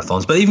have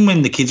marathons. But even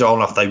when the kids are old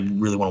enough, they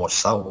really want to watch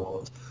Star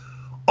Wars.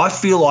 I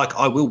feel like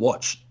I will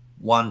watch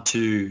 1,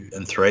 2,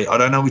 and 3. I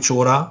don't know which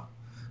order,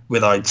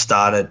 whether I'd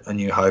start at A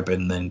New Hope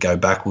and then go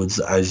backwards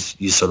as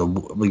you sort of,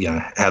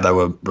 how they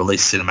were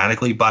released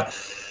cinematically. But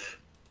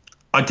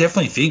I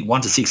definitely think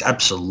 1 to 6,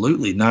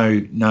 absolutely,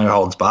 no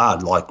holds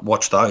barred. Like,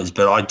 watch those.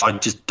 But I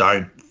just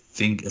don't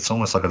think, it's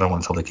almost like I don't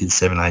want to tell the kids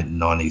 7, 8, and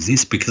 9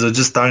 exist, because I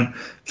just don't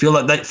feel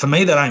like for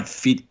me, they don't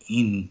fit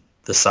in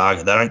the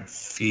saga. They don't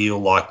feel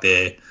like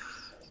they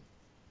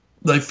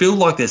feel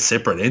like they're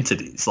separate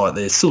entities. Like,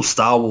 they're still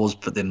Star Wars,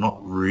 but they're not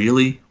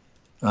really.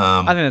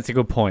 I think that's a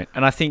good point.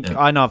 And I think,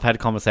 I know I've had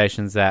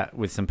conversations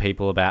with some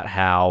people about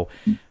how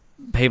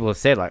people have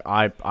said, like,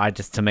 I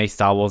just, to me,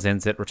 Star Wars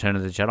ends at Return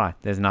of the Jedi.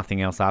 There's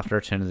nothing else after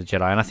Return of the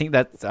Jedi. And I think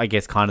that's, I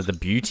guess, kind of the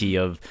beauty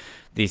of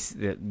this.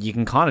 You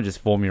can kind of just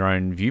form your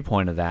own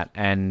viewpoint of that.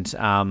 And,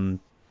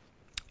 again,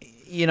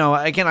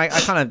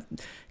 I kind of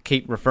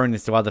keep referring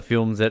this to other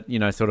films that,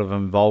 sort of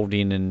involved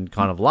in and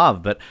kind of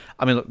love. But,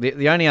 I mean, look,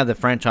 the only other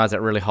franchise that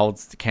really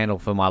holds the candle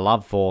for my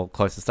love for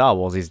close to Star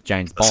Wars is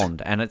James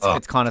Bond. And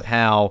it's kind of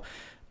how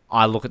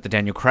I look at the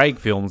Daniel Craig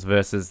films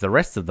versus the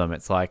rest of them.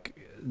 It's like,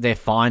 they're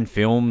fine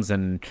films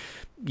and,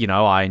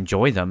 I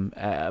enjoy them.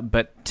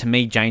 But to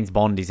me, James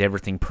Bond is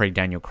everything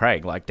pre-Daniel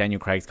Craig. Like, Daniel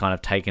Craig's kind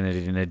of taken it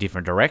in a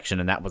different direction,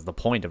 and that was the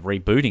point of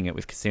rebooting it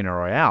with Casino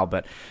Royale.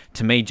 But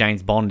to me,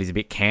 James Bond is a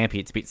bit campy.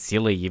 It's a bit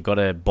silly. You've got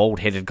a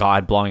bald-headed guy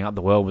blowing up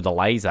the world with a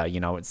laser.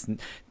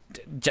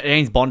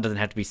 James Bond doesn't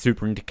have to be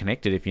super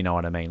interconnected, if you know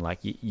what I mean. Like,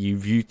 you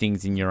view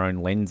things in your own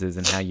lenses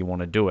and how you want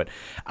to do it.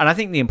 And I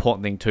think the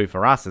important thing, too,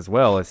 for us as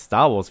well as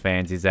Star Wars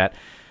fans is that,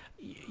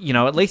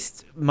 at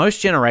least most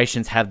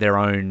generations have their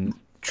own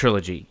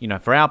trilogy.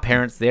 For our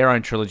parents, their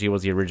own trilogy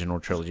was the original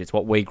trilogy. It's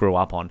what we grew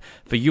up on.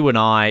 For you and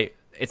I,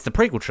 it's the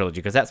prequel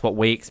trilogy, because that's what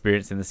we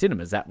experienced in the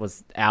cinemas. That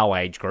was our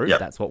age group. Yep.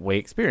 That's what we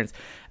experienced.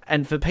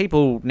 And for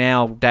people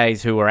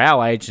nowadays who are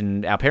our age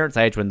and our parents'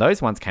 age when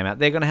those ones came out,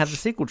 they're going to have the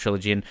sequel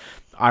trilogy, and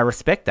I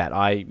respect that.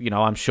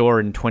 I'm sure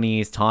in 20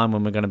 years' time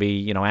when we're going to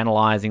be,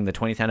 analysing the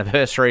 20th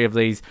anniversary of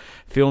these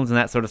films and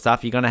that sort of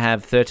stuff, you're going to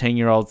have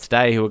 13-year-olds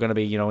today who are going to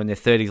be, in their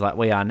 30s like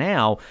we are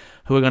now,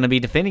 who are going to be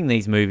defending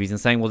these movies and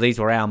saying, well, these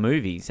were our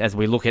movies, as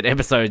we look at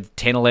episodes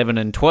 10, 11,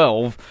 and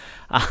 12,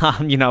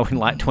 in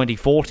like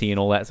 2040 and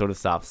all that sort of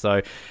stuff.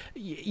 So,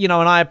 and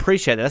I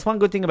appreciate that. That's one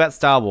good thing about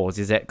Star Wars,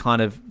 is that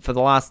kind of for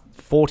the last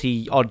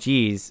 40-odd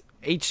years,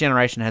 each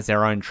generation has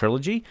their own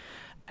trilogy,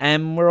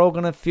 and we're all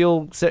going to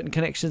feel certain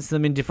connections to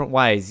them in different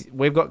ways.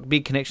 We've got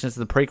big connections to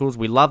the prequels.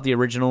 We love the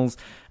originals.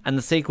 And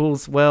the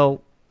sequels,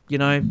 well,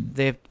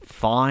 they're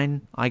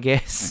fine, I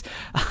guess.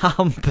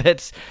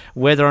 But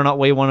whether or not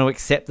we want to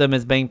accept them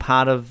as being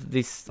part of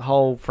this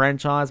whole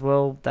franchise,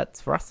 well, that's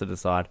for us to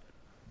decide.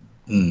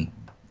 So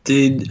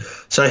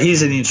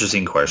here's an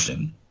interesting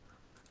question.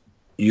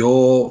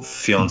 Your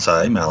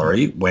fiance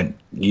Mallory,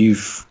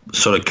 you've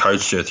sort of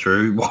coached her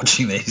through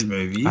watching these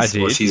movies. I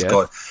did,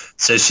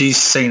 So she's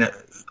seen it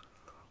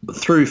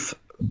through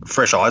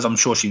fresh eyes. I'm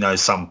sure she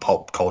knows some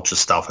pop culture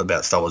stuff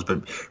about Star Wars,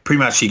 but pretty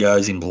much she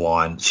goes in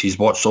blind. She's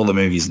watched all the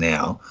movies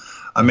now.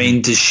 I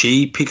mean, does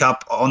she pick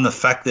up on the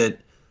fact that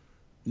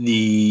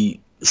the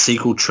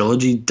sequel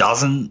trilogy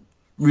doesn't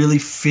really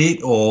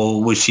fit,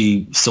 or was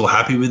she still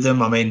happy with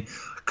them? I mean,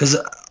 because,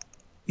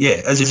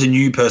 as a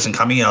new person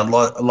coming in, I'd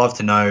love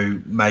to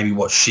know maybe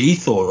what she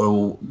thought,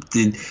 or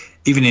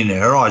even in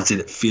her eyes,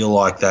 did it feel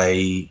like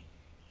they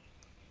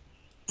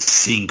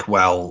sync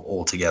well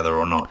altogether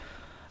or not?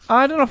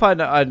 I don't know if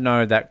I'd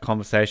know that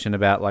conversation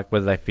about like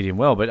whether they fit in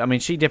well, but I mean,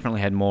 she definitely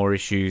had more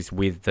issues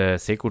with the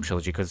sequel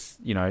trilogy because,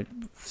 as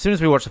soon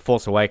as we watched The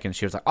Force Awakens,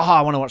 she was like, oh,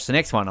 I want to watch the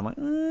next one. I'm like,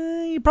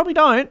 you probably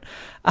don't.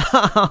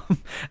 And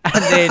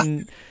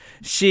then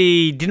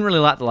she didn't really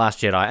like The Last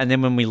Jedi. And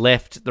then when we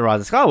left The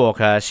Rise of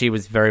Skywalker, she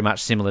was very much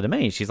similar to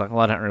me. She's like, well,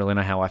 I don't really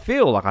know how I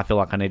feel. Like, I feel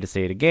like I need to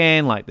see it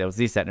again. Like, there was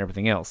this, that, and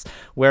everything else.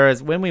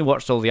 Whereas when we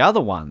watched all the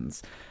other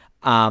ones,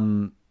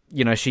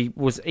 she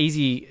was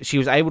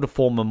able to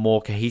form a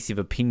more cohesive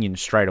opinion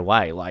straight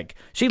away. Like,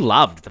 she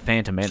loved The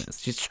Phantom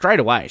Menace. Just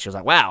straight away, she was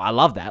like, wow, I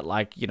love that.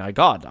 Like,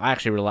 God, I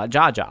actually really like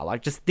Jar Jar.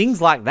 Like, just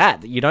things like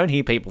that you don't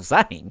hear people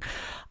saying.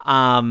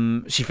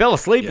 She fell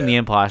asleep in The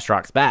Empire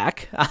Strikes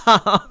Back.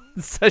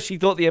 So she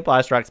thought The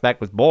Empire Strikes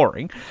Back was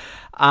boring.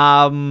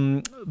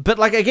 But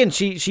like, again,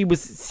 she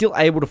was still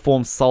able to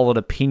form solid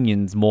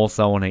opinions more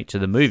so on each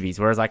of the movies,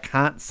 whereas I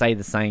can't say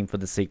the same for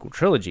the sequel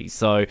trilogy.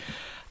 So,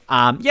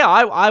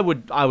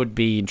 I would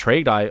be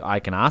intrigued. I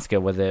can ask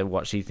her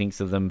what she thinks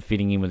of them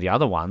fitting in with the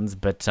other ones,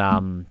 but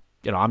I'm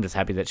just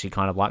happy that she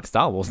kind of likes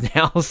Star Wars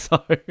now.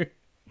 So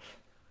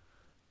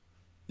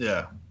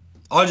yeah,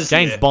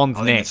 James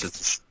Bond's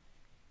next.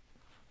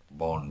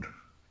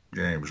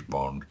 James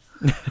Bond.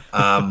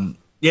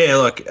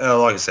 Like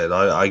I said,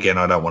 I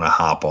don't want to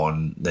harp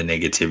on the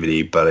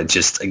negativity, but it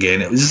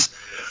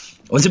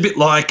was a bit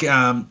like,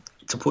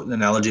 to put an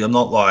analogy, I'm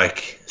not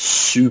like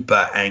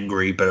super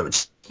angry, but it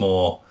was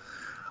more,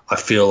 I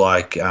feel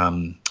like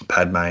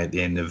Padme at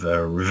the end of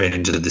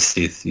Revenge of the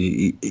Sith,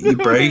 you're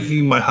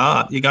breaking my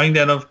heart. You're going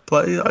down a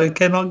place I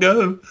cannot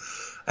go.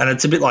 And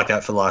it's a bit like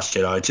that for Last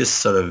Jedi. Just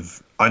sort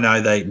of, I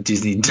know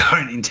Disney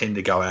don't intend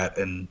to go out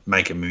and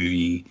make a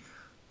movie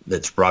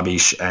that's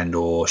rubbish and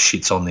or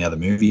shits on the other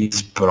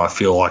movies, but I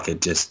feel like it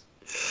just,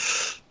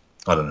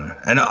 I don't know.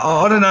 And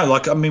I don't know,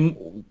 like, I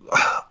mean,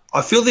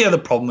 I feel the other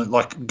problem,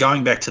 like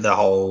going back to the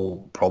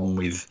whole problem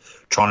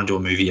with trying to do a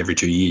movie every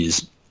 2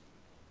 years,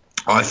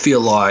 I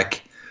feel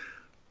like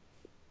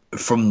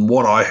from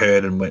what I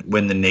heard and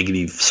when the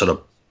negative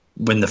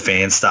when the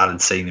fans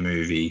started seeing the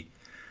movie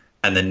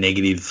and the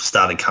negative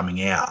started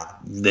coming out,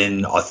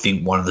 then I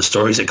think one of the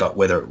stories that got,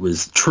 whether it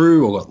was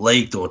true or got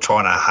leaked or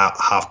trying to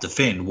half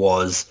defend,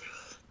 was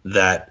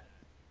that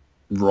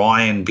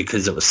Ryan,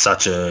 because it was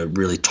such a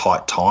really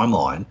tight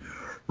timeline,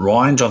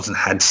 Rian Johnson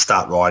had to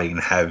start writing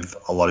and have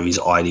a lot of his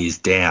ideas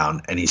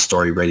down and his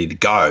story ready to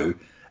go,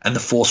 and The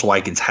Force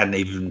Awakens hadn't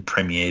even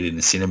premiered in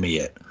the cinema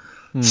yet.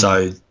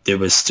 So there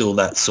was still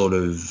that sort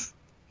of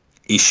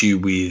issue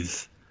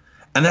with,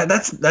 and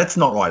that's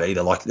not right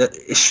either. Like, that,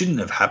 it shouldn't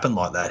have happened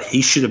like that.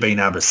 He should have been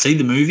able to see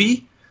the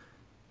movie,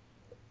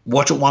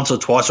 watch it once or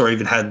twice, or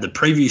even had the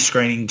preview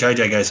screening.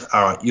 JJ goes,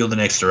 all right, you're the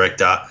next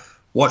director.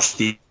 Watch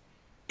this.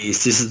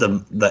 This is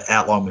the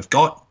outline we've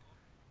got.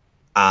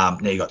 Now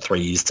you got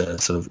 3 years to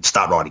sort of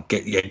start writing.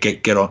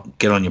 Get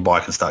on your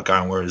bike and start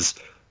going. Whereas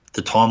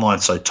the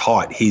timeline's so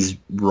tight, he's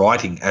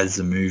writing as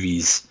the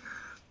movie's,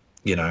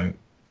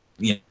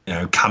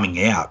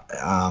 coming out.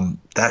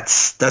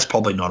 That's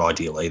probably not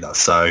ideal either.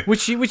 So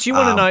which you want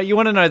to know? You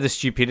want to know the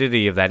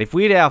stupidity of that? If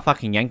Weird Al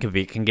fucking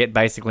Yankovic can get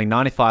basically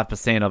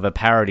 95% of a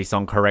parody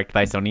song correct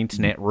based on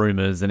internet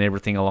rumors and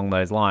everything along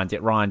those lines,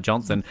 yet Rian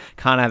Johnson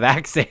can't have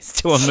access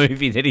to a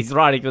movie that he's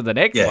writing for the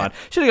next one.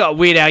 Should have got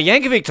Weird Al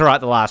Yankovic to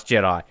write The Last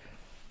Jedi.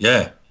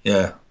 Yeah.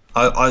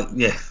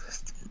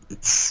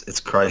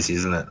 It's crazy,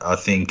 isn't it? I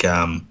think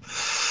you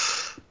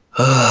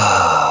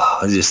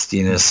just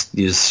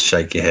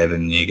shake your head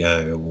and you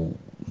go, well,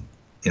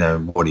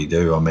 what do you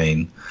do? I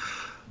mean,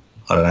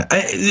 I don't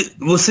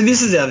know. Well, see,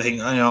 this is the other thing.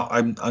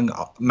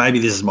 Maybe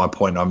this is my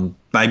point. I'm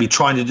maybe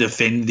trying to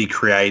defend the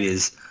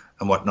creators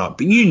and whatnot.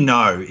 But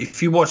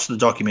if you watch the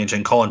documentary,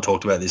 and Colin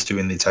talked about this too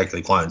in the Attack of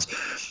the Clones,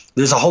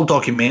 there's a whole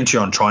documentary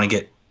on trying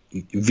to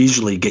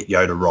visually get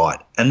Yoda right.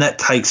 And that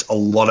takes a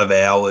lot of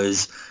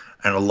hours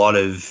and a lot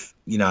of,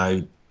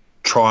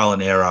 trial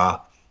and error.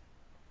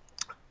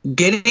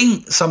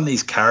 Getting some of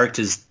these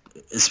characters,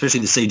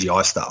 especially the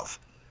CGI stuff,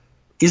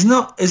 it's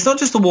not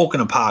just a walk in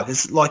the park.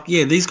 It's like,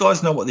 yeah, these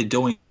guys know what they're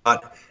doing,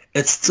 but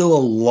it's still a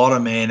lot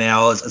of man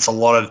hours. It's a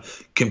lot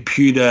of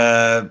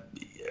computer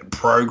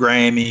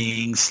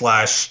programming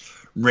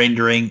 /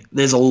 rendering.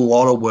 There's a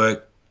lot of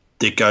work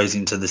that goes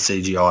into the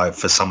CGI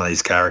for some of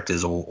these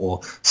characters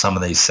or some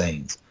of these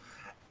scenes.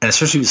 And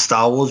especially with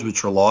Star Wars,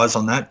 which relies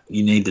on that,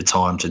 you need the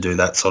time to do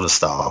that sort of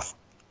stuff.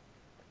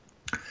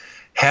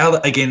 How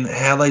they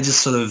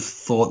just sort of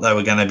thought they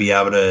were going to be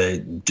able to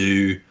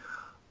do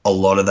a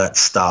lot of that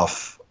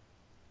stuff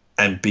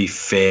and be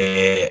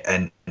fair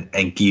and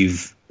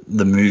give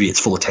the movie its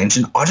full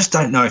attention. I just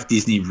don't know if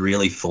Disney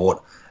really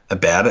thought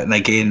about it. And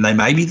again,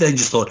 they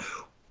just thought,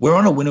 we're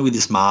on a winner with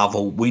this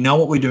Marvel. We know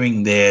what we're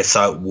doing there,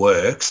 so it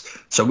works.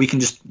 So we can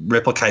just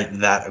replicate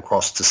that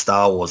across to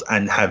Star Wars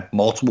and have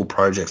multiple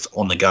projects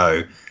on the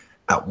go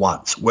at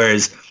once.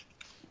 Whereas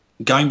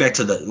going back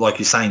to like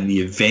you're saying,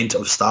 the event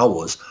of Star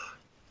Wars,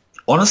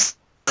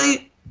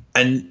 honestly,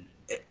 and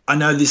I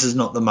know this is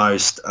not the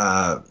most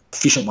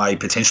efficient way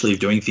potentially of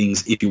doing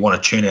things if you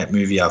want to churn out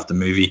movie after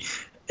movie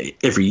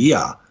every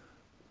year.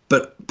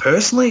 But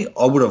personally,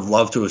 I would have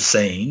loved to have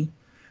seen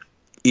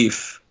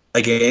if,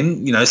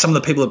 again, some of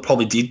the people that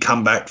probably did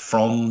come back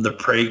from the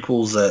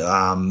prequels,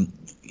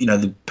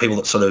 the people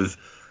that sort of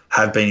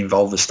have been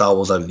involved with Star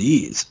Wars over the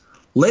years,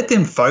 let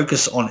them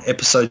focus on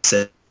episode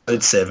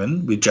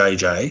 7 with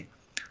JJ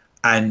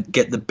and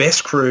get the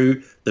best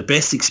crew, the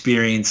best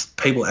experience,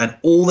 people, and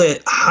all their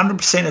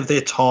 100% of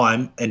their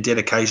time and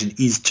dedication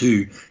is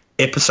to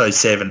episode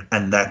 7,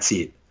 and that's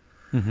it.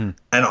 Mm-hmm.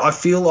 And I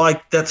feel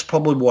like that's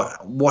probably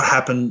what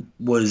happened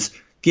was,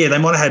 yeah, they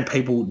might have had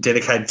people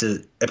dedicated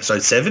to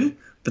episode 7,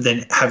 but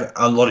then have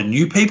a lot of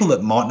new people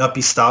that might not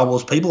be Star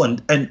Wars people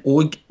and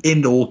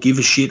give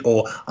a shit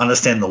or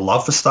understand the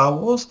love for Star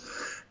Wars.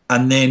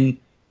 And then,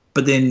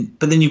 but then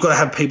you've got to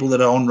have people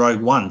that are on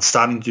Rogue One,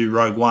 starting to do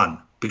Rogue One,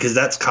 because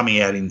that's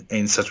coming out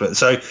in such a way.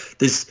 So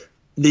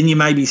then you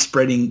may be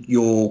spreading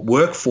your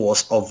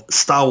workforce of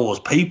Star Wars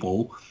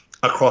people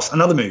across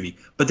another movie.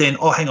 But then,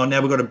 hang on, now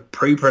we've got a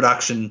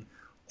pre-production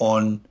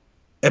on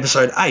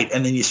episode 8,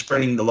 and then you're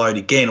spreading the load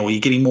again, or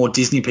you're getting more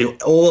Disney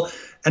people,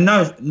 and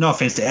no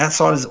offense to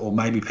outsiders or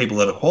maybe people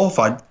that are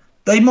qualified,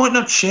 they might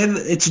not share,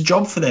 it's a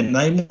job for them.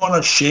 They might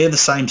not share the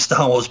same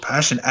Star Wars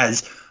passion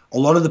as a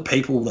lot of the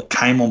people that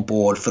came on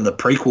board for the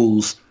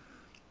prequels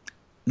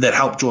that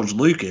helped George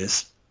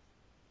Lucas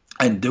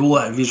and do all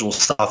that visual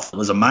stuff that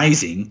was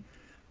amazing,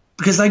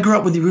 because they grew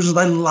up with the original.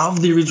 They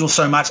loved the original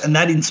so much, and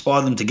that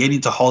inspired them to get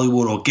into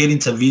Hollywood or get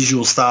into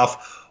visual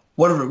stuff,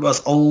 whatever it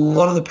was. A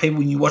lot of the people,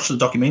 when you watch the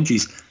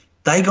documentaries,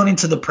 they got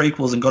into the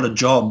prequels and got a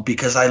job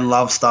because they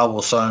love Star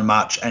Wars so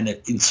much, and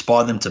it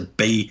inspired them to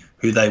be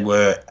who they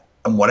were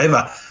and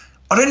whatever.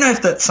 I don't know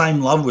if that same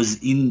love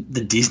was in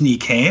the Disney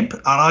camp,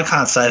 and I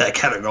can't say that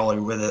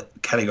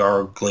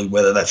categorically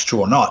whether that's true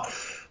or not.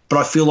 But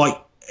I feel like,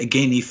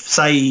 again, if,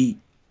 say,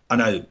 I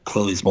know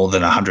clearly it's more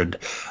than 100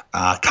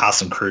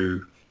 cast and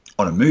crew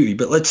on a movie,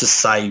 but let's just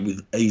say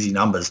with easy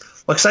numbers,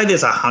 like say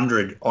there's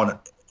 100 on,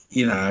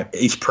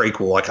 each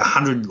prequel, like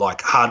 100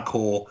 like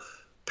hardcore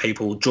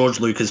people, George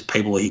Lucas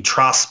people he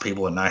trusts,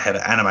 people that know how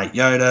to animate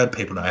Yoda,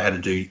 people know how to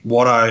do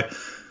Watto.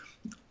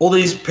 All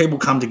these people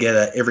come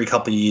together every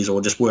couple of years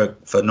or just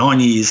work for 9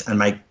 years and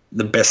make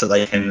the best that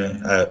they can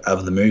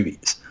of the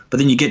movies. But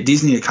then you get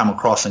Disney to come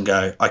across and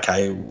go,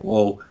 okay,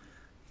 well,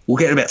 we'll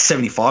get about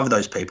 75 of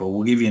those people.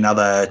 We'll give you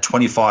another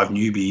 25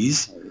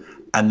 newbies.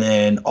 And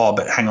then,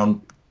 but hang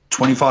on,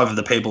 25 of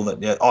the people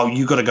that,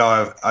 you've got to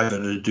go over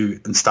to do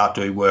and start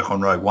doing work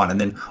on Rogue One.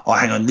 And then,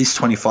 hang on, these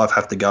 25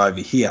 have to go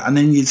over here. And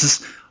then you're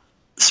just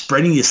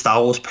spreading your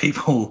Star Wars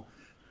people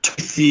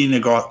too thin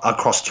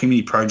across too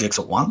many projects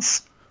at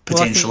once,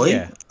 potentially.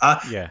 Well, I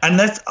think, yeah. And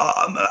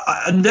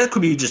that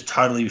could be just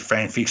totally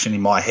fan fiction in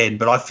my head,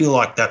 but I feel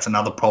like that's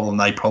another problem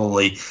they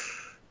probably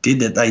did,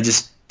 that they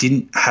just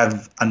didn't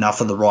have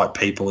enough of the right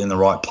people in the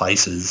right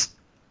places.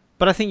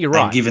 But I think you're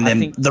right. And given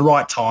them the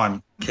right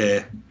time,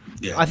 care.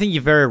 Yeah. I think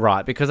you're very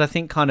right, because I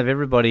think kind of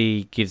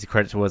everybody gives the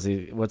credit to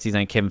what's his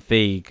name, Kevin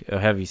Feige, or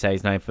however you say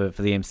his name for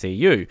the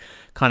MCU.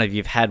 Kind of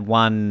you've had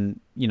one,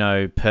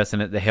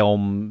 person at the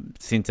helm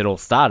since it all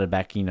started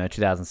back,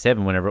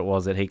 2007, whenever it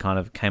was that he kind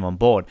of came on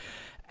board.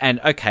 And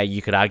okay,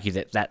 you could argue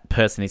that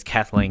person is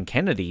Kathleen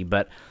Kennedy,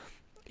 but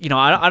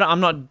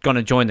I'm not going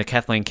to join the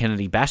Kathleen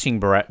Kennedy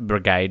bashing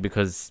brigade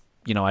because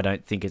I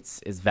don't think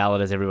it's as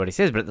valid as everybody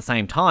says. But at the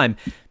same time,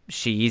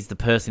 she is the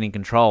person in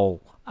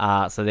control.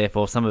 So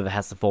therefore, some of it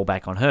has to fall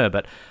back on her.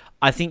 But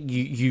I think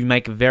you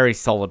make a very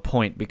solid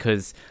point,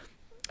 because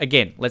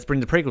again, let's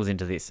bring the prequels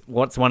into this.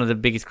 What's one of the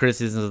biggest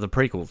criticisms of the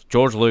prequels?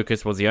 George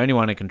Lucas was the only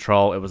one in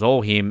control. It was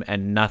all him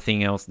and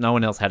nothing else. No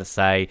one else had a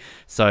say.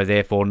 So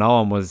therefore, no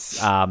one was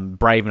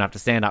brave enough to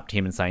stand up to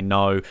him and say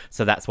no.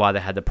 So that's why they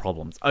had the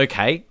problems.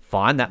 Okay,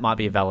 fine. That might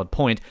be a valid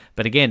point.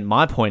 But again,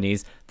 my point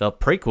is the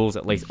prequels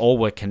at least all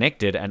were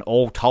connected and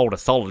all told a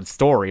solid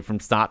story from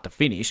start to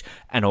finish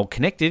and all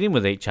connected in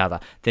with each other.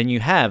 Then you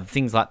have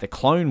things like the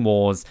Clone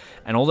Wars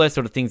and all those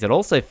sort of things that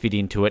also fit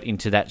into it,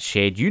 into that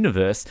shared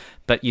universe.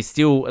 But you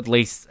still, at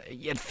least,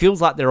 it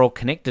feels like they're all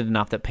connected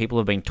enough that people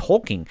have been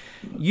talking.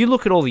 You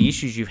look at all the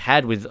issues you've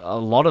had with a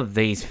lot of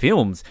these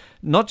films,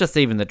 not just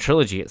even the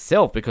trilogy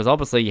itself, because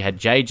obviously you had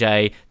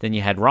JJ, then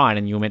you had Ryan,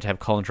 and you were meant to have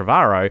Colin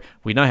Trevorrow.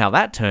 We know how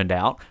that turned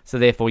out, so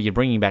therefore you're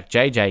bringing back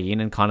JJ in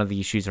and kind of the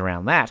issues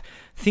around that.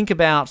 Think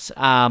about,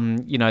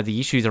 the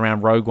issues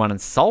around Rogue One and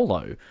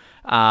Solo.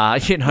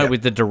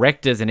 With the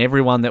directors and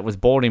everyone that was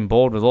brought in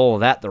board with all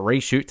of that, the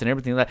reshoots and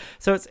everything like that.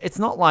 So it's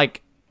not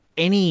like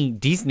any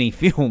Disney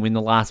film in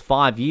the last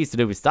 5 years to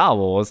do with Star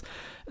Wars.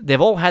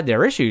 They've all had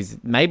their issues,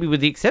 maybe with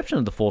the exception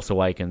of The Force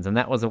Awakens, and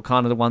that was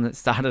kind of the one that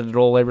started it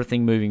all,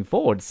 everything moving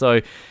forward.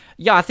 So,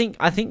 yeah, I think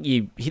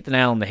you hit the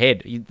nail on the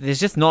head. There's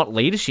just not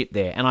leadership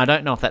there, and I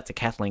don't know if that's a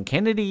Kathleen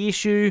Kennedy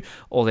issue,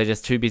 or they're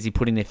just too busy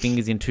putting their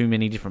fingers in too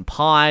many different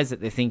pies, that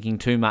they're thinking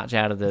too much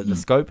out of the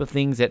scope of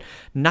things, that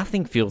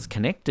nothing feels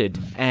connected,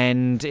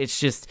 and it's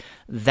just,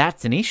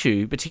 that's an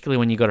issue, particularly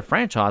when you've got a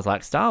franchise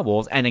like Star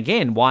Wars, and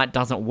again, why it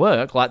doesn't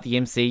work like the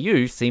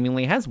MCU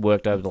seemingly has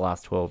worked over the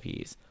last 12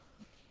 years.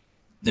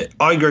 Yeah,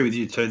 I agree with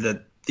you too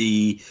that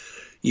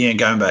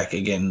going back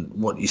again,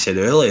 what you said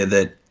earlier,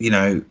 that,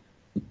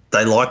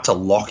 they like to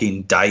lock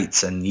in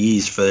dates and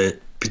years for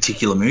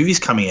particular movies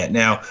coming out.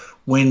 Now,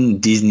 when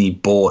Disney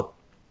bought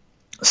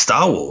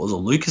Star Wars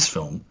or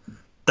Lucasfilm,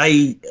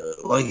 they,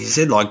 like you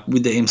said, like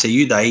with the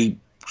MCU, they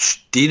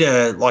did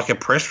a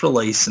press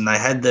release and they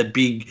had the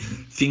big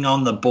thing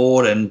on the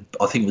board, and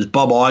I think it was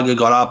Bob Iger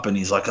got up and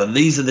he's like, oh,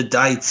 these are the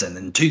dates, and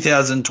in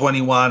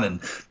 2021 and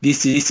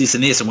this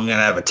and this, and we're going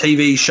to have a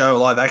TV show,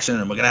 live action,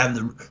 and we're going to have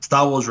the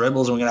Star Wars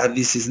Rebels, and we're going to have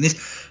this and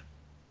this.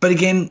 But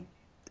again,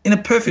 in a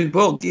perfect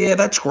world, yeah,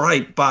 that's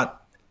great,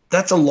 but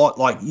that's a lot.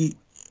 Like,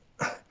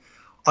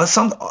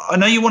 I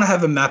know you want to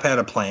have a map out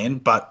a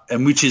plan,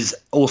 and which is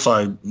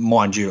also,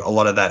 mind you, a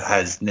lot of that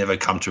has never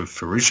come to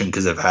fruition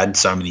because they've had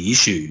so many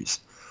issues.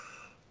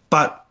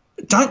 But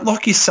don't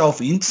lock yourself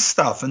into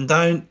stuff, and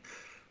don't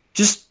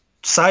just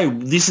say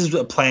this is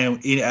a plan,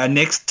 in our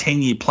next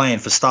 10-year plan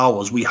for Star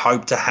Wars. We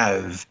hope to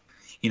have,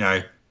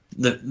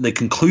 the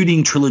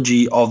concluding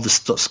trilogy of the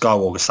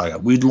Skywalker saga.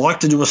 We'd like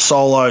to do a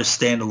solo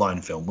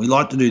standalone film. We'd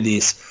like to do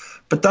this,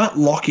 but don't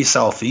lock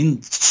yourself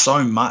in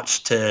so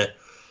much to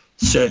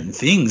certain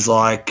things.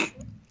 Like,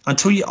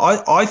 until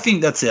I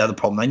think that's the other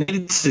problem. They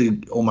needed to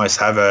almost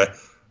have a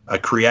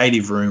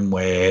creative room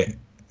where,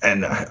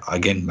 and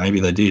again,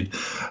 maybe they did,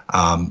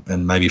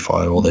 and maybe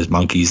fire all those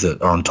monkeys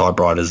that are on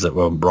typewriters that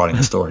were writing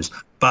the stories,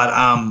 but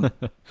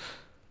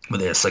with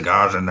their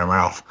cigars in their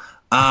mouth.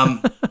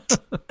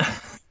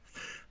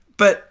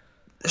 But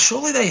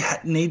surely they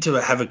need to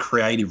have a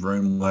creative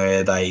room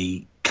where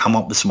they come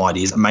up with some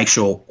ideas and make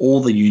sure all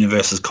the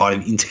universes kind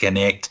of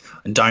interconnect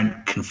and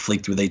don't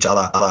conflict with each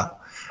other.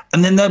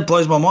 And then that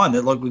blows my mind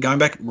that, like, we're going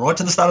back right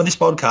to the start of this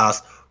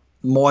podcast,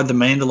 why The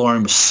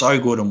Mandalorian was so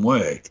good and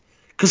worked.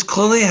 Because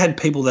clearly they had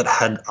people that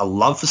had a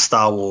love for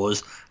Star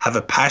Wars, have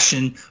a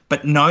passion,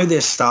 but know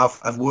their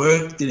stuff, have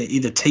worked in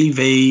either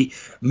TV,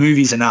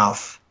 movies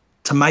enough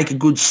to make a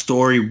good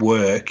story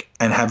work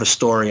and have a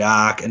story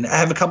arc and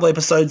have a couple of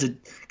episodes that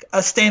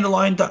are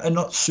standalone and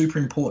not super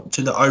important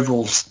to the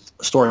overall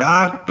story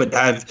arc, but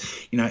have,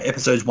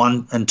 episodes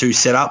 1 and 2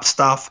 set up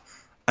stuff,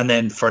 and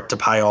then for it to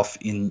pay off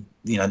in,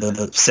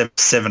 the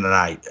 7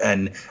 and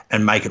 8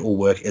 and make it all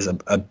work as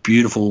a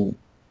beautiful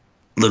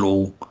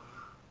little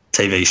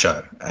TV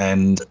show.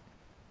 And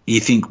you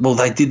think, well,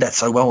 they did that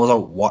so well. I was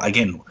like, what?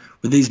 Again,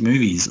 with these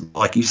movies,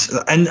 like I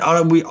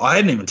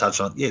hadn't even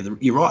touched on it. Yeah,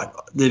 you're right.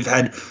 They've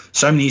had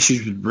so many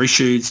issues with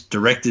reshoots,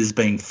 directors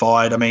being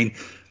fired. I mean,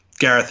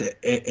 Gareth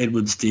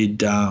Edwards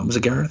did, was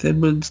it Gareth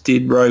Edwards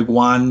did Rogue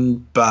One,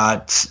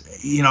 but,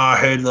 I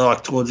heard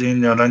like towards the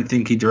end, I don't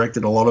think he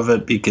directed a lot of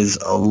it because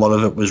a lot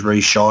of it was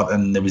reshot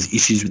and there was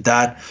issues with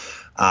that.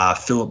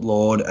 Philip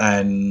Lord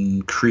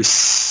and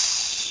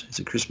Chris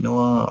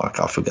Miller? I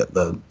can't forget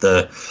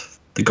the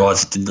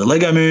guys that did the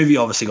Lego movie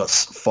obviously got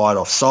fired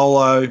off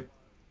Solo.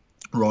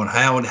 Ron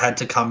Howard had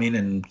to come in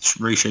and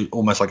reshoot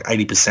almost like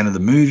 80% of the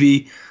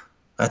movie.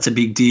 That's a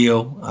big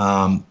deal.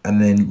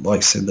 And then, like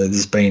I said,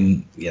 there's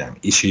been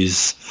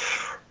issues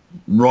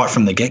right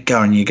from the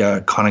get-go, and you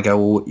go,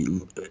 well,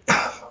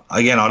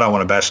 again, I don't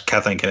want to bash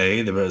Kathleen Kennedy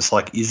either, but it's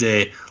like, is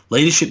there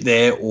leadership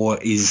there, or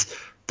is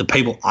the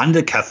people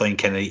under Kathleen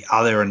Kennedy,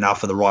 are there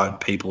enough of the right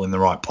people in the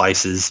right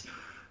places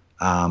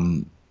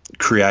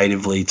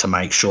creatively to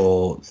make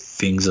sure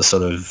things are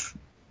sort of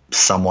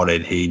somewhat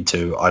adhered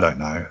to? I don't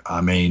know.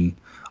 I mean,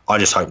 I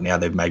just hope now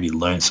they've maybe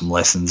learned some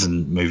lessons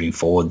and moving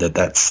forward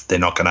they're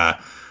not going to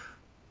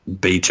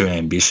be too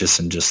ambitious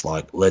and just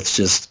like, let's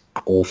just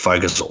all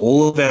focus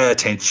all of our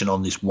attention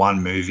on this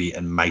one movie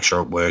and make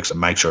sure it works and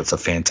make sure it's a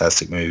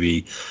fantastic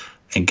movie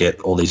and get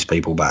all these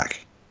people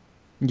back.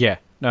 Yeah,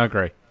 no, I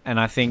agree. And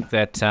I think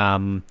that,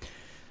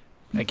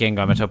 again,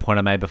 going back to a point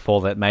I made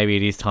before, that maybe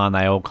it is time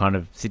they all kind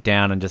of sit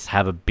down and just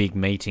have a big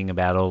meeting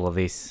about all of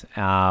this.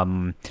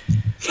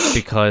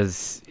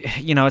 Because,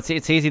 you know,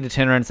 it's easy to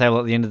turn around and say,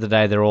 well, at the end of the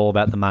day, they're all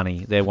about the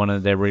money. They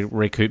want to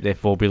recoup their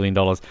 $4 billion.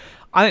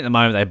 I think the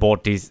moment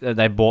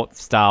they bought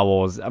Star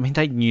Wars, I mean,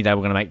 they knew they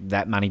were going to make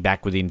that money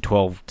back within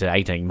 12 to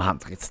 18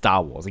 months. It's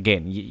Star Wars.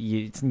 Again,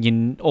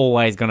 you're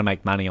always going to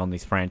make money on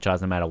this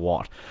franchise no matter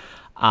what.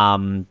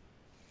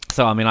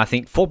 So, I mean, I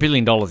think $4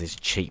 billion is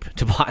cheap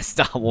to buy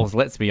Star Wars,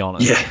 let's be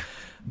honest. Yeah.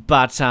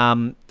 But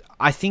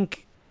I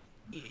think,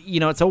 you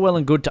know, it's all well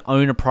and good to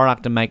own a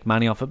product and make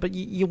money off it, but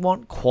you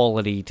want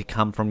quality to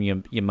come from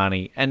your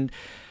money. And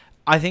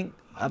I think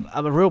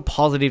a real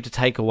positive to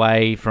take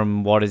away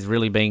from what is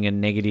really being a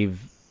negative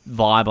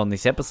vibe on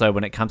this episode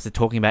when it comes to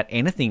talking about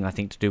anything, I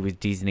think, to do with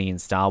Disney and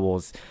Star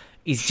Wars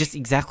is just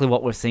exactly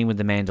what we've seen with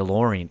The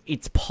Mandalorian.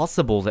 It's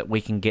possible that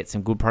we can get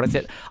some good products.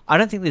 I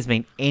don't think there's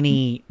been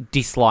any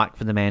dislike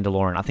for The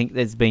Mandalorian. I think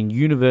there's been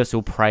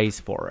universal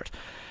praise for it.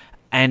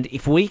 And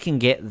if we can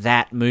get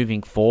that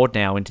moving forward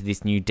now into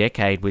this new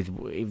decade, with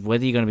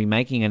whether you're going to be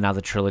making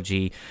another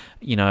trilogy,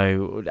 you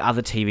know,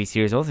 other TV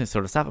series, all this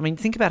sort of stuff. I mean,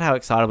 think about how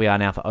excited we are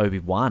now for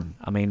Obi-Wan.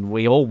 I mean,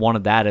 we all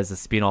wanted that as a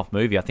spin-off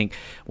movie. I think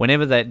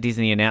whenever that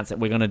Disney announced that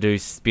we're going to do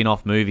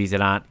spin-off movies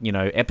that aren't, you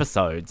know,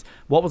 episodes,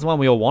 what was one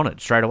we all wanted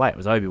straight away? It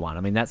was Obi-Wan.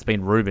 I mean, that's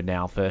been rumored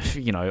now for,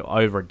 you know,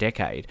 over a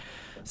decade.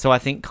 So I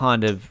think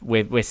kind of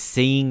we're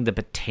seeing the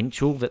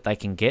potential that they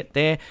can get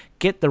there,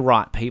 get the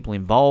right people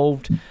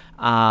involved,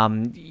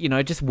 you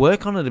know, just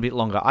work on it a bit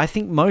longer. I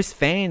think most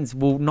fans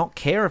will not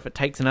care if it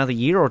takes another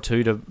year or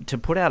two to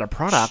put out a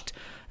product,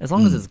 as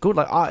long as it's good.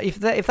 Like if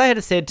they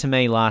had said to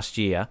me last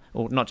year,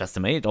 or not just to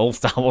me, all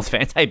Star Wars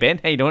fans, hey Ben,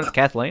 how you doing? It's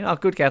Kathleen. Oh,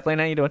 good, Kathleen,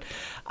 how you doing?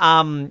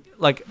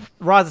 Like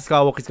Rise of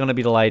Skywalker is going to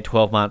be delayed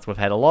 12 months. We've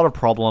had a lot of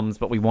problems,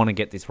 but we want to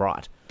get this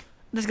right.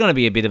 There's going to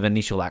be a bit of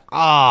initial like,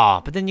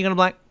 but then you're going to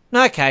be like,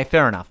 okay,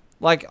 fair enough.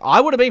 Like,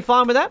 I would have been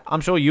fine with that. I'm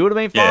sure you would have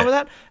been fine with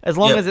that. As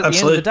long as at the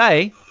end of the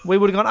day, we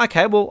would have gone,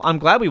 okay, well, I'm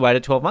glad we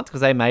waited 12 months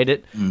because they made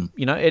it,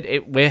 you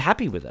know, we're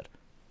happy with it.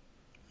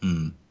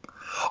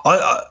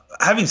 I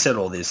having said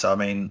all this, I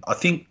mean, I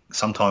think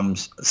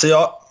sometimes,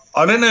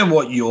 I don't know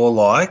what you're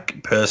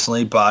like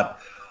personally, but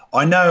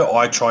I know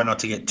I try not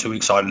to get too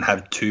excited and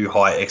have too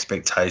high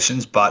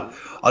expectations, but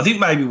I think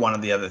maybe one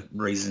of the other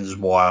reasons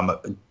why I'm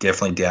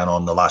definitely down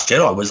on The Last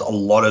Jedi was a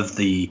lot of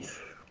the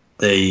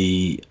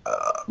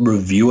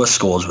reviewer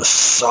scores were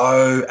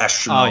so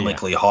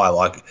astronomically high.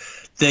 Like,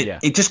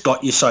 it just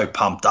got you so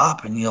pumped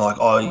up and you're like,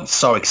 you're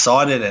so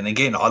excited. And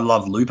again, I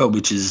love Looper,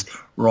 which is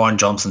Rian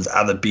Johnson's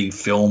other big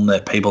film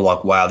that people are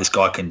like, wow, this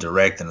guy can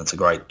direct and it's a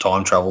great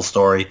time travel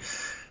story.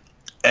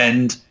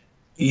 And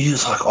you're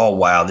just like, oh,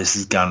 wow, this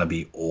is going to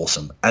be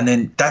awesome. And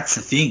then that's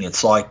the thing.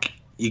 It's like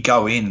you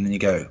go in and then you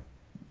go,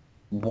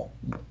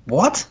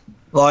 what?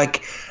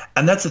 Like,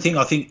 and that's the thing.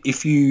 I think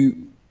if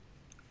you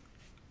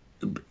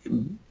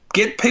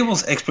get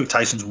people's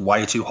expectations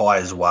way too high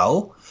as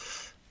well,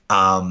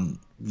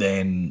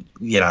 then,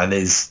 you know,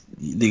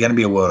 they're going to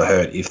be a world of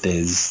hurt if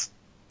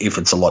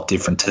it's a lot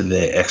different to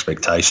their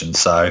expectations.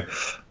 So,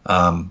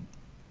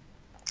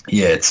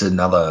 it's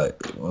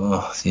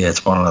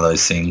it's one of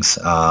those things.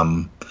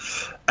 And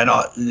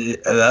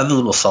another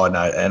little side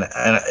note, and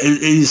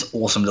it is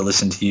awesome to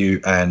listen to you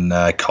and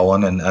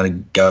Colin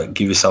and go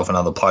give yourself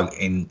another plug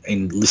in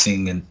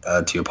listening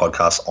to your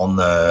podcast on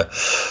the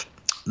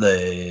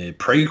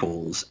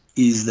prequels,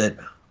 is that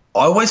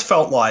I always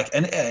felt like,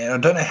 and I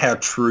don't know how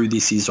true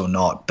this is or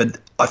not, but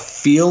I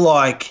feel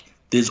like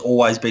there's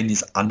always been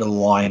this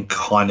underlying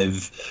kind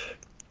of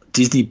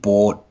Disney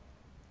bought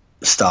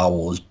Star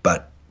Wars,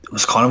 but it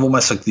was kind of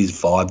almost like this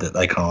vibe that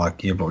they kind of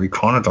like, yeah, but we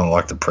kind of don't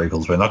like the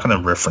prequels. We're not going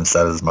to reference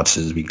that as much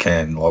as we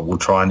can. Like, we'll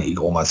try and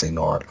almost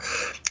ignore it,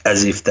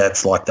 as if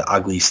that's like the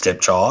ugly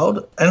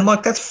stepchild. And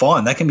like, that's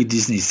fine. That can be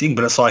Disney's thing.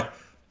 But it's like,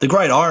 the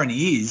great irony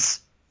is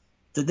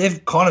that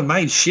they've kind of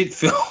made shit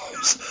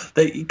films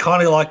that you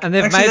kind of like, and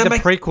they've made the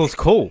prequels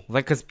cool.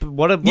 Like, because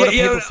what are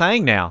people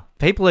saying now?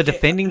 People are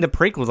defending the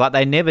prequels like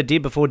they never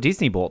did before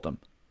Disney bought them.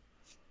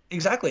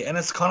 Exactly, and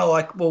it's kind of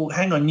like, well,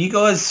 hang on, you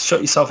guys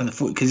shot yourself in the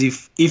foot, because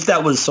if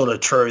that was sort of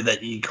true,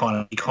 that you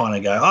kind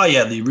of go, oh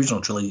yeah, the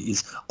original trilogy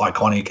is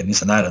iconic and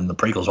this and that, and the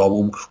prequels,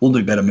 we'll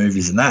do better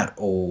movies than that.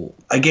 Or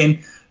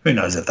again, who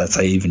knows if that's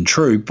even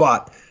true?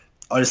 But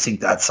I just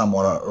think that's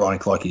somewhat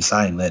ironic, like you're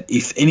saying, that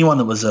if anyone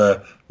that was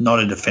not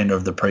a defender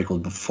of the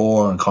prequels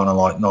before and kind of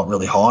like not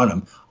really high on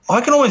them, I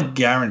can always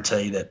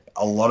guarantee that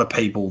a lot of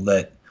people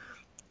that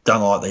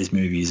don't like these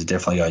movies are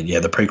definitely going,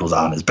 yeah, the prequels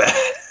aren't as bad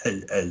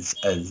as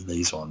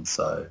these ones.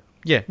 So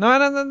yeah,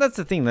 no, that's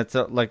the thing. That's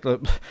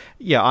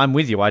yeah, I'm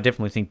with you. I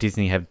definitely think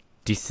Disney have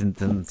distanced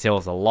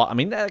themselves a lot. I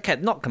mean, okay,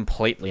 not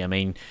completely. I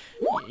mean,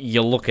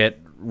 you look at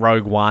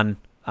Rogue One,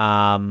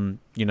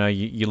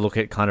 You look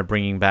at kind of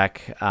bringing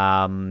back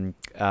Bal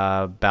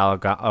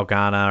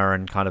Organa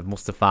and kind of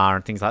Mustafar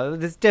and things like that.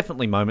 There's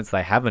definitely moments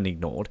they haven't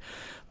ignored.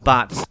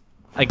 But,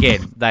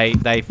 again,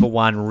 they for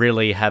one,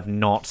 really have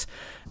not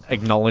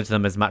acknowledged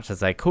them as much as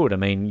they could. I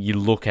mean, you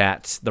look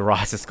at The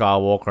Rise of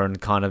Skywalker and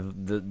kind of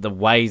the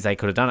ways they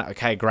could have done it.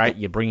 Okay, great,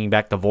 you're bringing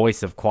back the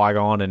voice of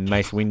Qui-Gon and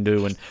Mace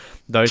Windu and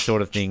those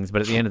sort of things.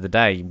 But at the end of the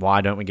day, why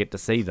don't we get to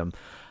see them?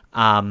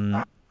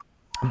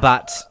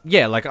 But,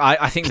 yeah, like,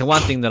 I think the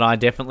one thing that I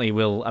definitely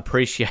will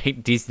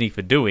appreciate Disney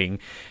for doing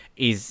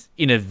is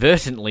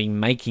inadvertently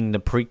making the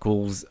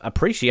prequels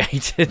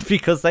appreciated,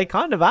 because they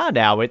kind of are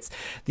now. It's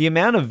the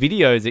amount of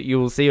videos that you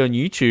will see on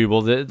YouTube,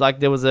 or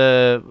there was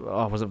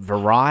was it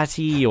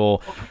Variety,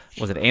 or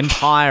was it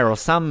Empire, or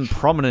some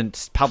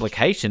prominent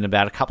publication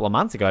about a couple of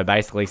months ago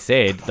basically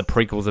said the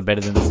prequels are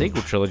better than the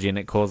sequel trilogy, and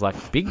it caused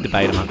like big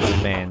debate amongst the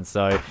fans.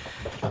 So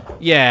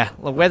yeah,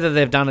 whether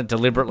they've done it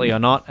deliberately or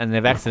not, and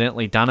they've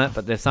accidentally done it,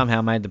 but they've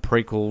somehow made the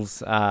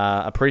prequels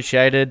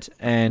appreciated.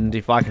 And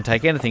if I can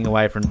take anything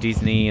away from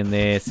Disney and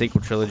their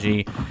sequel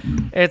trilogy,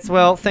 it's,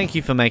 well, thank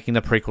you for making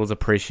the prequels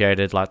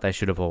appreciated like they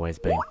should have always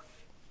been.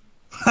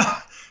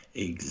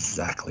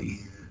 Exactly.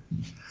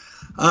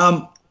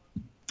 I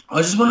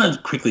just want to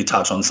quickly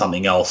touch on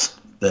something else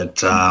that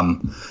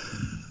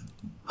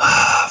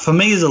for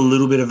me is a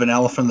little bit of an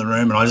elephant in the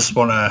room, and I just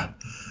want to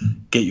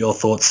get your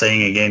thoughts.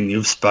 Seeing, again,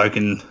 you've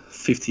spoken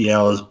 50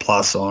 hours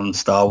plus on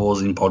Star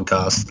Wars in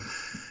podcasts,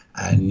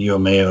 and you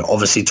and me have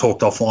obviously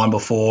talked offline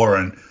before,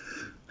 and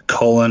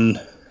Colin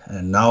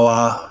and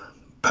Noah,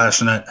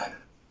 passionate.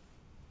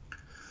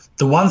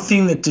 The one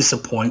thing that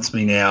disappoints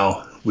me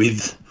now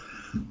with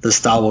the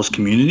Star Wars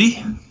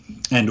community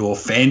and or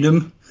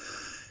fandom,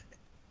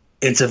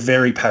 it's a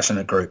very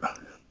passionate group.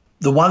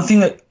 The one thing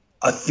that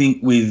I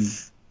think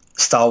with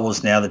Star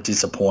Wars now that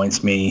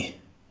disappoints me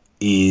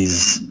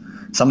is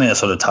something I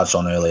sort of touched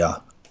on earlier,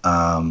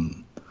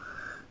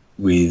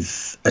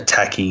 with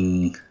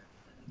attacking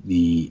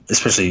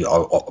especially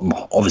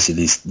obviously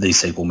these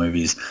sequel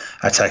movies,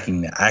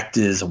 attacking the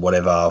actors or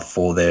whatever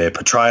for their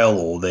portrayal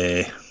or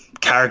their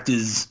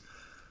characters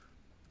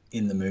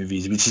in the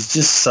movies, which is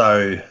just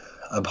so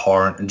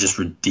abhorrent and just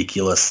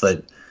ridiculous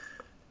that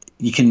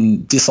you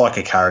can dislike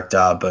a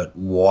character, but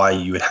why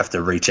you would have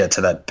to reach out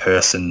to that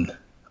person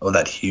or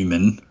that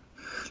human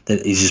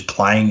that is just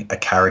playing a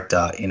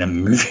character in a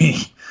movie.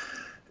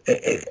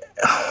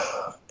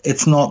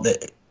 It's not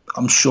that.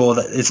 I'm sure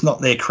that it's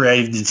not their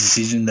creative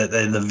decision that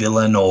they're the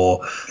villain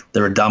or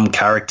they're a dumb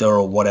character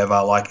or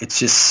whatever. Like, it's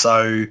just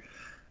so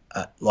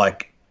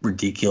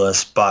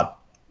ridiculous. But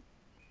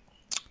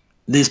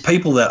there's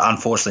people that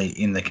unfortunately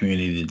in the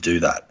community do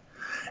that.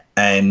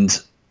 And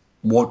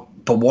what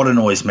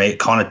annoys me,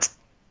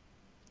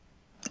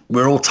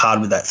 we're all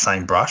tarred with that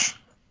same brush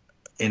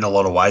in a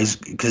lot of ways,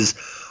 because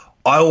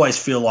I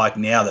always feel like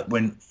now that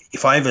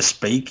if I ever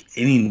speak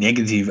any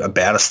negative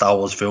about a Star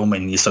Wars film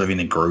and you're sort of in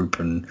a group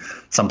and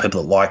some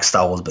people that like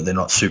Star Wars but they're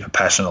not super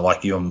passionate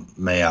like you and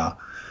me are,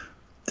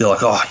 they're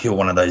like, oh, you're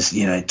one of those,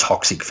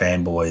 toxic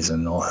fanboys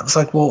and all that. It's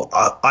like, well,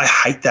 I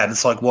hate that.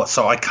 It's like, what?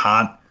 So I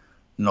can't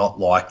not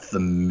like the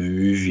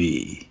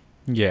movie.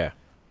 Yeah.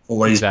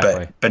 Or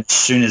exactly. But as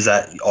soon as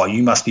that,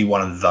 you must be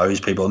one of those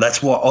people.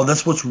 That's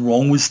what's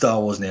wrong with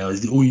Star Wars now,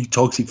 is you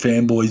toxic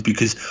fanboys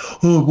because,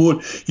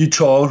 your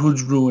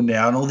childhood's ruined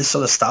now and all this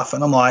sort of stuff.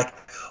 And I'm like,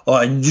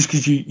 and just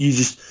because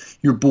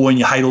you're a boy and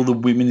you hate all the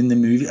women in the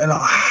movie. And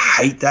I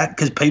hate that,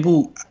 because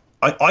people,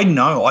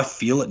 I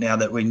feel it now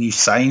that when you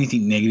say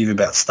anything negative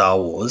about Star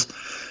Wars,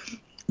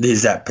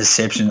 there's that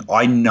perception.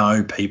 I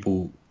know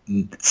people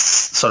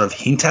sort of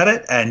hint at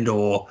it and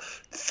or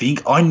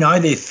think. I know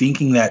they're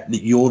thinking that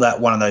you're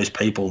that one of those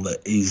people that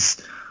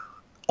is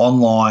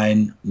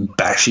online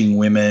bashing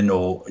women,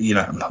 or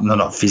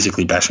not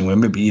physically bashing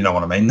women, but you know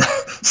what I mean,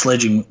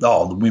 sledging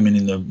the women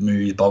in the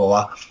movies, blah blah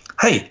blah.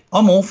 Hey,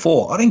 I'm all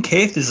for. I don't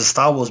care if there's a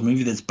Star Wars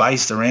movie that's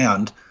based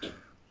around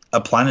a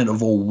planet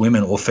of all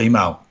women or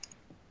female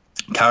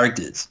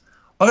characters.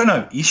 I got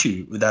no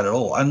issue with that at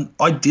all. And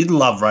I did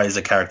love Rey as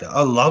a character.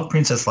 I love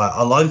Princess Leia.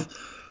 I love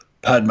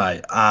Padme.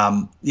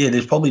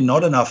 There's probably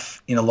not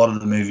enough in a lot of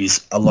the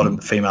movies, a lot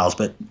of females,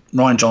 but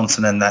Rian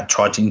Johnson and that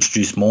tried to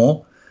introduce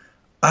more.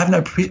 I have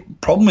no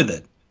problem with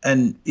it.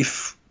 And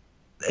if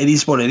it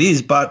is what it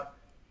is, but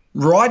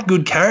write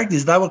good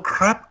characters. They were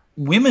crap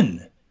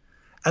women.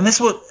 And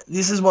this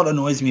is what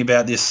annoys me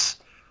about this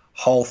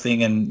whole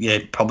thing. And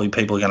probably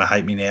people are going to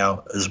hate me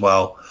now as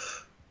well.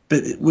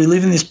 But we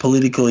live in this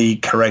politically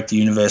correct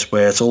universe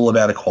where it's all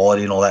about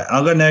equality and all that. And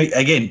I've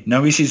got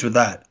no issues with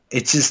that.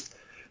 It's just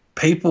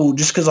people,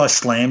 just because I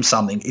slam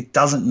something, it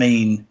doesn't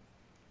mean,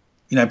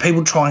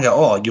 people try and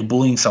go, you're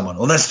bullying someone,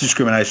 or that's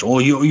discrimination,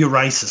 or you're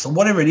racist, or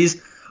whatever it is,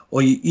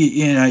 or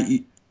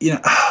it's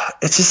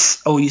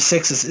just, you're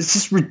sexist. It's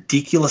just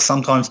ridiculous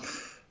sometimes.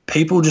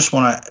 People just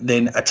want to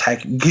then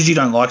attack because you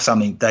don't like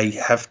something. They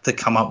have to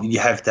come up. You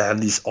have to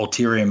have this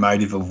ulterior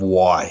motive of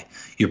why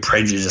you're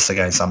prejudiced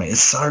against something. It's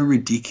so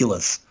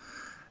ridiculous.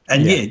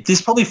 And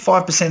there's probably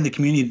 5% of the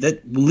community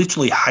that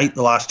literally hate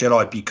The Last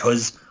Jedi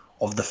because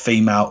of the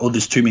female, or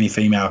there's too many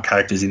female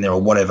characters in there,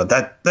 or whatever.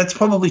 That's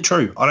probably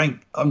true. I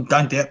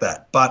don't doubt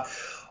that. But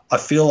I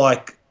feel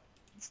like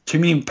too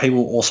many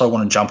people also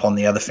want to jump on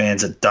the other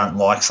fans that don't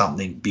like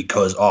something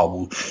because,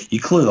 you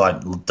clearly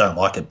don't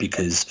like it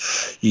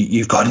because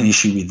you've got an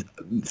issue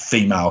with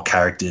female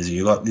characters.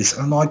 You've got this.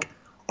 I'm like,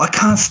 I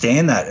can't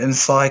stand that. And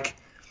it's like,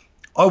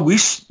 I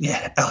wish,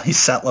 Ellie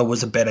Sattler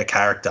was a better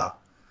character,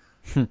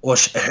 or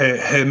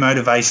her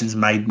motivations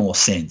made more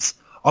sense.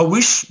 I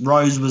wish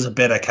Rose was a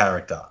better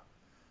character.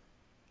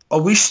 I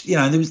wish,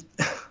 there was,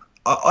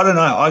 I don't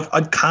know,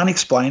 I can't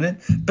explain it.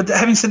 But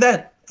having said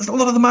that, there's a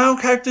lot of the male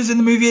characters in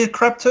the movie are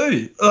crap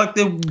too. Like,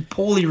 they're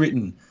poorly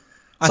written.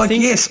 It's I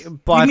think yes,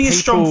 by give me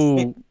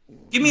people,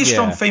 a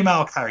strong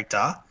female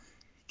character.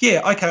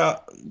 Yeah, okay,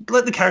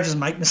 let the characters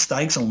make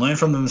mistakes and learn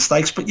from the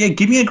mistakes, but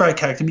give me a great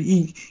character. But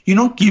you're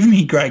not giving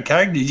me great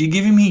characters. You're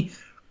giving me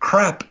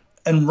crap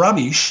and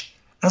rubbish.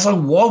 And I was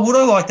like, why would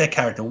I like that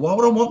character? Why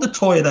would I want the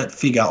toy of that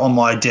figure on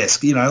my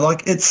desk?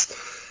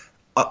 It's...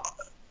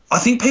 I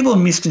think people are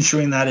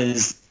misconstruing that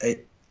as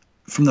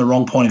from the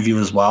wrong point of view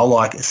as well.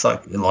 Like, it's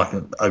like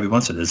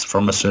Obi-Wan said, it's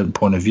from a certain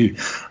point of view.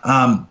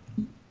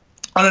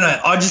 I don't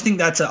know. I just think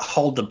that's a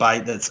whole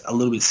debate that's a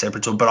little bit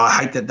separate to it, but I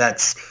hate that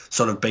that's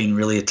sort of been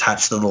really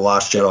attached to The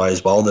Last Jedi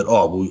as well, that,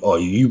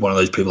 you one of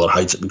those people that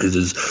hates it because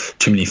there's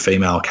too many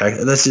female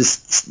characters. That's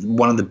just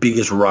one of the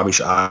biggest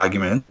rubbish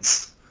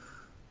arguments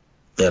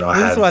that I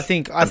have. Also, I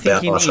think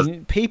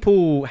in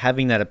people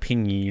having that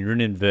opinion, you're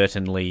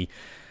inadvertently,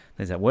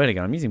 there's that word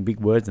again, I'm using big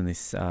words in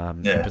this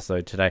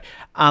episode today,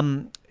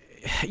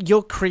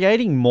 you're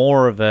creating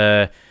more of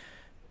an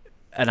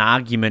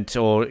argument,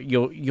 or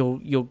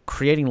you're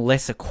creating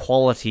less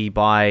equality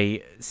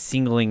by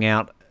singling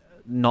out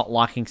not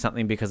liking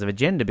something because of a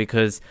gender,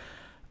 because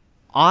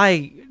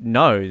I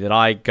know that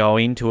I go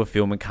into a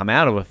film and come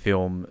out of a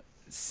film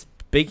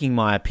speaking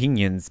my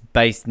opinions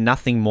based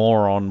nothing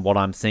more on what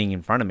I'm seeing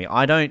in front of me.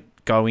 I don't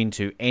go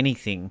into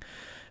anything,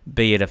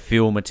 be it a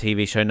film, a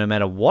TV show, no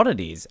matter what it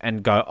is,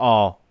 and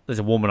go, there's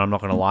a woman, I'm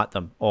not going to like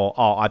them. Or,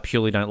 I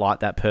purely don't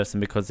like that person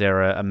because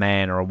they're a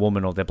man or a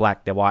woman, or they're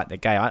black, they're white, they're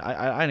gay.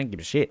 I don't give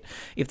a shit.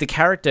 If the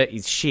character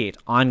is shit,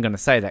 I'm going to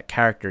say that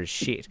character is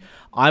shit.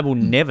 I will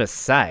never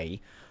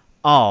say,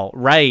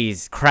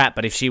 Rey's crap,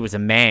 but if she was a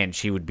man,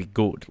 she would be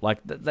good. Like,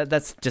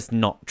 that's just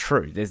not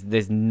true.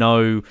 There's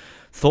no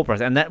thought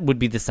process. And that would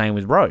be the same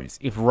with Rose.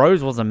 If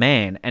Rose was a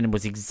man and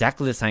was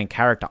exactly the same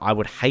character, I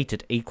would hate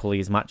it equally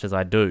as much as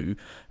I do,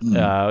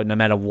 no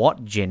matter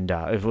what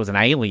gender. If it was an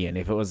alien,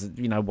 if it was,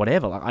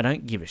 whatever. Like, I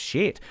don't give a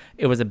shit.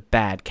 It was a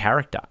bad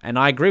character. And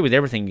I agree with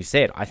everything you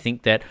said. I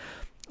think that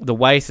the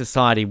way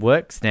society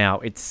works now,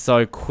 it's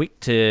so quick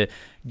to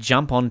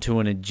jump onto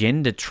an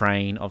agenda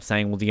train of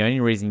saying, well, the only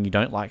reason you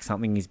don't like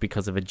something is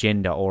because of a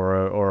gender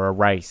or a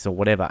race or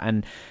whatever.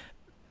 And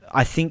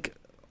I think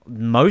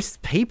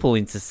most people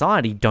in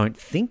society don't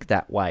think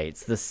that way.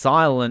 It's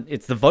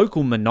the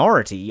vocal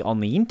minority on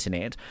the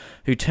internet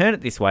who turn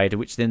it this way, to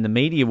which then the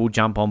media will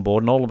jump on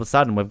board, and all of a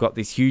sudden we've got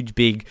this huge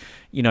big,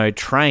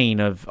 train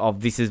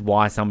of this is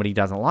why somebody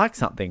doesn't like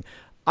something.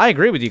 I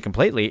agree with you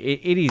completely.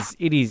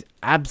 It is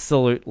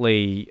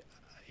absolutely,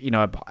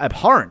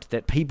 abhorrent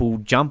that people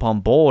jump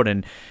on board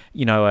and,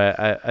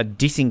 a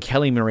dissing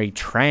Kelly Marie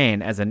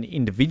Tran as an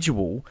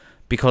individual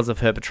because of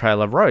her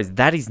portrayal of Rose.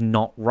 That is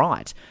not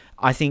right.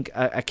 I think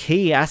a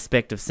key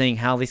aspect of seeing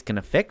how this can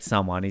affect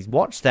someone is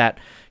watch that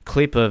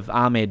clip of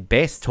Ahmed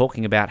Best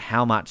talking about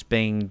how much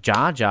being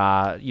Jar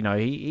Jar,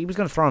 he was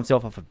going to throw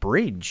himself off a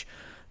bridge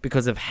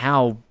because of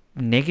how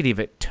negative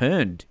it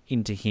turned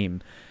into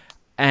him.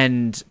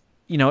 And,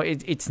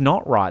 it's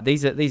not right.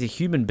 These are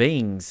human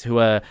beings who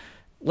are,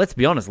 let's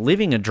be honest,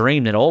 living a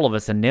dream that all of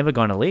us are never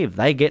going to live.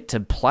 They get to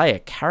play a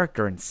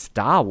character in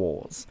Star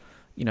Wars.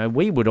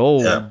 We would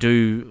all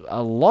do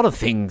a lot of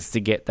things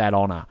to get that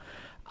honor.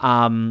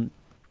 And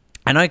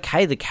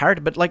okay, the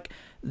character, but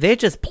they're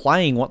just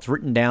playing what's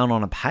written down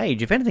on a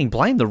page. If anything,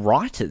 blame the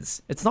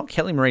writers. It's not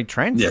Kelly Marie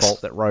Tran's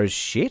fault that Rose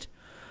shit.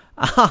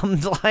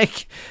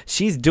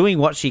 She's doing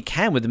what she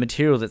can with the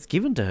material that's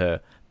given to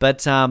her.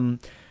 But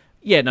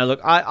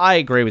I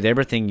agree with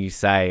everything you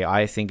say.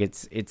 I think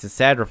it's a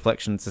sad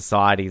reflection in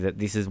society that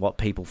this is what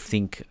people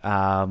think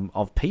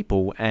of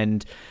people.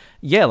 And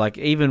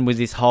even with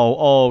this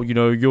whole,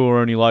 you're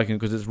only liking it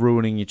because it's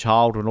ruining your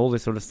childhood and all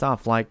this sort of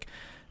stuff,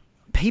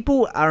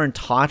 people are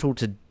entitled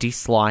to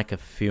dislike a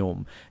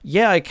film.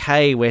 Yeah,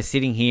 okay, we're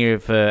sitting here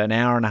for an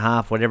hour and a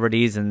half, whatever it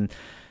is, and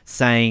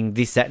saying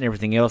this, that, and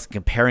everything else,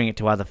 comparing it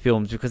to other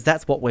films, because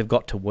that's what we've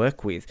got to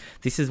work with.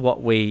 This is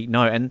what we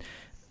know. And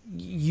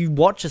you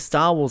watch a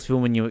Star Wars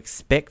film and you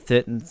expect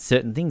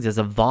certain things. There's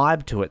a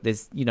vibe to it.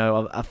 There's,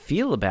 a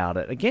feel about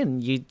it.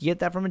 Again, you get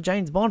that from a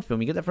James Bond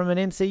film. You get that from an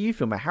MCU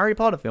film, a Harry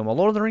Potter film, a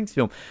Lord of the Rings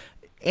film.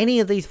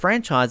 Any of these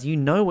franchises, you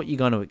know what you're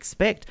going to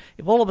expect.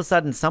 If all of a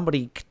sudden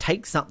somebody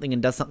takes something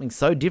and does something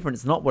so different,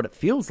 it's not what it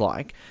feels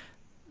like,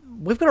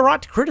 we've got a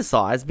right to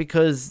criticize,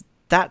 because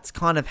that's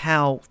kind of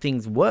how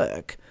things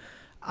work.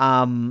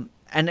 And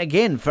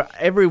again, for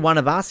every one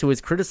of us who is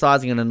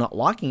criticizing it and not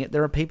liking it,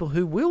 there are people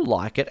who will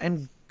like it,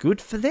 and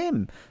good for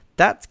them.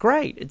 that's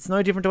great. It's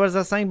no different to what I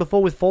was saying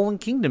before with Fallen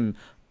Kingdom.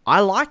 I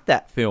like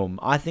that film.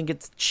 I think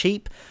it's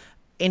cheap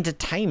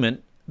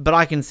entertainment, but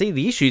I can see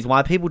the issues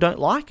why people don't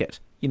like it.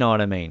 You know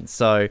what I mean?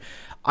 So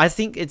I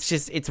think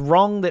it's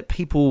wrong that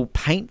people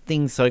paint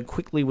things so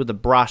quickly with a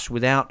brush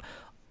without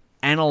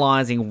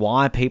analyzing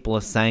why people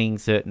are saying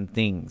certain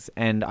things.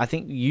 And I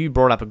think you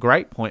brought up a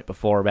great point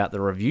before about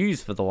the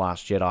reviews for The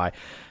Last Jedi.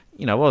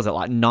 You know, what was it,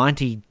 like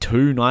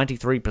 92,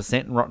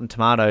 93% in Rotten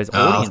Tomatoes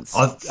audience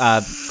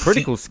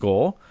critical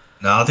score.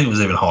 No, I think it was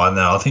even higher than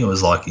that. I think it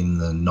was like in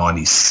the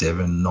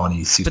 97,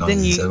 96, But then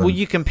 97.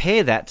 you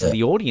compare that to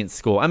the audience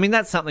score. I mean,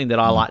 that's something that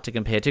I like to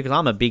compare to because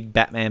I'm a big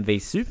Batman v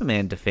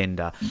Superman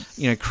defender.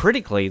 You know,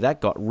 critically,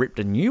 that got ripped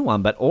a new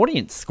one, but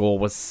audience score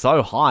was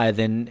so higher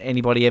than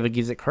anybody ever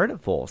gives it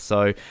credit for.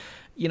 So,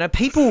 you know,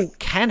 people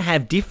can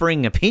have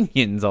differing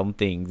opinions on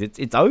things.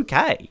 It's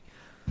okay.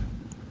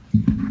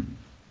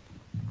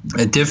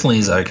 It definitely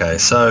is okay.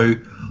 So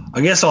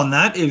I guess on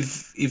that,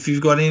 if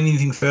you've got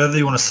anything further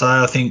you want to say,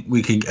 I think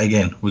we could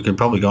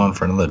probably go on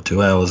for another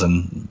 2 hours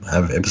and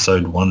have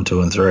episode 1,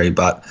 2, and 3,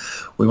 but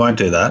we won't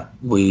do that.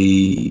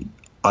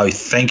 I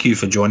thank you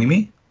for joining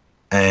me.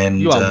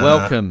 And you are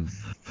welcome,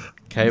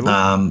 Cable.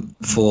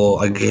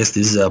 For, I guess,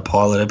 this is our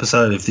pilot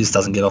episode. If this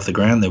doesn't get off the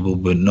ground, there will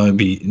be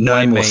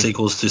no more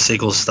sequels to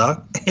Sequels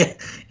Suck.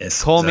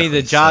 Yes, Call me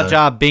the Jar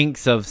Jar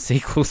Binks of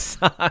Sequels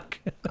Suck.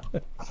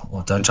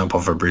 Well, don't jump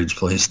off a bridge,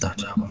 please. Don't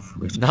jump off a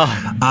bridge. No.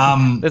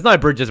 There's no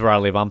bridges where I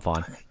live. I'm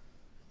fine.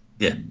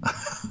 Yeah.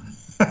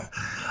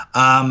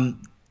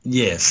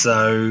 Yeah,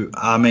 so,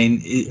 I mean,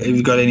 have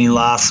you got any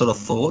last sort of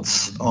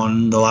thoughts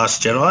on The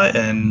Last Jedi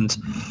and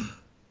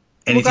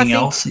anything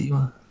else that you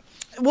want?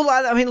 Well,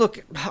 I mean,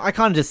 look, I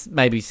kind of just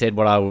maybe said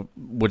what I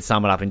would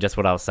sum it up in just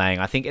what I was saying.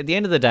 I think at the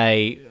end of the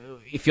day,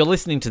 if you're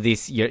listening to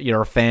this,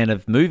 you're a fan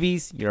of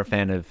movies, you're a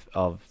fan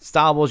of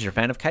Star Wars, you're a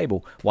fan of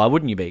Cable. Why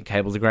wouldn't you be?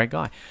 Cable's a great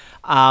guy.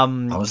 I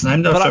was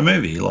named after a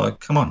movie. Like,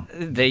 come on.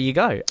 There you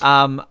go.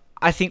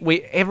 I think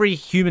every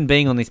human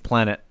being on this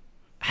planet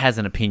has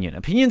an opinion.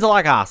 Opinions are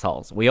like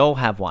assholes. We all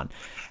have one.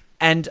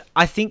 And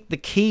I think the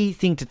key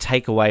thing to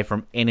take away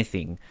from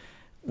anything,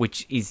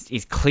 which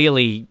is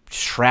clearly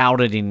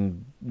shrouded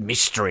in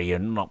mystery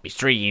and not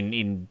mystery,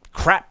 in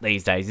crap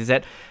these days, is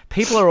that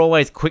people are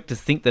always quick to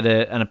think that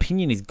an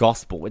opinion is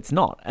gospel. It's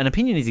not. An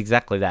opinion is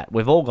exactly that.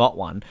 We've all got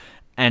one,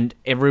 and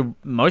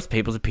most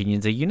people's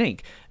opinions are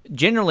unique.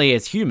 Generally,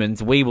 as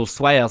humans, we will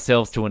sway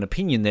ourselves to an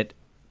opinion that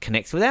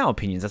connects with our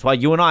opinions. That's why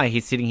you and I are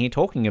sitting here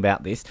talking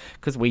about this,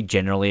 because we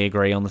generally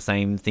agree on the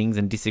same things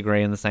and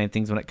disagree on the same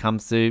things when it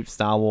comes to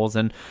Star Wars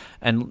and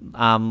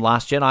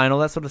Last Jedi and all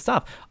that sort of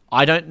stuff.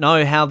 I don't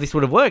know how this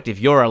would have worked. If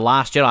you're a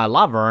Last Jedi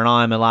lover and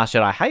I'm a Last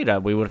Jedi hater,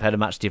 we would have had a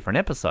much different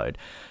episode.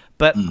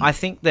 But I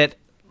think that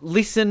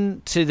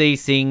listen to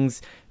these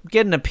things,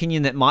 get an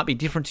opinion that might be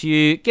different to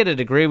you, get it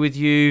agree with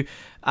you,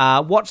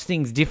 watch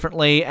things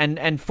differently,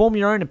 and form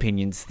your own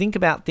opinions. Think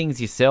about things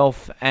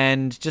yourself,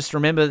 and just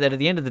remember that at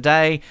the end of the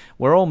day,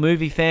 we're all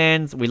movie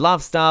fans. We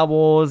love Star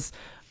Wars.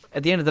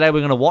 At the end of the day,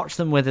 we're going to watch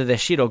them whether they're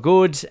shit or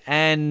good,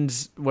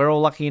 and we're all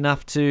lucky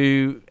enough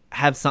to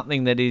have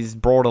something that is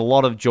brought a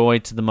lot of joy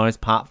to the most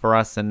part for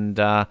us, and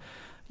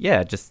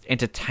just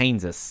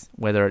entertains us,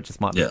 whether it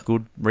just might be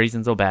good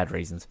reasons or bad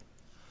reasons.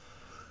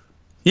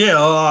 Yeah,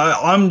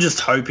 I'm just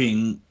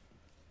hoping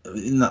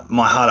in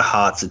my heart of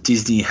hearts that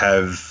Disney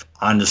have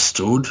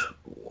understood,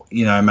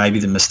 maybe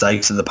the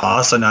mistakes of the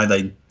past. I know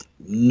they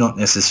not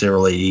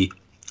necessarily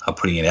are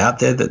putting it out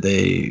there that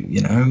they,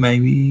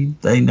 maybe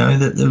they know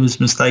that there was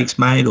mistakes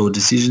made or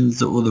decisions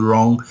that were the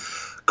wrong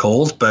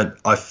calls, but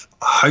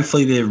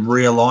hopefully they've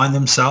realigned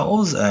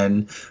themselves,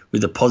 and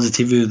with the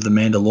positivity of The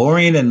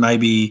Mandalorian, and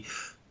maybe,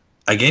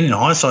 again, in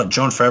hindsight,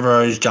 Jon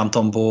Favreau's jumped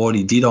on board.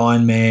 He did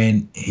Iron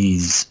Man.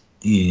 He's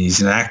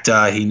an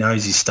actor. He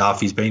knows his stuff.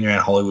 He's been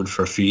around Hollywood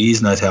for a few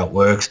years, knows how it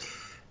works.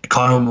 It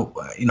kind of,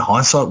 in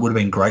hindsight, would have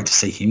been great to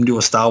see him do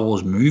a Star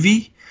Wars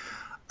movie,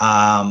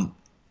 and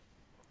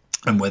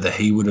whether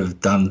he would have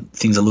done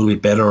things a little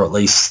bit better or at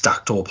least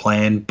stuck to a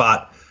plan.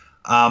 But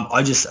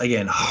I just,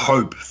 again,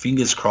 hope,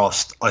 fingers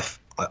crossed. I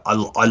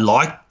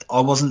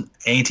wasn't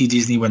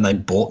anti-Disney when they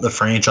bought the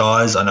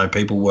franchise. I know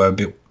people were a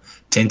bit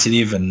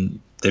tentative, and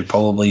they've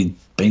probably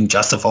been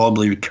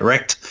justifiably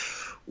correct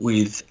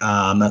with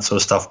that sort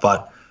of stuff.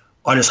 But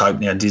I just hope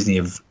now Disney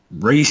have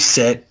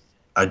reset,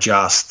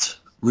 adjust,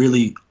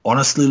 really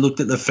honestly looked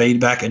at the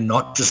feedback and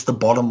not just the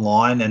bottom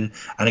line. And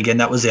again,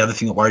 that was the other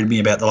thing that worried me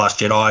about The Last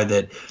Jedi,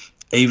 that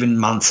even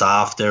months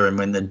after, and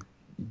when the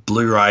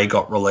Blu-ray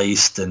got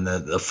released and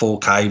the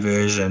 4K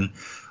version,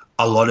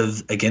 a lot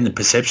of, again, the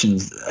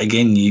perceptions,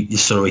 again, you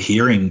sort of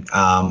hearing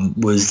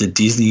was that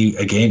Disney,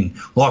 again,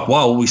 like,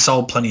 well, we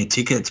sold plenty of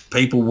tickets,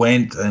 people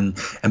went, and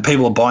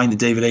people are buying the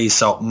DVDs,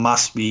 so it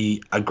must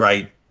be a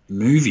great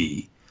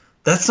movie.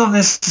 That's not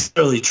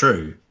necessarily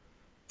true.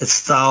 It's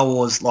Star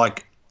Wars.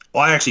 Like,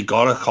 I actually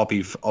got a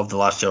copy of The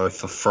Last Jedi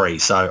for free,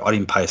 so I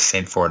didn't pay a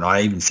cent for it. And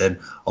I even said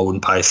I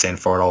wouldn't pay a cent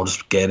for it. I'll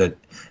just get it.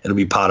 It'll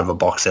be part of a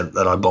box set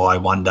that I buy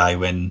one day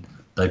when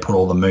they put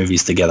all the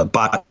movies together.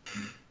 But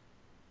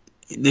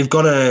they've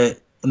got to,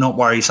 not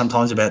worry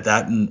sometimes about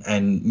that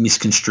and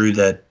misconstrue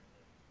that.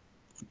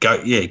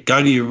 Go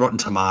to your Rotten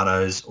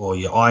Tomatoes or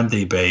your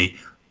IMDb,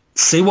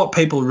 see what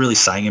people are really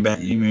saying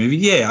about your movie.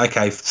 Yeah,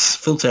 okay,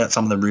 filter out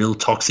some of the real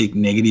toxic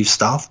negative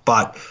stuff,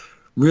 but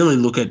really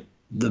look at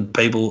the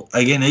people,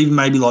 again, even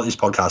maybe like this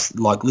podcast,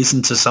 like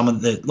listen to some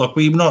of the, like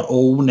we're not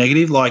all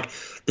negative, like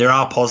there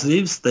are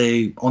positives,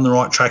 they're on the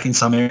right track in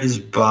some areas,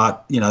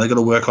 but, they've got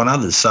to work on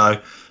others.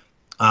 So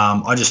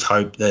I just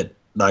hope that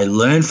they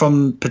learn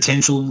from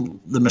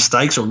the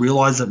mistakes or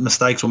realise that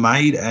mistakes were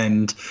made,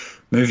 and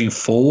moving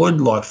forward,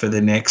 like for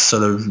the next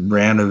sort of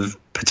round of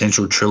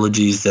potential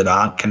trilogies that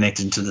aren't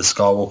connected to the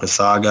Skywalker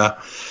saga,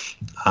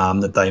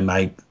 that they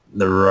make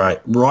the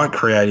right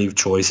creative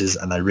choices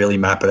and they really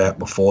map it out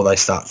before they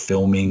start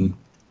filming,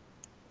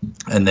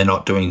 and they're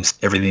not doing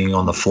everything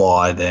on the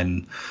fly,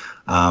 then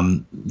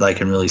they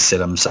can really set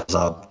themselves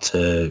up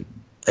to,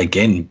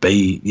 again,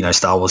 be,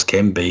 Star Wars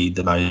can be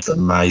the most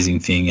amazing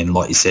thing. And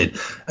like you said,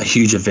 a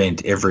huge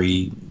event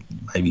every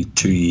maybe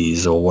 2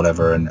 years or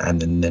whatever,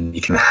 and then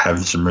you can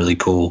have some really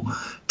cool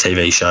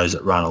TV shows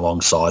that run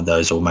alongside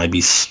those, or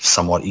maybe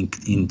somewhat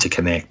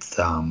interconnect.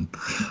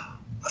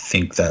 I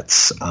think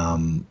that's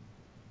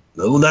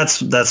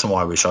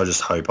my wish. I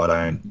just hope I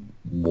don't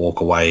walk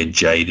away a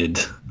jaded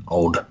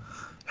old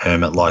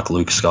hermit like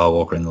Luke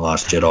Skywalker in The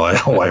Last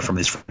Jedi away from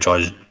this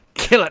franchise.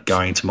 Kill it.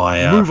 Going to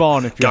my move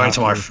on. If you going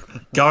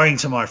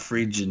to my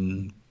fridge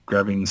and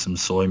grabbing some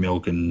soy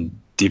milk and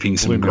dipping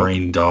some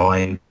green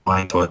dye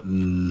into it,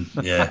 and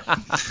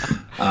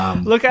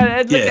Look,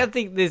 I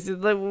think this,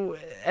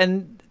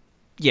 and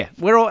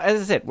we're all,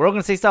 as I said, we're all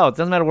going to see Star Wars.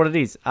 Doesn't matter what it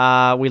is.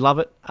 We love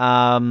it,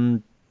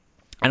 and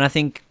I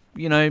think,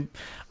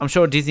 I'm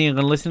sure Disney are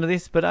going to listen to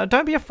this, but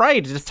don't be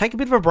afraid. Just take a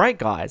bit of a break,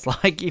 guys.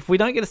 Like, if we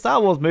don't get a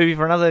Star Wars movie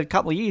for another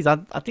couple of years, I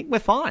think we're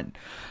fine.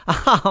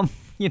 I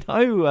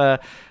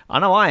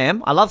know I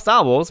am. I love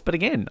Star Wars, but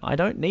again, I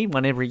don't need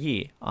one every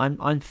year.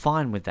 I'm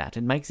fine with that.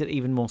 It makes it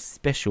even more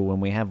special when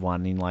we have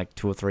one in like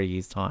 2 or 3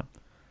 years' time.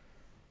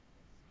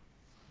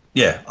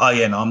 Yeah,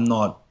 again, I'm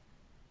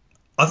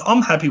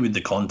happy with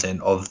the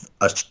content of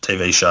a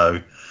TV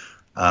show,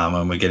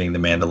 and we're getting The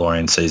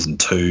Mandalorian season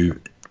 2.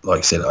 Like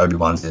I said,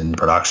 Obi-Wan's in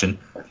production.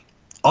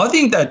 I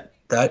think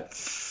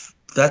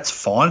that's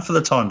fine for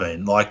the time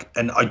being. Like,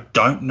 and I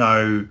don't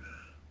know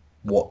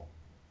what.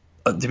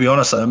 To be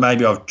honest,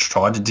 maybe I've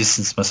tried to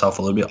distance myself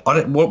a little bit.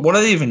 What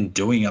are they even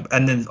doing?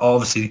 And then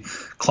obviously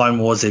Clone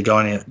Wars, they're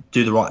going to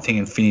do the right thing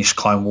and finish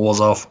Clone Wars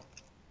off.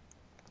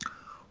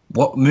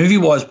 What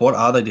movie-wise, what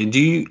are they doing?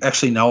 Do you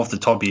actually know off the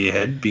top of your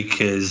head?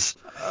 Because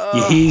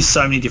you hear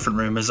so many different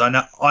rumors. I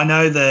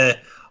know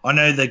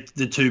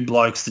the two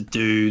blokes that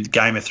do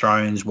Game of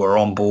Thrones were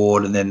on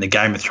board, and then the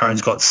Game of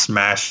Thrones got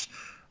smashed,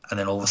 and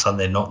then all of a sudden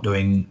they're not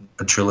doing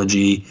a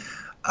trilogy.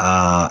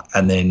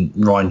 And then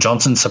Rian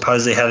Johnson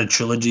supposedly had a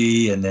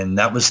trilogy, and then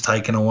that was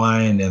taken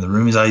away, and then the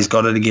rumours are he's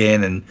got it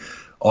again, and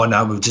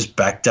no, we've just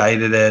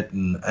backdated it,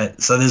 and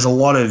so there's a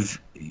lot of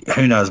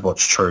who knows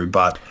what's true,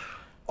 but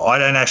I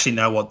don't actually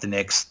know what the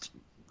next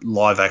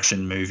live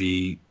action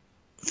movie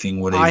thing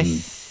would even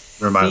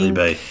remotely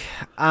be.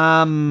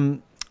 I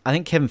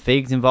think Kevin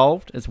Feige's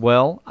involved as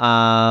well.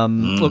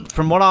 Look,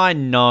 from what I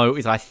know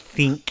is I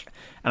think,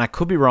 and I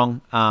could be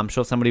wrong, I'm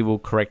sure somebody will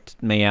correct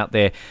me out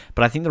there,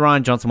 but I think the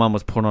Rian Johnson one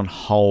was put on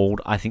hold.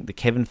 I think the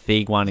Kevin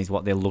Feige one is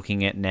what they're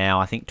looking at now.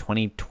 I think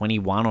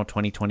 2021 or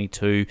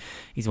 2022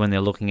 is when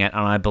they're looking at,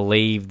 and I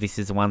believe this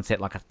is the one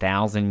set like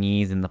 1,000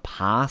 years in the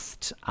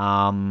past.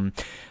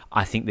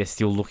 I think they're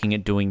still looking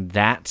at doing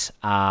that,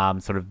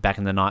 sort of back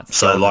in the Knights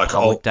so like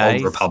Old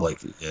Republic,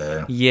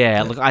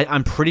 yeah. Look,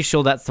 I'm pretty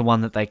sure that's the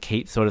one that they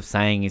keep sort of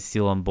saying is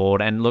still on board.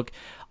 And look,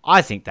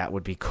 I think that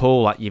would be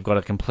cool. Like, you've got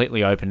a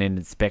completely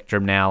open-ended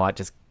spectrum now. Like,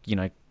 just,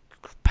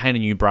 paint a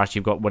new brush.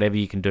 You've got whatever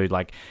you can do.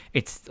 Like,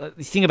 it's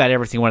think about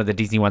every single one of the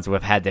Disney ones that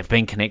we've had. They've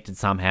been connected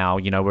somehow.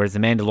 Whereas The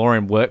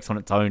Mandalorian works on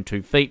its own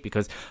 2 feet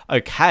because,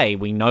 okay,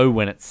 we know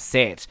when it's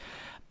set.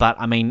 But,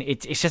 I mean,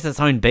 it's just its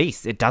own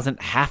beast. It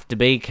doesn't have to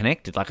be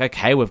connected. Like,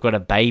 okay, we've got a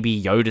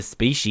baby Yoda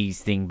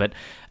species thing,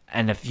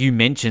 and a few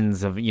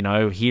mentions of,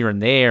 here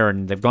and there,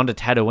 and they've gone to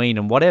Tatooine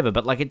and whatever.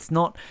 But, like, it's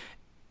not...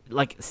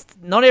 Like,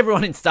 not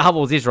everyone in Star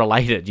Wars is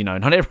related,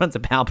 Not everyone's a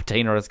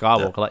Palpatine or a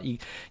Skywalker. Yeah.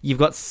 Like, you've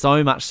got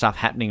so much stuff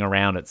happening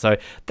around it. So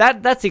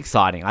that's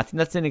exciting. I think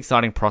that's an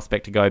exciting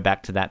prospect to go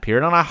back to that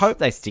period, and I hope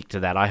they stick to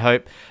that. I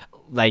hope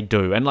they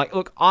do. And, like,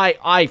 look,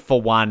 I for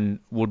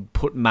one, would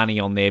put money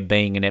on there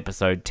being an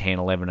episode 10,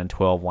 11, and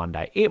 12 one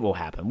day. It will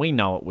happen. We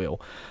know it will.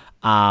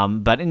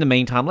 But in the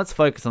meantime, let's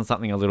focus on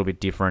something a little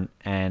bit different.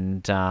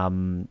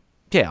 And,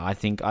 yeah, I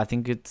think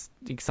it's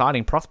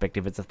exciting prospect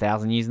if it's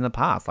 1,000 years in the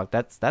past. Like,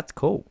 that's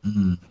cool.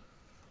 Mm-hmm.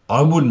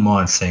 I wouldn't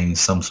mind seeing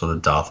some sort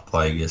of Darth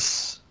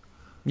Plagueis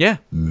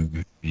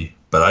movie.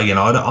 But again,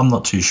 I'm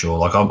not too sure.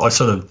 Like,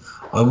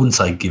 I wouldn't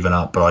say given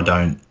up, but I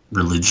don't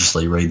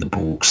religiously read the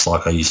books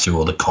like I used to,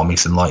 or the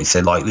comics. And like you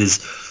said, like,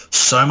 there's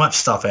so much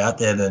stuff out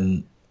there.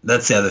 Then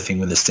that's the other thing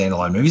with the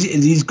standalone movies.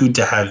 It is good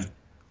to have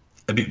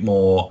a bit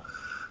more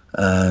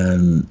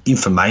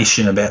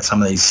information about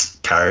some of these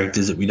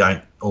characters that we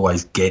don't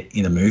always get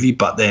in a movie.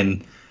 But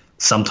then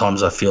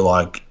sometimes I feel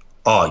like,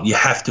 oh, you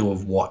have to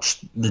have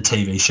watched the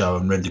TV show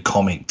and read the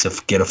comic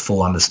to get a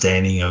full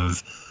understanding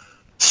of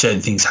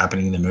certain things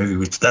happening in the movie,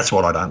 which that's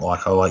what I don't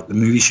like. I like the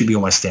movie should be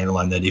almost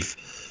standalone, that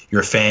if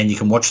you're a fan, you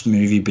can watch the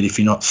movie, but if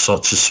you're not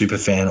such a super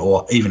fan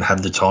or even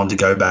have the time to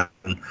go back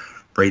and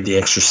read the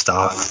extra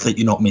stuff, that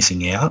you're not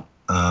missing out.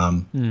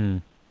 I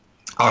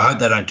hope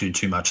they don't do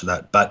too much of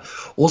that. But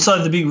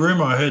also the big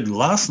rumor I heard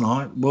last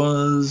night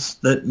was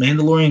that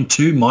Mandalorian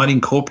 2 might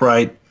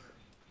incorporate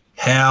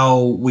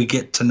how we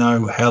get to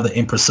know how the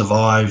Emperor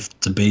survived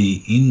to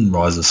be in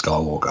Rise of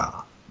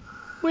Skywalker.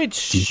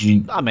 Which,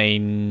 I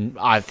mean,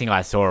 I think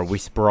I saw a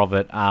whisper of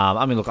it.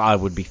 I mean, look, I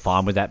would be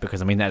fine with that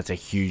because, I mean, that's a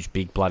huge,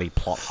 big, bloody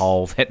plot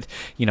hole that,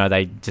 you know,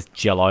 they just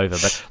gel over.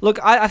 But, look,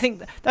 I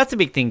think that's a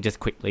big thing just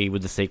quickly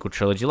with the sequel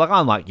trilogy. Like,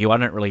 I'm like you, I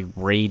don't really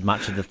read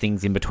much of the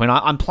things in between.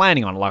 I'm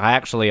planning on it. Like,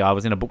 I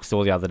was in a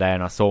bookstore the other day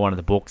and I saw one of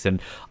the books,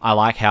 and I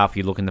like how if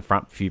you look in the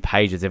front few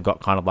pages, they've got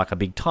kind of like a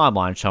big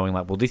timeline showing,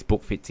 like, well, this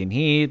book fits in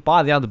here,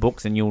 buy the other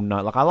books and you'll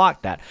know. Like, I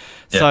like that.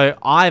 Yeah. So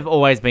I've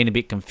always been a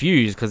bit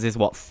confused because there's,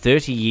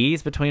 30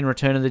 years between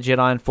Return of the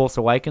Jedi and Force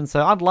Awakens,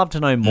 so I'd love to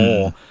know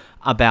more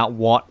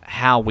about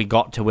how we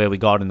got to where we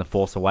got in The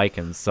Force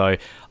Awakens. So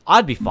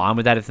I'd be fine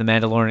with that if The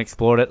Mandalorian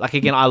explored it. Like,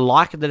 again, I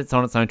like that it's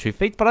on its own 2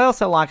 feet, but I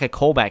also like a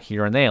callback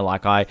here and there.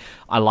 Like, I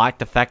like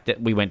the fact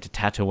that we went to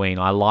Tatooine.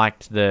 I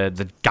liked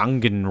the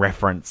Gungan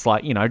reference,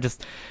 like, you know,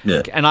 just...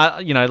 Yeah. And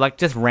I, you know, like,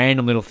 just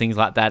random little things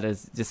like that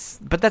is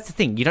just... But that's the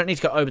thing. You don't need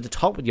to go over the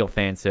top with your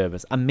fan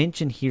service. A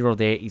mention here or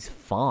there is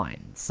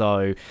fine.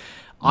 So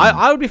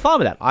I would be fine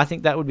with that. I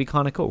think that would be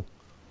kind of cool.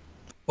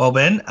 Well,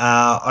 Ben,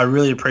 I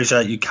really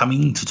appreciate you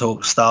coming to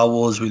talk Star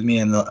Wars with me,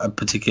 and in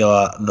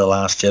particular The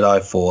Last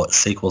Jedi for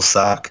Sequel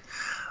Suck.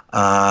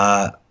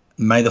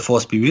 May the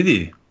Force be with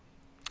you.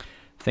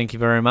 Thank you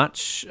very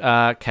much,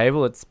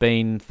 Cable. It's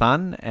been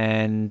fun,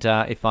 and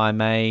if I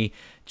may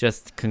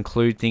just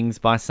conclude things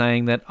by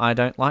saying that I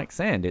don't like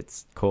sand.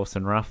 It's coarse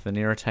and rough and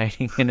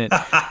irritating, and it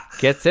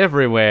gets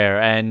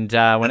everywhere. And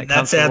when it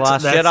comes to The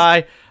Last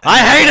Jedi, I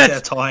hate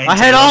it! I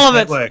hate all of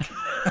it!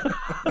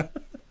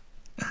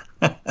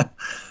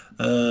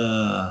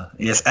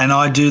 Yes, and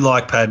I do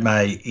like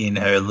Padme in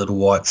her little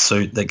white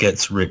suit that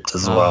gets ripped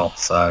as well.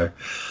 So,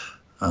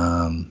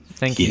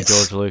 thank you,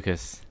 George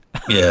Lucas.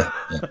 Yeah.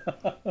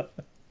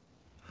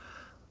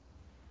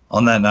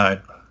 On that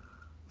note,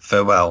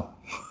 farewell.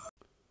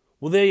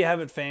 Well, there you have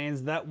it,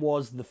 fans. That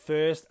was the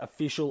first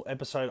official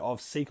episode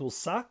of Sequel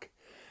Suck,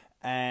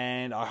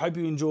 and I hope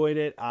you enjoyed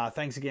it.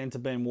 Thanks again to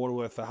Ben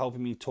Waterworth for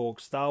helping me talk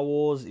Star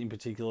Wars, in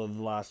particular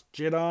The Last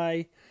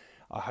Jedi.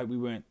 I hope we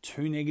weren't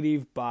too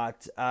negative,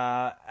 but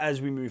as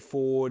we move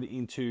forward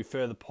into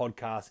further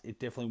podcasts, it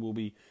definitely will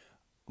be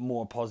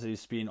more positive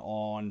spin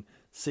on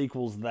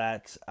sequels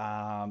that,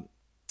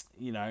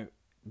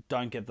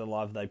 don't get the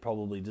love they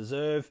probably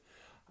deserve.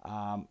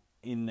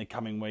 In the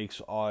coming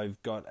weeks,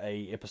 I've got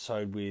a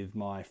episode with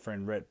my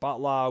friend Rhett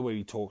Butler where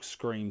we talk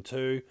Scream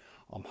 2.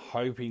 I'm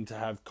hoping to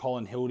have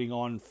Colin Hilding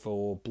on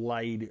for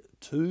Blade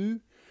 2,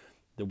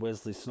 the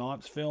Wesley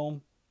Snipes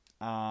film.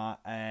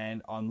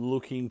 And I'm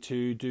looking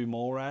to do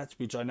Mallrats,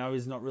 which I know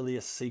is not really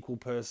a sequel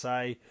per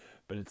se,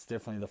 but it's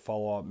definitely the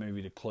follow-up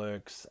movie to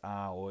Clerks,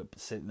 or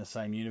set in the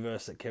same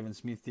universe that Kevin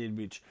Smith did,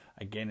 which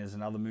again is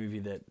another movie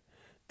that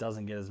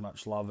doesn't get as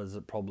much love as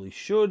it probably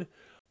should.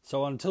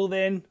 So until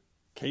then,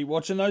 keep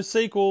watching those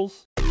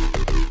sequels.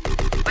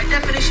 By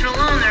definition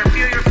alone, they're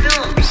inferior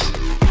films.